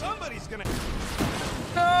 Somebody's gonna...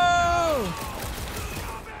 No!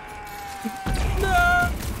 No!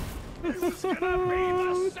 This is gonna be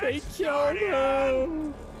the They killed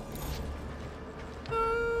him!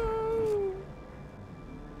 No!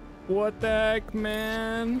 What the heck,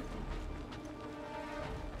 man?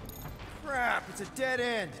 Crap, it's a dead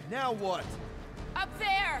end. Now what? Up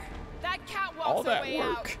there! That catwalk's All our that way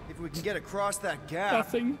work. out. If we can get across that gap.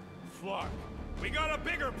 Nothing. Clark, we got a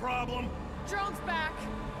bigger problem. Drone's back.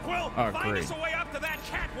 Quill, Oh, find great. us a way up to that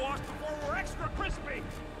catwalk before we're extra crispy.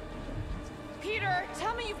 Peter,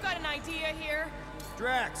 tell me you've got an idea here.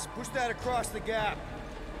 Drax, push that across the gap.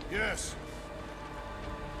 Yes.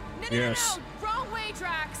 No, Yes. no, wrong way,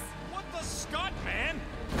 Drax. What the Scott, man?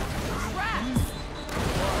 Drax.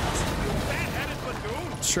 Fat-headed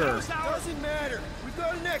Badoon? Sure. Doesn't matter. We've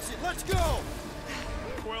got an exit. Let's go.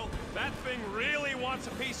 Quill, that thing really wants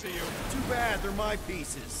a piece of you. Too bad they're my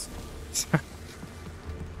pieces.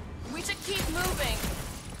 We should keep moving.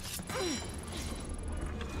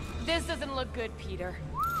 This doesn't look good, Peter.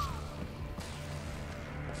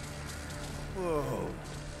 Whoa.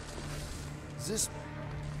 Is this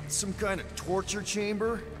some kind of torture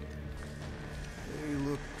chamber? They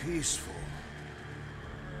look peaceful.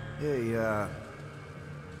 Hey, are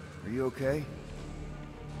you okay?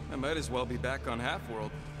 I might as well be back on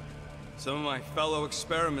Half-World. Some of my fellow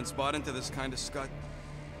experiments bought into this kind of scut.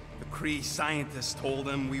 The Kree scientists told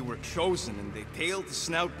them we were chosen, and they tailed the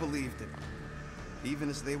snout believed it. Even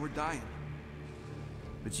as they were dying.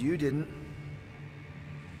 But you didn't.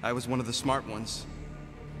 I was one of the smart ones.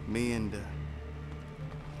 Me and, can't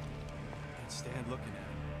stand looking at it.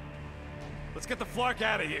 Let's get the Flark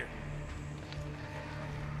out of here.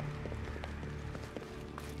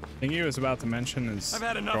 I think he was about to mention his I've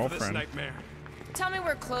had enough girlfriend. of this nightmare. Tell me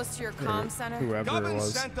we're close to your comm center. Whoever it Gubbins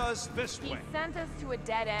was. sent us this He way. sent us to a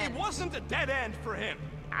dead end. It wasn't a dead end for him.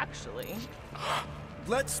 Actually.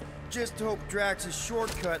 Let's just hope Drax's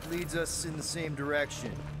shortcut leads us in the same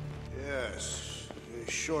direction. Yes,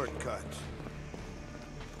 a shortcut.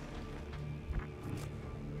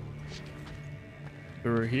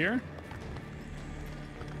 Through here?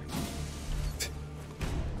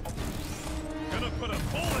 Gonna put a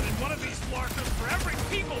bullet in one of these Flarkers for every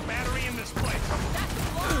people battery in this place. That's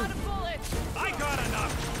a lot of bullets. I got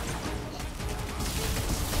enough.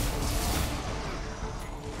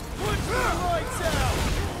 Put the lights out!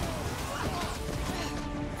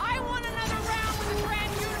 I want another round with the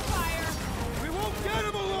Grand Unifier. We won't get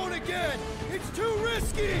him alone again! It's too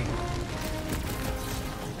risky!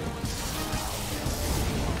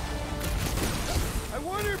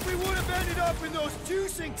 ended up in those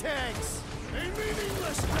juicing tanks? A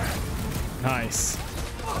meaningless death! Nice.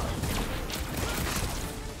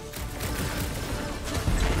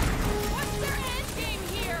 What's their endgame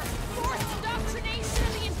here? Forced indoctrination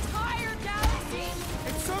of the entire galaxy?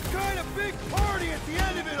 It's some kind of big party at the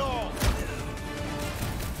end of it all!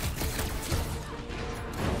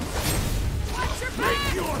 Watch your back!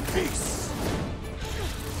 Make your peace!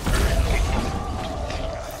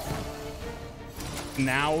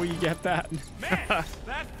 Now we get that. Man,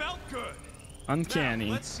 that felt good. Uncanny.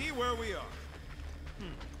 Now, let's see where we are.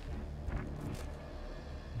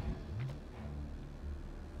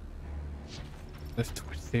 Lift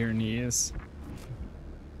with their knees.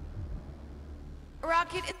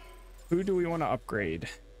 Rocket. Who do we want to upgrade?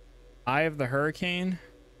 Eye of the Hurricane.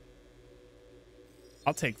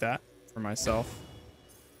 I'll take that for myself.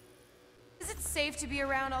 Is it safe to be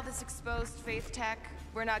around all this exposed faith tech?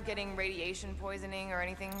 We're not getting radiation poisoning or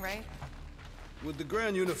anything, right? Would the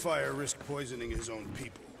Grand Unifier risk poisoning his own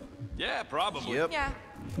people? Yeah, probably. Yep. Yeah.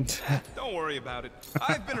 Don't worry about it.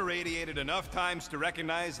 I've been irradiated enough times to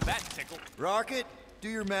recognize that tickle. Rocket, do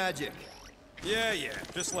your magic. Yeah,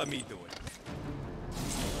 just let me do it.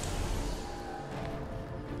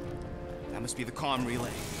 That must be the comm relay.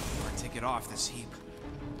 Or take it off this heap.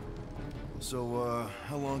 So,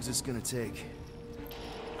 how long's this gonna take?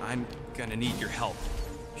 I'm gonna need your help.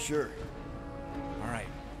 Sure. All right.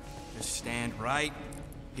 Just stand right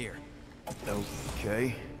here.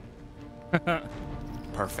 Okay.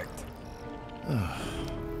 Perfect.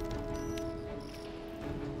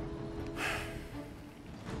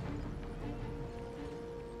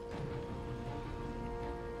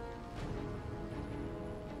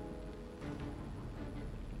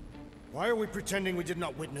 Why are we pretending we did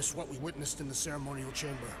not witness what we witnessed in the ceremonial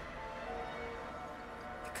chamber?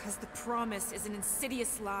 Because the promise is an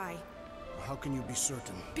insidious lie. How can you be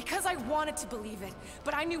certain? Because I wanted to believe it,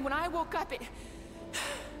 but I knew when I woke up it...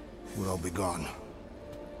 We'll all be gone.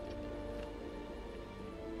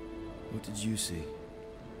 What did you see?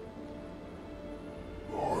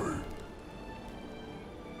 I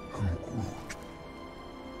am Groot.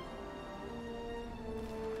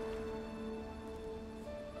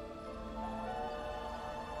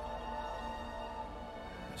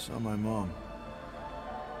 I saw my mom.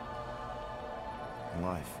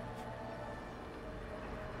 Alive.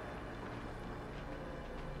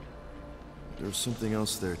 There was something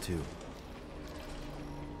else there, too.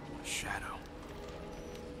 A shadow.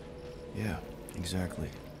 Yeah, exactly.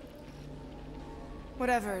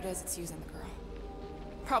 Whatever it is, it's using the girl.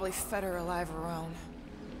 Probably fed her alive her own.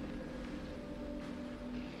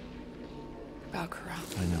 About Corral.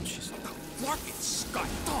 I know, she's... Rocket Scott!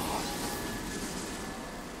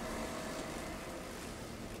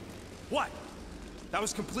 What? That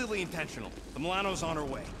was completely intentional. The Milano's on her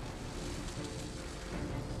way.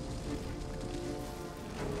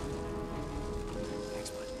 Thanks,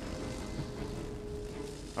 bud.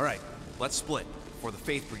 All right, let's split before the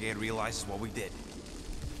Faith Brigade realizes what we did.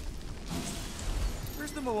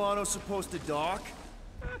 Where's the Milano supposed to dock?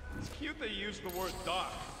 It's cute they used the word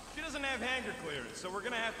dock. She doesn't have hangar clearance, so we're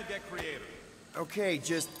gonna have to get creative. Okay,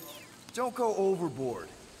 just don't go overboard.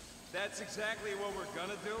 That's exactly what we're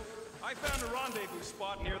gonna do. I found a rendezvous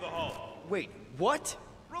spot near the hull. Wait, what?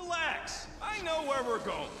 Relax. I know where we're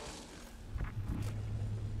going.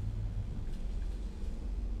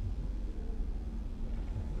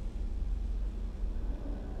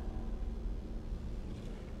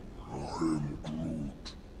 I am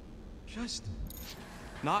Groot. Just...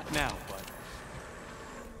 not now, bud.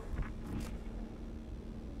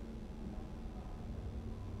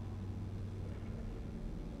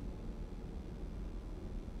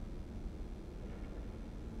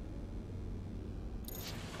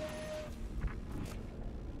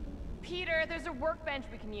 Peter, there's a workbench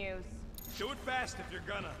we can use. Do it fast if you're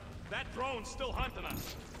gonna. That drone's still hunting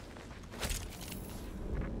us.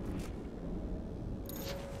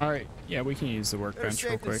 All right, yeah, we can use the workbench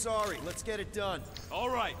real quick. Sorry, let's get it done. All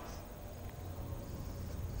right.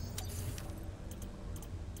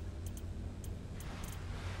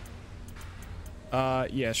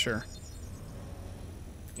 Yeah, sure.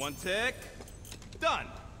 One tick. Done.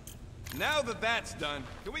 Now that that's done,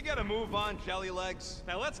 can we get a move on, Jelly Legs?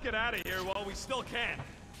 Now let's get out of here while we still can.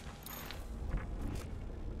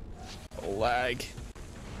 Lag.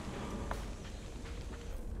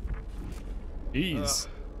 Jeez.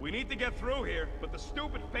 We need to get through here, but the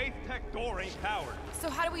stupid Faith Tech door ain't powered. So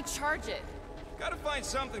how do we charge it? Gotta find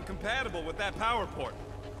something compatible with that power port.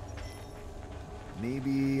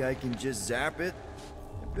 Maybe I can just zap it?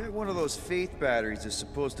 I bet one of those Faith batteries is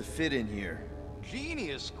supposed to fit in here.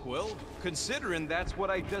 Genius, Quill. Considering that's what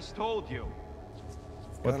I just told you.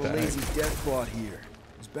 What Got the a heck? lazy death bot here.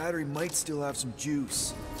 His battery might still have some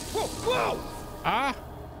juice. Whoa, whoa! Ah!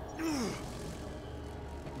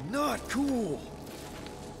 Not cool.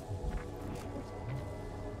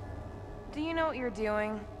 Do you know what you're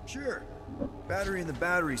doing? Sure. Battery in the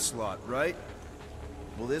battery slot, right?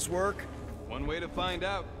 Will this work? One way to find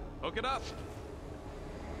out. Hook it up.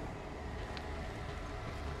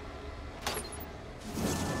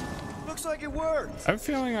 Looks like it worked. I have a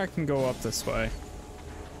feeling I can go up this way.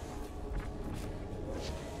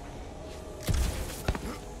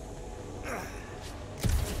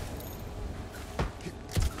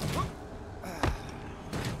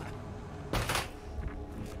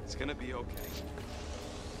 It's gonna be okay.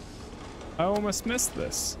 I almost missed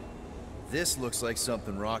this. This looks like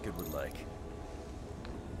something Rocket would like.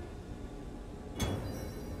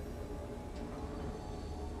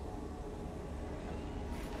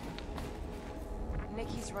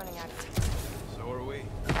 Nikki's running out of time. So are we.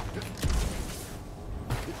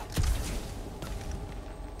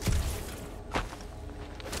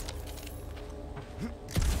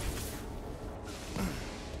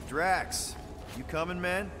 Drax, you coming,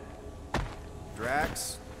 man?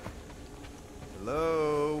 Drax?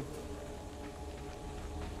 Hello?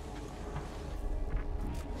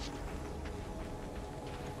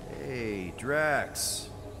 Hey, Drax.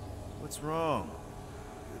 What's wrong?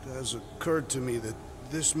 It has occurred to me that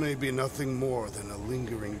this may be nothing more than a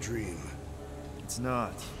lingering dream. It's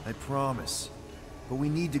not, I promise. But we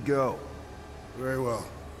need to go. Very well.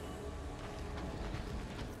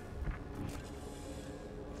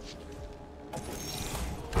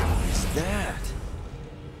 What is that?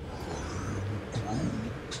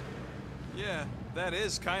 Yeah, that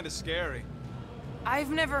is kind of scary.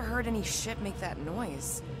 I've never heard any ship make that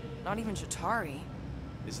noise. Not even Chitauri.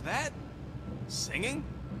 Is that singing?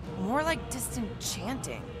 More like distant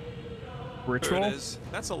chanting. Ritual? It is.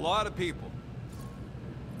 That's a lot of people.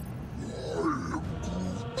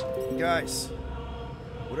 Guys,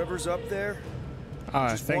 whatever's up there, just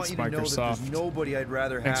want Thanks, you to know that Microsoft. there's nobody I'd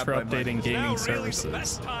rather Thanks have for by my updating side. gaming Now really services. the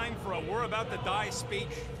best time for a we're about to die speech?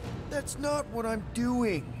 That's not what I'm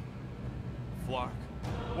doing. Flark.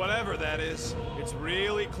 Whatever that is, it's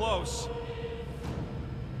really close.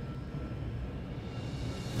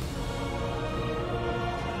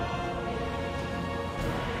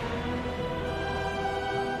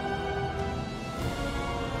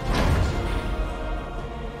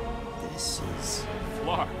 This is...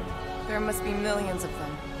 Flark. There must be millions of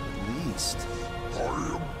them. At least.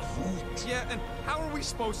 Yeah, and how are we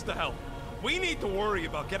supposed to help? We need to worry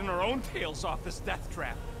about getting our own tails off this death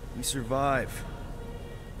trap. We survive.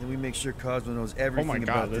 Then we make sure Cosmo knows everything Oh my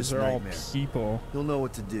about god, this those are all nightmare. people. He'll know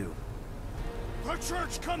what to do. The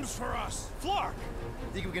church comes for us! Flark!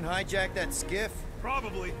 Think we can hijack that skiff?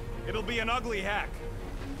 Probably. It'll be an ugly hack.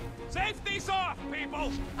 Safety's off,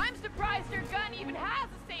 people! I'm surprised your gun even has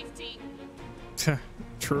a safety.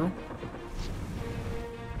 True.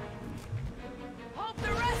 Hope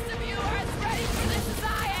the rest of you are as ready for this as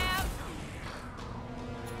I am.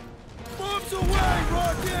 Bombs away,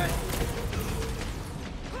 Rocket!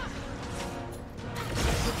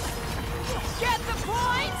 Get the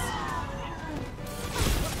point?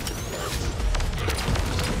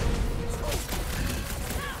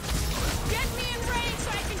 Get me in range so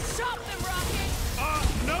I can chop them,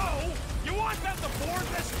 Rocket. No! You want them to board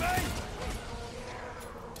this thing?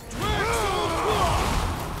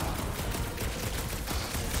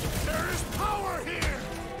 There is power here!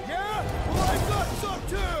 Yeah? Well, I've got some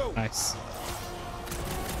too! Nice.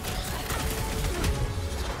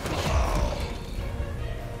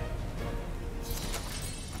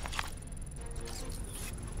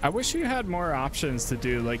 I wish you had more options to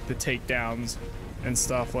do like the takedowns and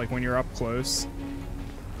stuff, like when you're up close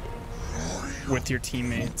with your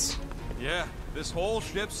teammates. Yeah, this whole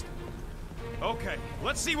ship's... Okay,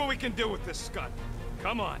 let's see what we can do with this scud.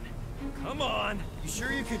 Come on. Come on. You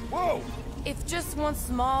sure you can... Whoa! If just one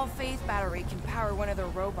small faith battery can power one of their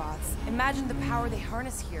robots, imagine the power they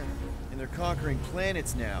harness here. And they're conquering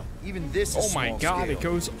planets now. Even this is Oh my small god, scale. it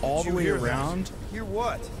goes all Did the you way hear that? around. Hear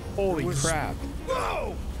what? Holy crap.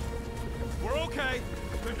 Whoa! We're okay.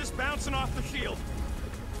 They're just bouncing off the shield.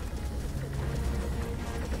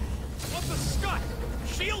 What the scud?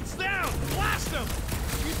 Shield's down! Blast them!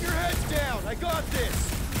 Keep your heads down! I got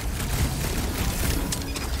this!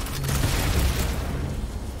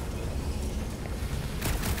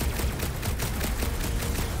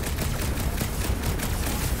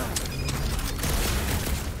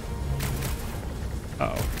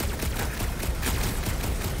 Uh-oh.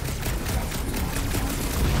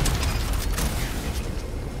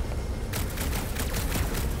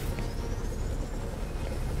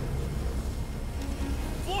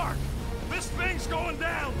 Everything's going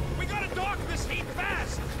down! We gotta dock this heat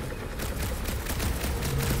fast!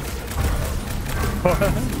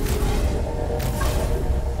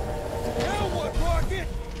 Now what, Rocket?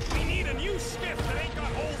 We need a new skiff that ain't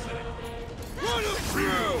got holes in it. Run them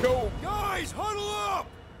through! Go! Guys, huddle up!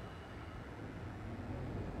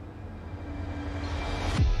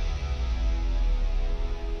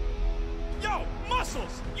 Yo,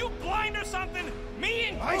 Muscles! You blind or something? Me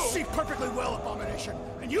and Groot! I see perfectly well, Abomination,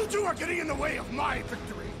 and you two are getting in the way of my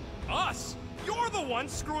victory. Us? You're the one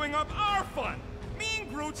screwing up our fun! Me and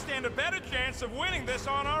Groot stand a better chance of winning this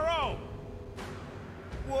on our own!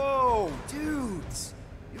 Whoa, dudes!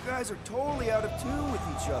 You guys are totally out of tune with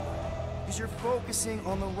each other, because you're focusing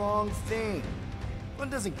on the wrong thing. Fun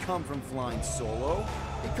doesn't come from flying solo.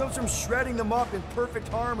 It comes from shredding them up in perfect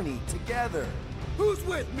harmony, together. Who's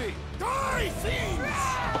with me? Die, thieves!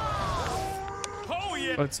 Oh,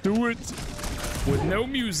 yeah! Let's do it with no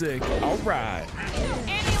music. All right.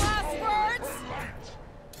 Any last words?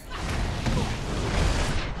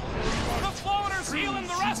 The floater's healing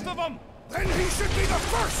the rest of them! Then he should be the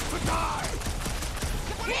first to die!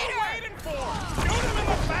 What are you waiting for? Shoot him in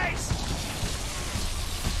the face!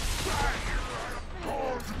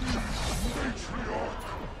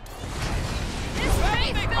 This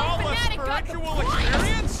faith they call a spiritual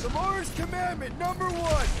experience? The Lord's commandment number 1.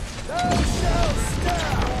 Thou shalt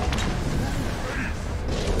stab!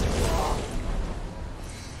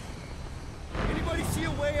 Anybody see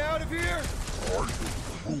a way out of here?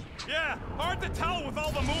 Yeah, hard to tell with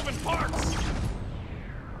all the moving parts.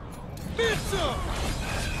 Pizza!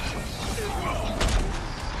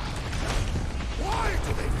 Why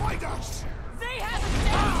do they fight us? They have a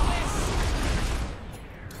death wish!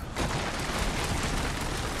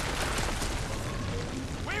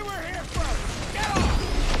 We were here first! Get off!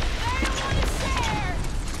 They don't want to share!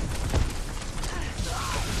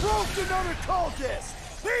 Broke another cultist!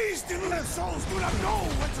 These deluded souls do not know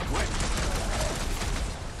when to quit!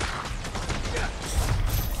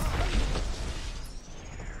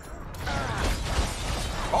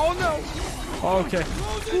 Oh no! Okay.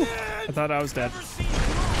 Whew. I thought I was dead.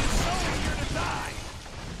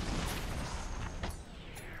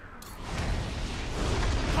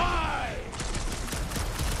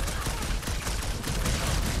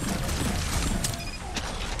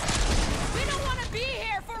 We don't want to be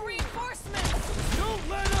here for reinforcements! Don't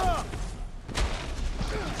let up!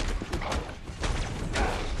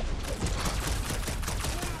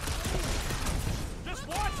 Just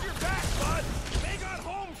watch your back, bud! They got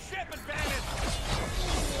home ship advantage!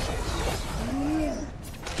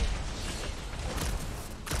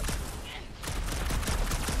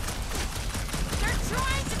 They're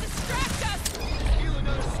trying to distract us! Steal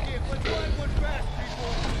another skip. Let's find one fast,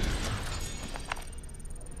 people.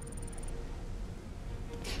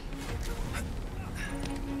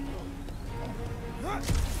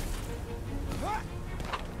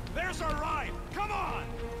 There's our ride! Come on!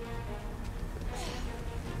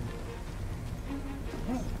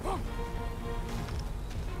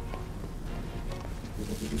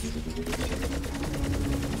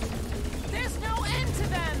 There's no end to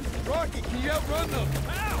them! Rocket, can you outrun them?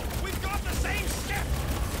 How? We've got the same ship!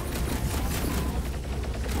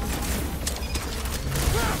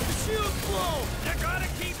 Crap, the shield's blown! You gotta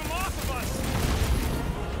keep them off of us!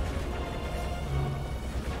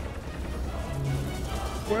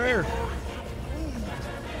 Where?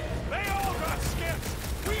 They all got skips!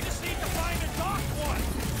 We just need to find a docked one!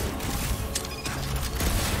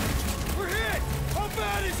 We're hit! How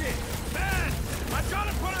bad is it? Man! I've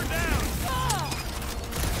gotta put her down!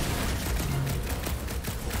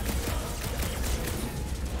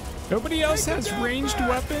 Nobody else has ranged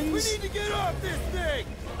weapons? We need to get off this thing!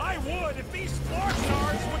 I would if these floor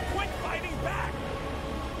stars would quit fighting back!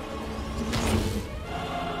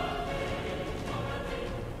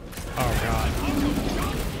 Oh god.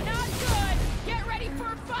 Not good! Get ready for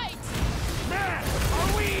a fight! Man!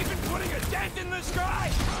 Are we even putting a dent in this guy?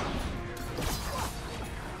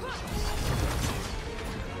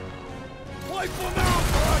 Wipe them out,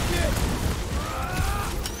 Rocket!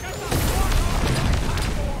 Get the fuck off my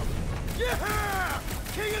platform! Yeah!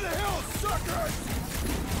 King of the Hill, suckers!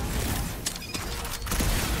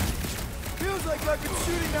 Feels like I've been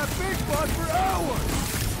shooting that big bud for hours!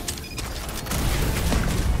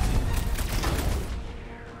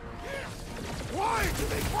 Why do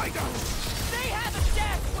they fight us? They have a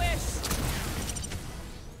death wish!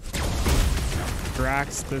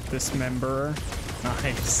 Drax the Dismemberer.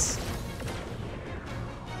 Nice.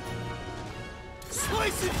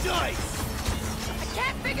 Slice and dice! I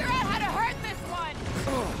can't figure out how to hurt this one!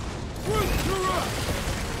 Groot, you're up!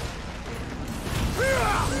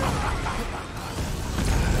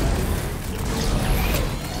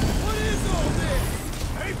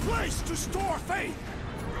 place to store faith!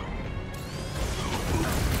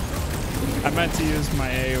 I meant to use my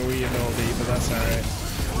AoE ability, but that's alright.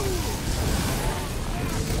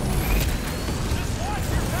 Just watch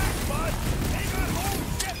your back, bud! They got home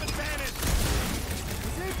ship advantage!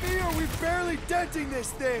 Is it me or are we barely denting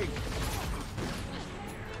this thing?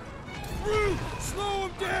 Groot! Slow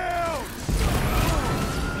him down!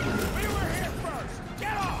 We were here first!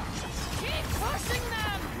 Get off! Keep pushing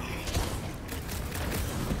them!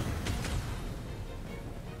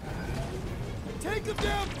 Take him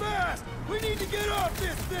down fast! We need to get off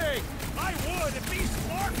this thing! I would if these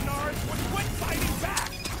Spartanards would quit fighting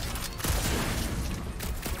back!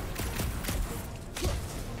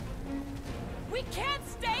 We can't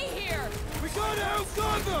stay here! We gotta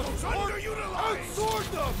outgun them! Underutilized! Outsword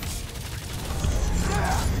them!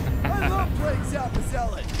 Yeah! I love playing Zappa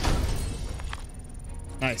Zealot!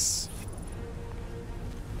 Nice.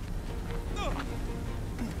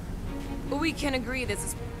 We can agree this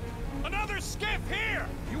is... Another skiff here!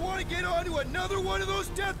 You want to get onto another one of those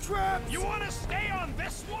death traps? You want to stay on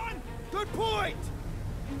this one? Good point!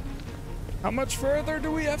 How much further do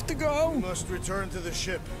we have to go? We must return to the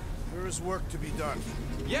ship. There is work to be done.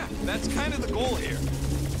 Yeah, that's kind of the goal here.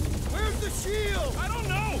 Where's the shield? I don't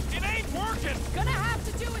know! It ain't working! Gonna have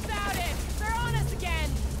to do without it! They're on us again!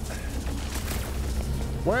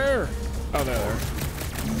 Where? Oh, there.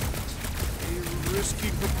 A risky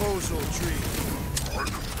proposal, Tree.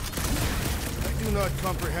 I do not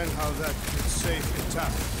comprehend how that could save the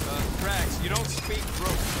town. Drax, you don't speak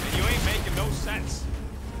Groot, and you ain't making no sense.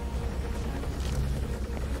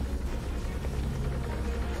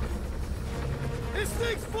 This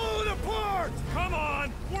thing's falling apart! Come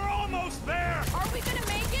on! We're almost there! Are we gonna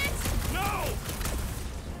make it? No!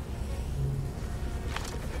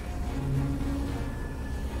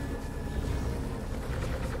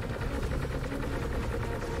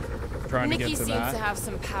 Trying Nikki to get to seems that. to have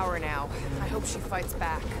some power now. I hope she fights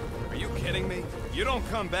back. Are you kidding me? You don't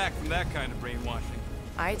come back from that kind of brainwashing.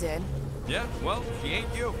 I did. Yeah, well, she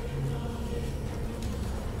ain't you.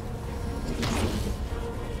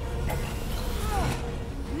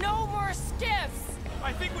 No more skiffs!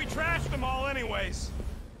 I think we trashed them all anyways.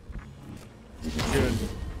 Good.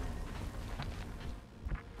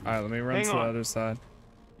 Alright, let me run Hang to the on. other side.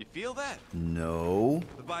 You feel that? No.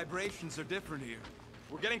 The vibrations are different here.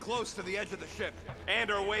 We're getting close to the edge of the ship,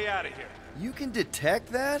 and our way out of here. You can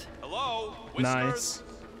detect that? Hello? Nice.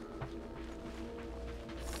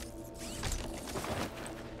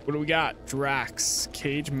 What do we got? Drax,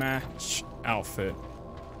 cage match outfit.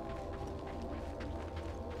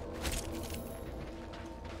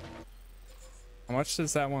 How much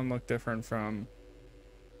does that one look different from?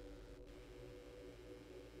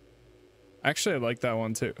 Actually, I like that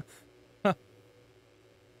one too.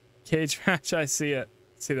 Cage match, I see it.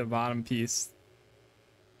 See the bottom piece.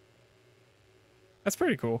 That's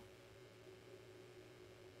pretty cool.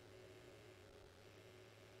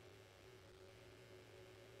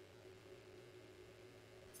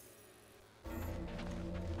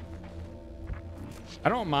 I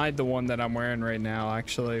don't mind the one that I'm wearing right now,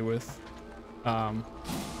 actually, with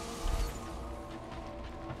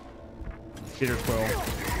Peter Quill.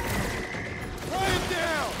 Lay him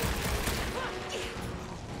down!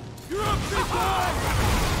 You're up, big boy!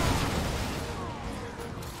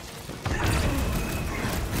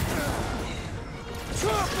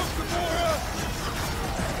 Chop him, Gamora!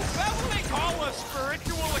 Is that what they call a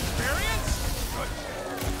spiritual experience?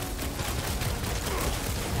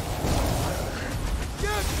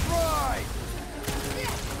 Get fried!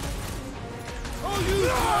 Oh, you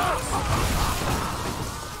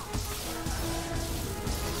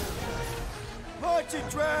Launch it,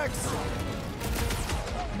 Drax!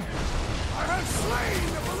 I have slain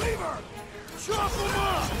the believer! Chop him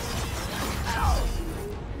up!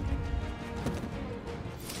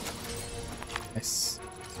 Nice.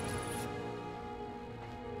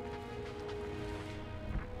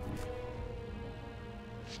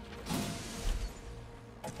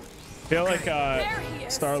 I feel like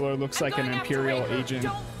Star-Lord looks like an Imperial agent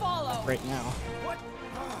right now. What?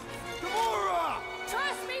 Gamora!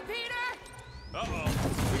 Trust me, Peter! Uh-oh.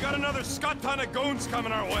 We got another scut ton of goons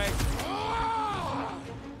coming our way.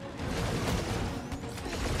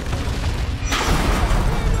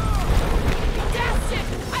 That's it!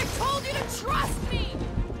 I told you to trust me!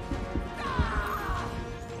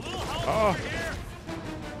 Oh.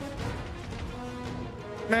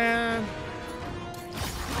 Man.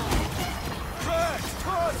 Drax,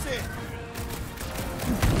 toss it!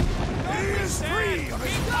 He is free! Be good!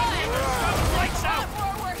 Lights out!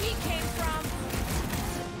 For where he came from!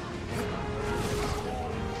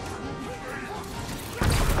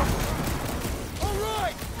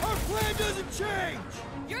 plan doesn't change!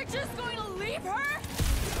 You're just going to leave her?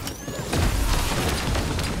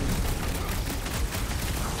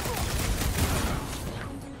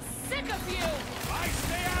 Sick of you! I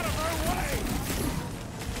stay out of her way!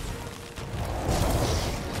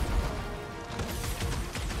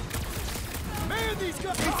 Man, these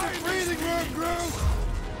guys need some breathing room, Groot!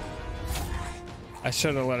 I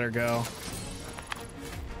should have let her go.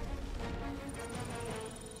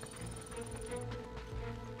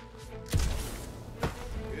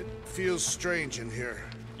 It feels strange in here.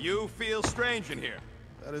 You feel strange in here.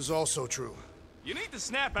 That is also true. You need to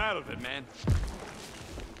snap out of it, man.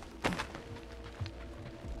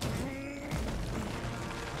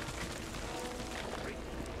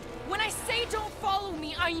 When I say don't follow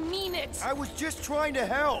me, I mean it! I was just trying to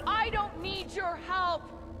help! I don't need your help!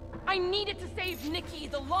 I needed to save Nikki.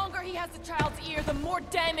 The longer he has the child's ear, the more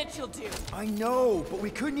damage he'll do. I know, but we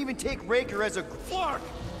couldn't even take Raker as a... Clark!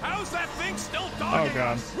 How's that thing still dogging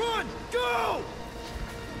us? Run! Go!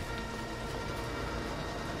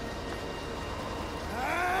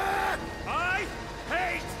 I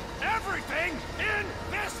hate everything in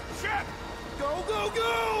this ship! Go, go,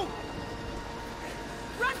 go!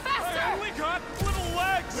 Run faster! I only got little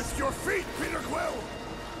legs! With your feet, Peter Quill!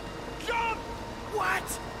 Jump!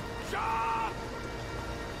 What? Jump!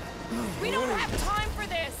 We don't have time for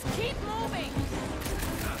this! Keep moving!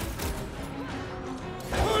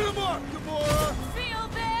 Put him up, Gamora! Feel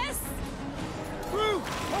this? Groot!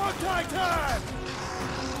 Hog-tie time!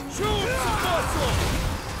 Show him some muscle!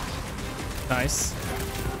 Nice.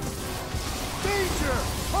 Danger!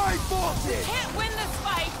 High voltage! Can't win this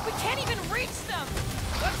fight! We can't even reach them!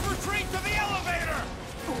 Let's retreat to the elevator!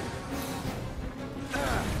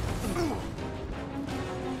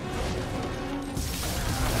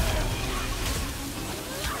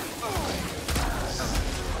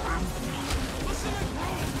 Listen to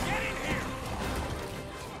Groot! Get in here!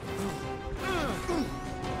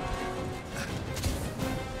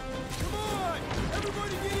 Come on!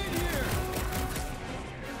 Everybody get in here!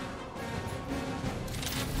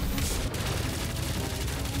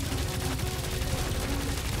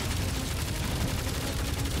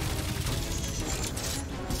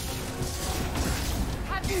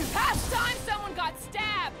 Past time someone got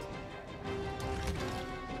stabbed!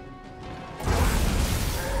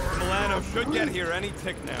 Milano should get here any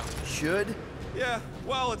tick now. Should? Yeah,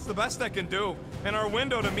 well, it's the best I can do. And our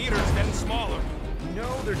window to meet her is getting smaller. You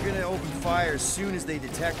know they're gonna open fire as soon as they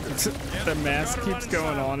detect her. The mask keeps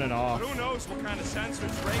going on and off. But who knows what kind of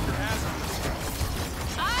sensors Raker has on this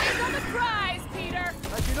stuff. Eyes on the prize, Peter!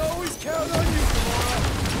 I can always count on you, Gamora!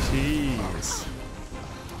 Jeez.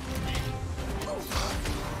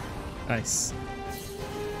 Nice.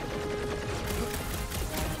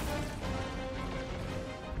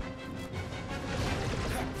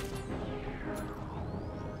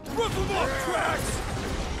 Rip him off, Drax!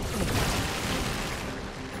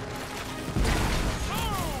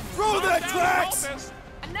 Throw that, Drax!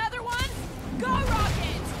 Another one? Go,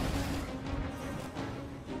 Rocket!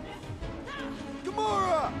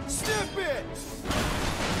 Gamora! Snip it!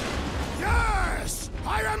 Yes!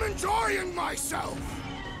 I am enjoying myself!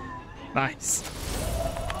 Nice.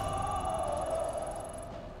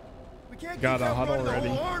 We can't Got keep a huddle outrunning the ready.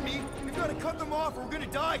 whole army. We've got to cut them off or we're gonna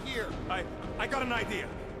die here. I got an idea.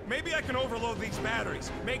 Maybe I can overload these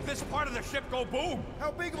batteries. Make this part of the ship go boom.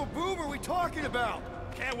 How big of a boom are we talking about?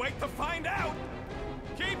 Can't wait to find out.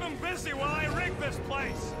 Keep him busy while I rig this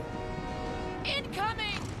place.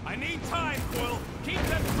 Incoming! I need time, Quill. Keep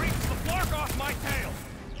them freaks the flark off my tail.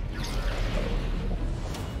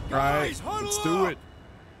 Right, huddle let's do up! it.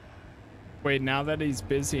 Wait, now that he's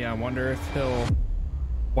busy, I wonder if he'll...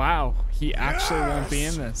 Wow, he actually won't be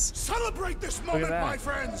in this. Celebrate this at moment, that. my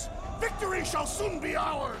friends! Victory shall soon be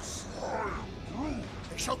ours!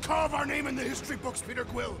 They shall carve our name in the history books, Peter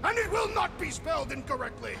Quill, and it will not be spelled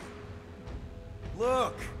incorrectly!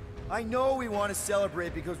 Look, I know we want to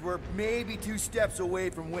celebrate because we're maybe 2 steps away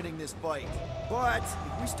from winning this fight. But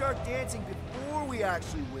if we start dancing before we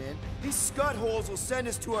actually win, these scut holes will send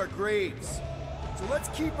us to our graves. So let's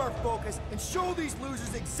keep our focus and show these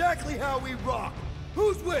losers exactly how we rock.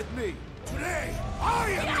 Who's with me? Today,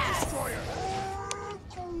 I am the Destroyer!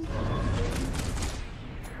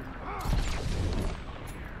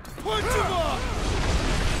 Punch him up!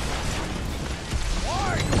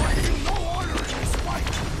 Why do I feel no honor in this fight?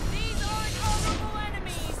 These aren't honorable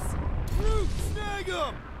enemies! Groot, snag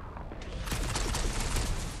him!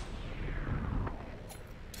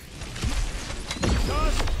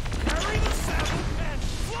 Just carry the 7 and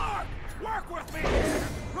Clark! Work with me!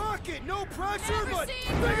 Rocket, no pressure, Never but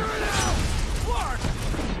seen figure it out! Clark!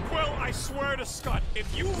 Quill, I swear to Scott,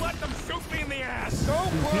 if you let them shoot me in the ass...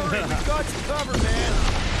 Don't worry, we got you covered, man.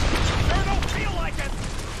 Sure don't feel like it.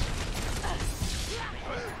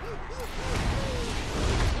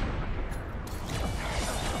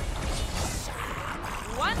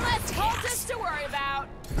 One less cultist to worry about.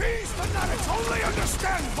 Beast fanatics only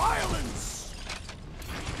understand violence.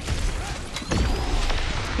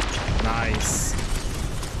 Nice.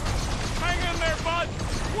 Hang in there, bud.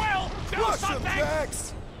 Will, do Rush something. him,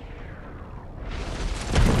 Drax.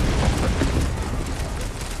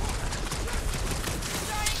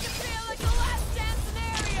 Starting to feel like the last dance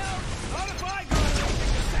scenario. Not if I got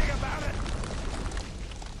anything to say about it.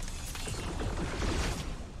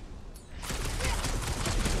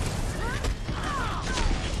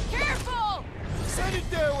 Careful! Send it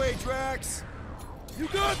their way, Drax. You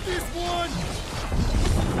got this one.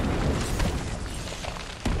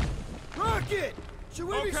 Rocket! Should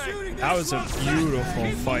we be shooting this? That was a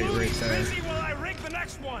beautiful fight right there. Busy while I rig the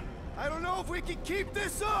next one. I don't know if we can keep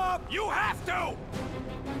this up. You have to.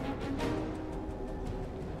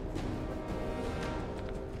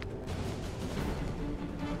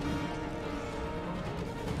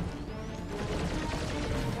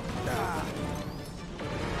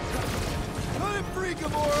 Cut it free,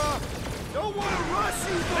 Gamora. Don't want to rush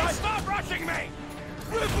you, but Hey, stop rushing me.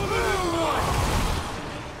 rip a new one.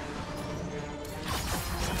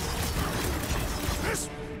 This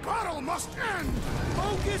battle must end!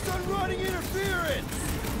 Focus on running interference!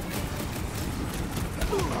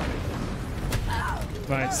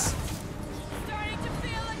 Nice. Starting to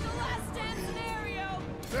feel like the last dance scenario.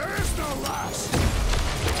 There is no last!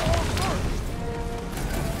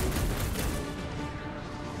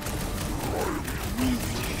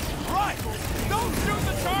 Right. Don't shoot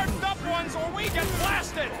the charged up ones or we get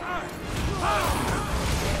blasted.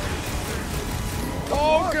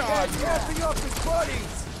 Oh, God. Cat's gapping up his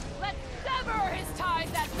buddies! Let's sever his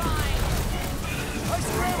ties that bind. I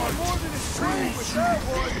scrambled more than his train with that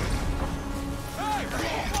one! Hey,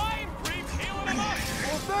 flying creeps healing him up.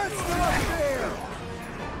 Well, that's not fair!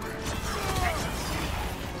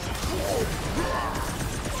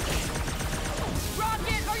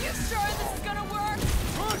 Rocket, are you sure this is gonna work?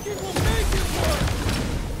 Rocket will make it work!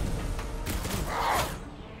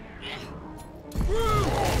 Groot!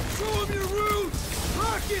 Show him your roots!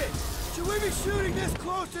 Rocket! Should we be shooting this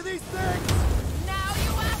close to these things? Now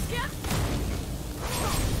you ask him?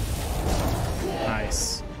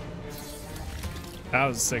 Nice. That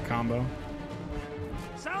was a sick combo.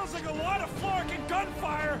 Sounds like a lot of Florkin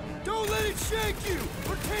gunfire. Don't let it shake you!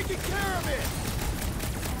 We're taking care of it!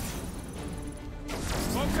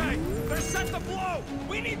 Okay, they're set to blow.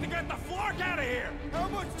 We need to get the Flark out of here. How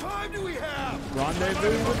much time do we have?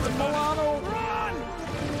 Rendezvous with the Milano. Run!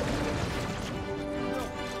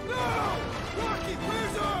 No! Rocky,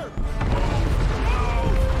 where's her?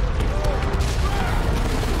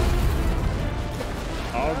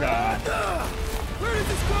 Oh, God. Where does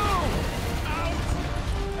this go? Out!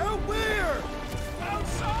 Out where?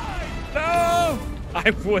 Outside! No! I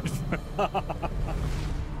would.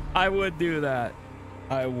 I would do that.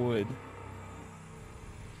 I would.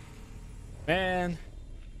 Man.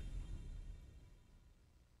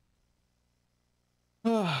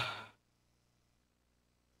 Where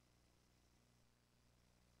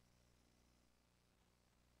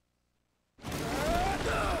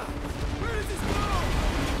does this go?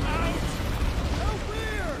 Out! Out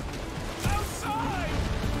where? Outside!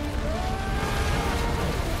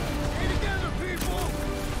 Stay together, people!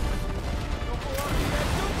 Don't go off the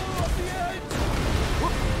edge! Don't go off the edge!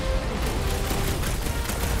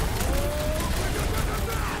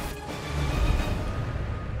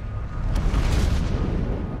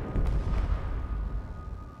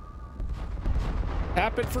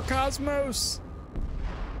 Tap it for Cosmos.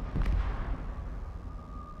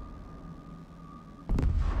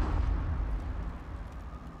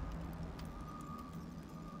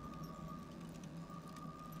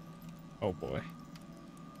 Oh boy.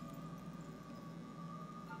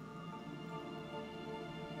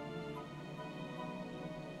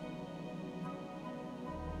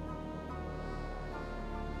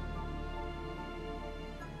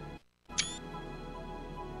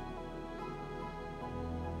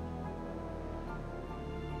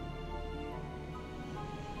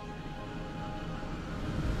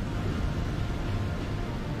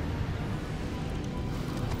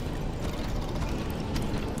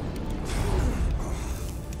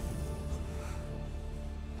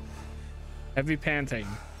 Heavy panting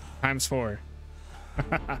 ×4.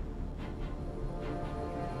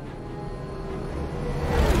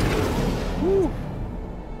 Woo.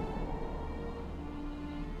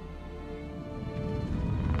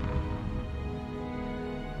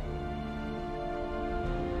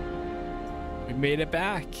 We made it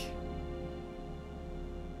back.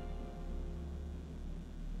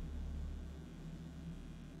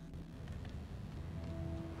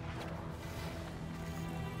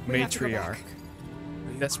 Matriarch.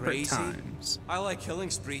 Desperate Crazy? times. I like killing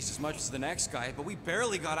sprees as much as the next guy, but we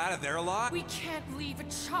barely got out of there alive. We can't leave a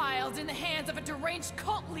child in the hands of a deranged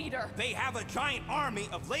cult leader. They have a giant army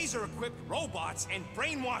of laser-equipped robots and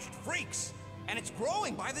brainwashed freaks. And it's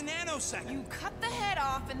growing by the nanosecond. You cut the head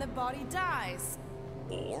off and the body dies.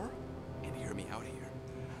 Or, and hear me out here,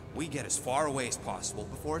 we get as far away as possible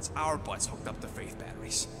before it's our butts hooked up to faith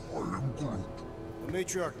batteries. The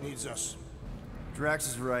matriarch needs us. Drax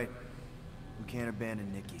is right. We can't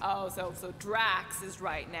abandon Nikki. Oh, so Drax is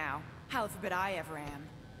right now. Hell forbid I ever am.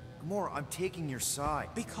 Gamora, I'm taking your side.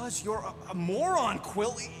 Because you're a moron,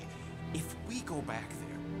 Quill. If we go back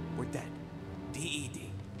there, we're dead.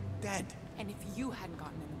 D-E-D. Dead. And if you hadn't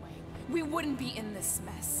gotten in the way, we wouldn't be in this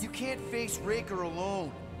mess. You can't face Raker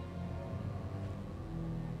alone.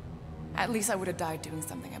 At least I would have died doing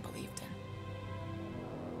something I believed in.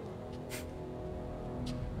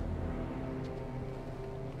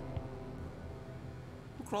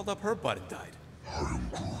 Who crawled up her butt and died?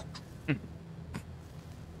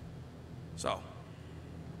 So,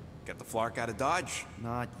 get the Flark out of Dodge?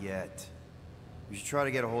 Not yet. We should try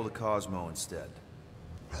to get a hold of Cosmo instead.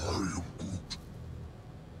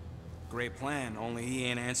 Great plan, only he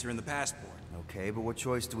ain't answering the passport. Okay, but what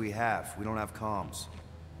choice do we have? We don't have comms.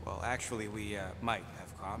 Well, actually, we might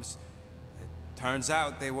have comms. It turns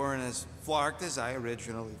out they weren't as flarked as I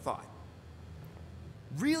originally thought.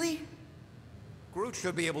 Really? Groot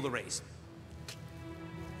should be able to raise them.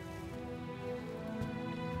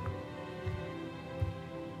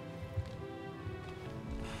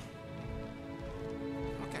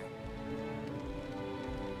 Okay.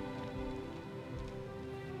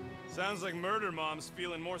 Sounds like Murder Mom's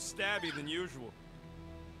feeling more stabby than usual.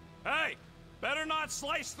 Hey! Better not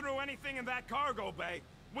slice through anything in that cargo bay.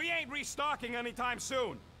 We ain't restocking anytime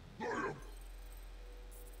soon.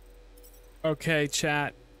 Okay,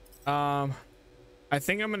 chat. I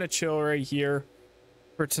think I'm gonna chill right here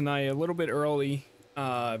for tonight. A little bit early,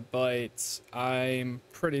 but I'm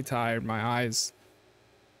pretty tired. My eyes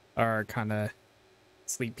are kind of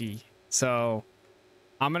sleepy, so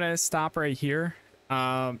I'm gonna stop right here.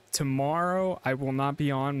 Tomorrow I will not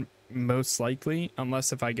be on, most likely,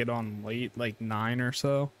 unless if I get on late, like 9 or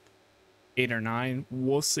so, 8 or 9.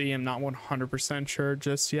 We'll see. I'm not 100% sure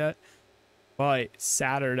just yet, but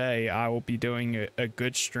Saturday I will be doing a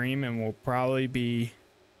good stream, and we'll probably be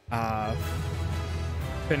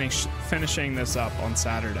finishing this up on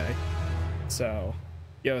Saturday. So,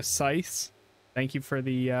 yo, Scythe, thank you for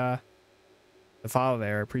the follow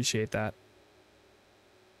there. I appreciate that.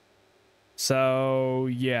 So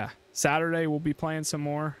yeah, Saturday we'll be playing some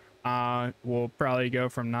more. We'll probably go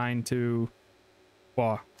from 9 to,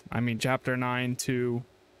 well, I mean, chapter 9 to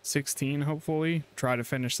 16, hopefully. Try to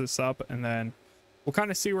finish this up, and then we'll kind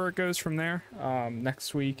of see where it goes from there,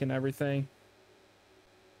 next week and everything.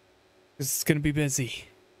 It's going to be busy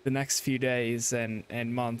the next few days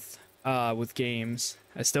and month with games.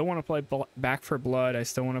 I still want to play Back 4 Blood. I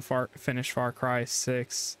still want to finish Far Cry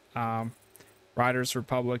 6. Riders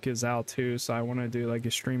Republic is out too, so I want to do like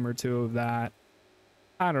a stream or two of that.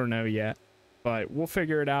 I don't know yet, but we'll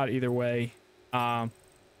figure it out either way.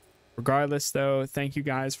 Regardless though, thank you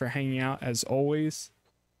guys for hanging out as always.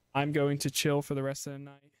 I'm going to chill for the rest of the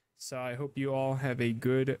night, so I hope you all have a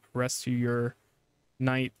good rest of your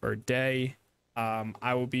night or day.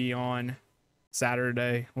 I will be on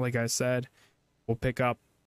Saturday, like I said. We'll pick up